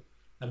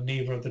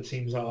neither of the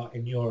teams are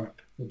in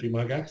Europe, would be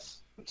my guess.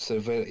 So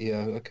Villa,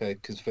 yeah, okay,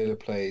 because Villa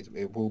played.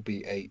 It will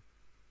be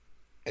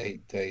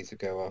eight days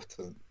ago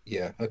after.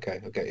 Yeah,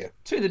 okay, I get you.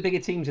 Two of the bigger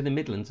teams in the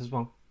Midlands as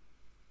well.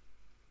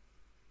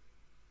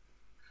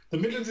 The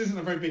Midlands isn't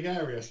a very big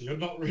area, so you're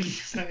not really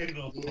saying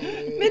all.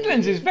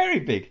 Midlands is very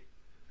big.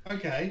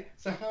 Okay,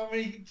 so how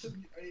many?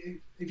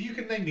 If you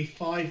can name me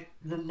 5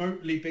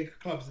 remotely big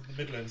clubs in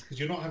the Midlands, because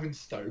you're not having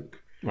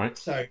Stoke, Right.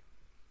 so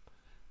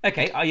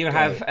Okay, you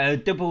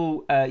have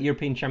double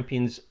European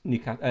champions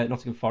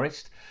Nottingham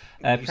Forest.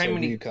 You said Premier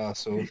League.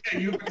 Newcastle.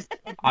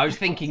 I was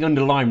thinking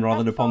under Lyme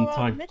rather than That's upon all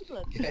time.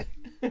 Midlands.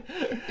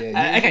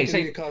 Yeah, Okay, so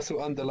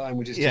Newcastle underline,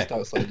 which is Yeah. just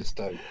outside the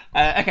Stoke.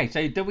 okay,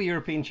 so double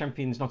European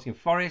champions Nottingham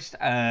Forest.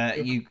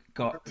 You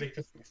got for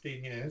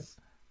 16 years.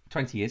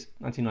 20 years,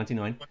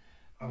 1999.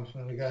 Oh,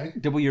 there we go.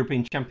 Double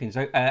European champions.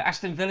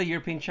 Aston Villa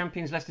European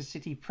champions. Leicester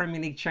City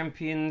Premier League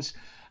champions.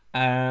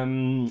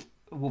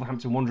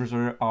 Wolverhampton Wanderers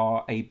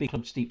are a big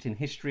club steeped in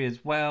history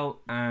as well,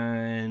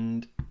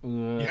 and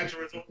You had to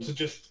resort to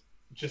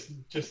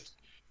just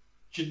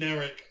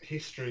generic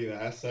history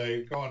there.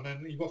 So go on,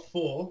 then you've got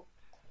 4.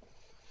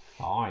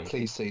 five.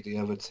 Please see the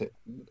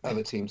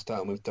other team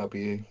starting with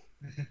W,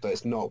 but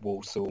it's not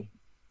Walsall.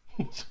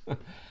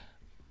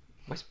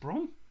 West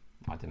Brom?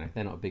 I don't know.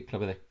 They're not a big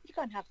club, are You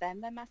can't have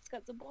them. Their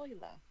mascot's a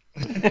boiler.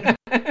 they?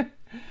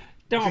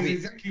 This is Derby.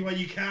 exactly why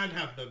you can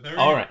have them.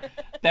 All right.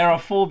 There are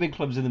 4 big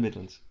clubs in the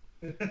Midlands.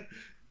 There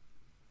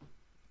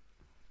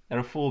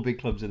are 4 big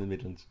clubs in the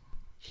Midlands.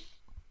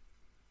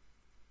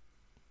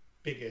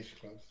 Big-ish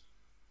clubs.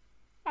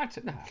 I'd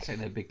say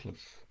they're big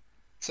clubs.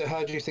 So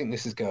how do you think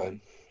this is gonna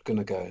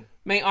go?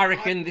 Mate, I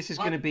reckon this is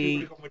going to be.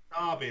 would have gone with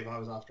Derby if I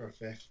was after a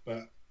 5th,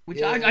 but Which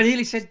Yeah. I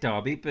nearly said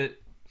Derby, but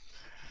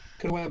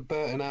Could have went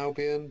Burton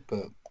Albion,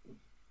 but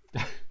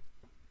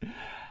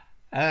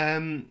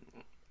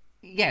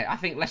yeah, I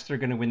think Leicester are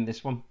going to win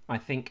this one. I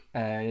think.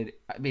 I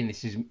mean,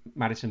 this is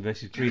Madison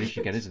versus Grealish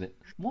again, isn't it?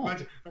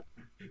 What?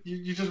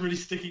 You're just really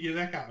sticking your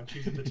neck out and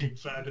choosing the team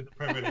third in the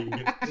Premier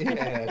League.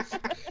 Yes.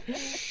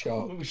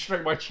 Shock. I'll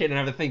stroke my chin and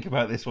have a think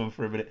about this one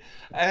for a minute.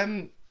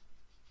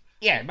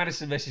 Yeah,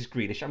 Maddison versus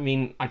Grealish. I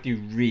mean, I do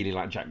really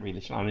like Jack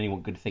Grealish, and I only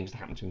want good things to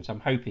happen to him, so I'm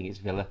hoping it's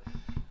Villa.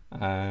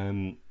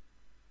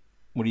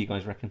 What do you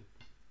guys reckon?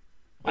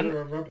 Villa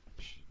are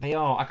rubbish. They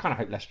are. I kind of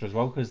hope Leicester as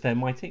well, because they're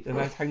my team, they're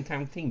their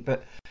hometown team,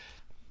 but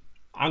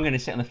I'm going to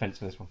sit on the fence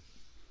for this one.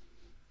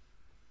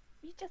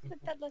 You just said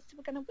that Leicester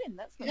were going to win.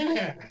 That's not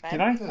Yeah. fair.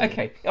 Did I? Yeah.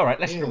 Okay. All right,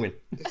 Leicester win.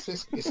 Is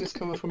this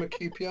coming from a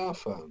QPR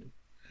fan?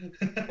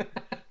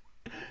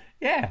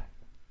 Yeah.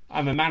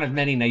 I'm a man of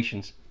many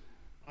nations.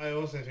 I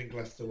also think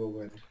Leicester will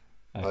win.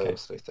 I Okay.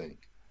 also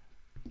think.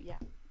 Yeah,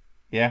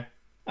 Yeah?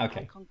 I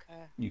Okay.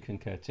 concur. You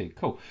concur too.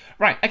 Cool.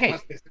 Right, okay.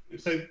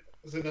 So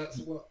that's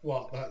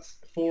what? That's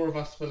 4 of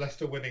us for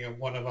Leicester winning and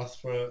 1 of us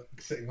for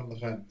sitting on the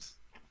fence.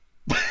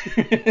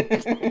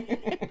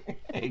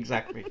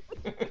 Exactly.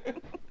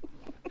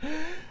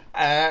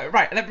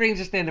 Right, that brings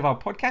us to the end of our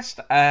podcast.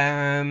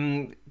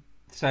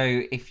 So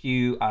if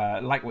you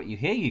like what you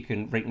hear, you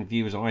can rate and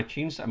review us on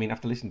iTunes. I mean,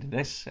 after listening to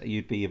this,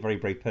 you'd be a very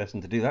brave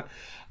person to do that.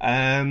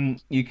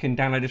 You can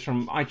download us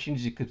from iTunes.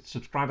 You could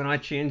subscribe on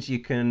iTunes. You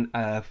can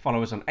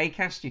follow us on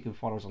Acast. You can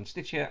follow us on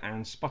Stitcher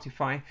and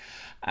Spotify.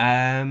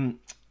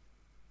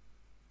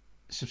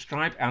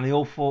 Subscribe, and they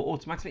all fall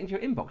automatically into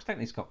your inbox, don't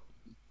they, Scott?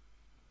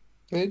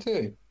 They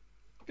do.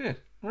 Good.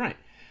 Right.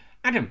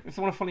 Adam, if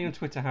they want to follow you on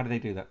Twitter, how do they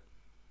do that?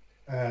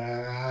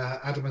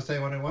 Adam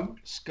SA101.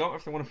 Scott,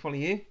 if they want to follow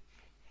you.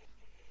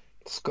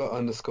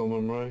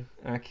 Scott_Monroe.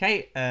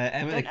 Okay.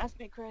 Emma, Don't ask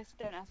me, Chris.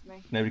 Don't ask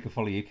me. nobody can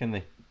follow you, can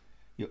they?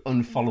 You're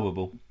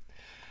unfollowable.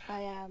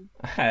 I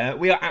am.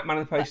 We are at Man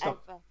of the Post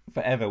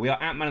Forever. We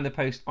are at Man of the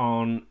Post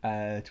on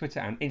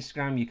Twitter and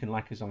Instagram. You can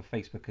like us on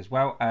Facebook as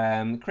well.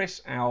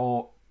 Chris,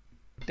 or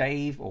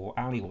Dave, or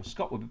Ali, or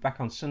Scott will be back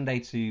on Sunday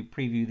to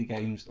preview the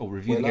games or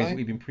review the Will games I? that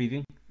we've been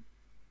previewing.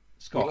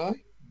 Scott, Will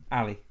I?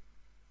 Ali,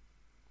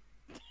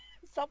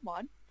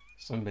 Someone.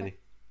 somebody,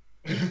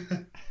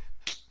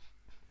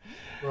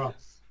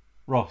 Ross.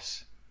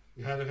 Ross.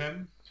 You heard of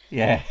him?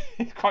 Yeah,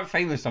 quite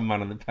famous on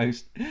Man on the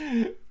Post.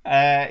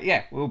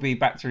 Yeah, we'll be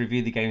back to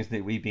review the games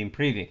that we've been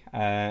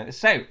previewing.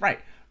 So, right,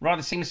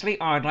 rather seamlessly,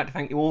 I'd like to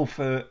thank you all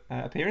for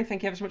appearing.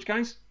 Thank you ever so much,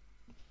 guys.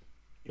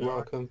 You're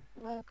welcome.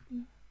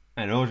 Welcome.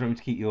 And always remember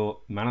to keep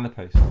your Man on the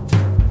Post.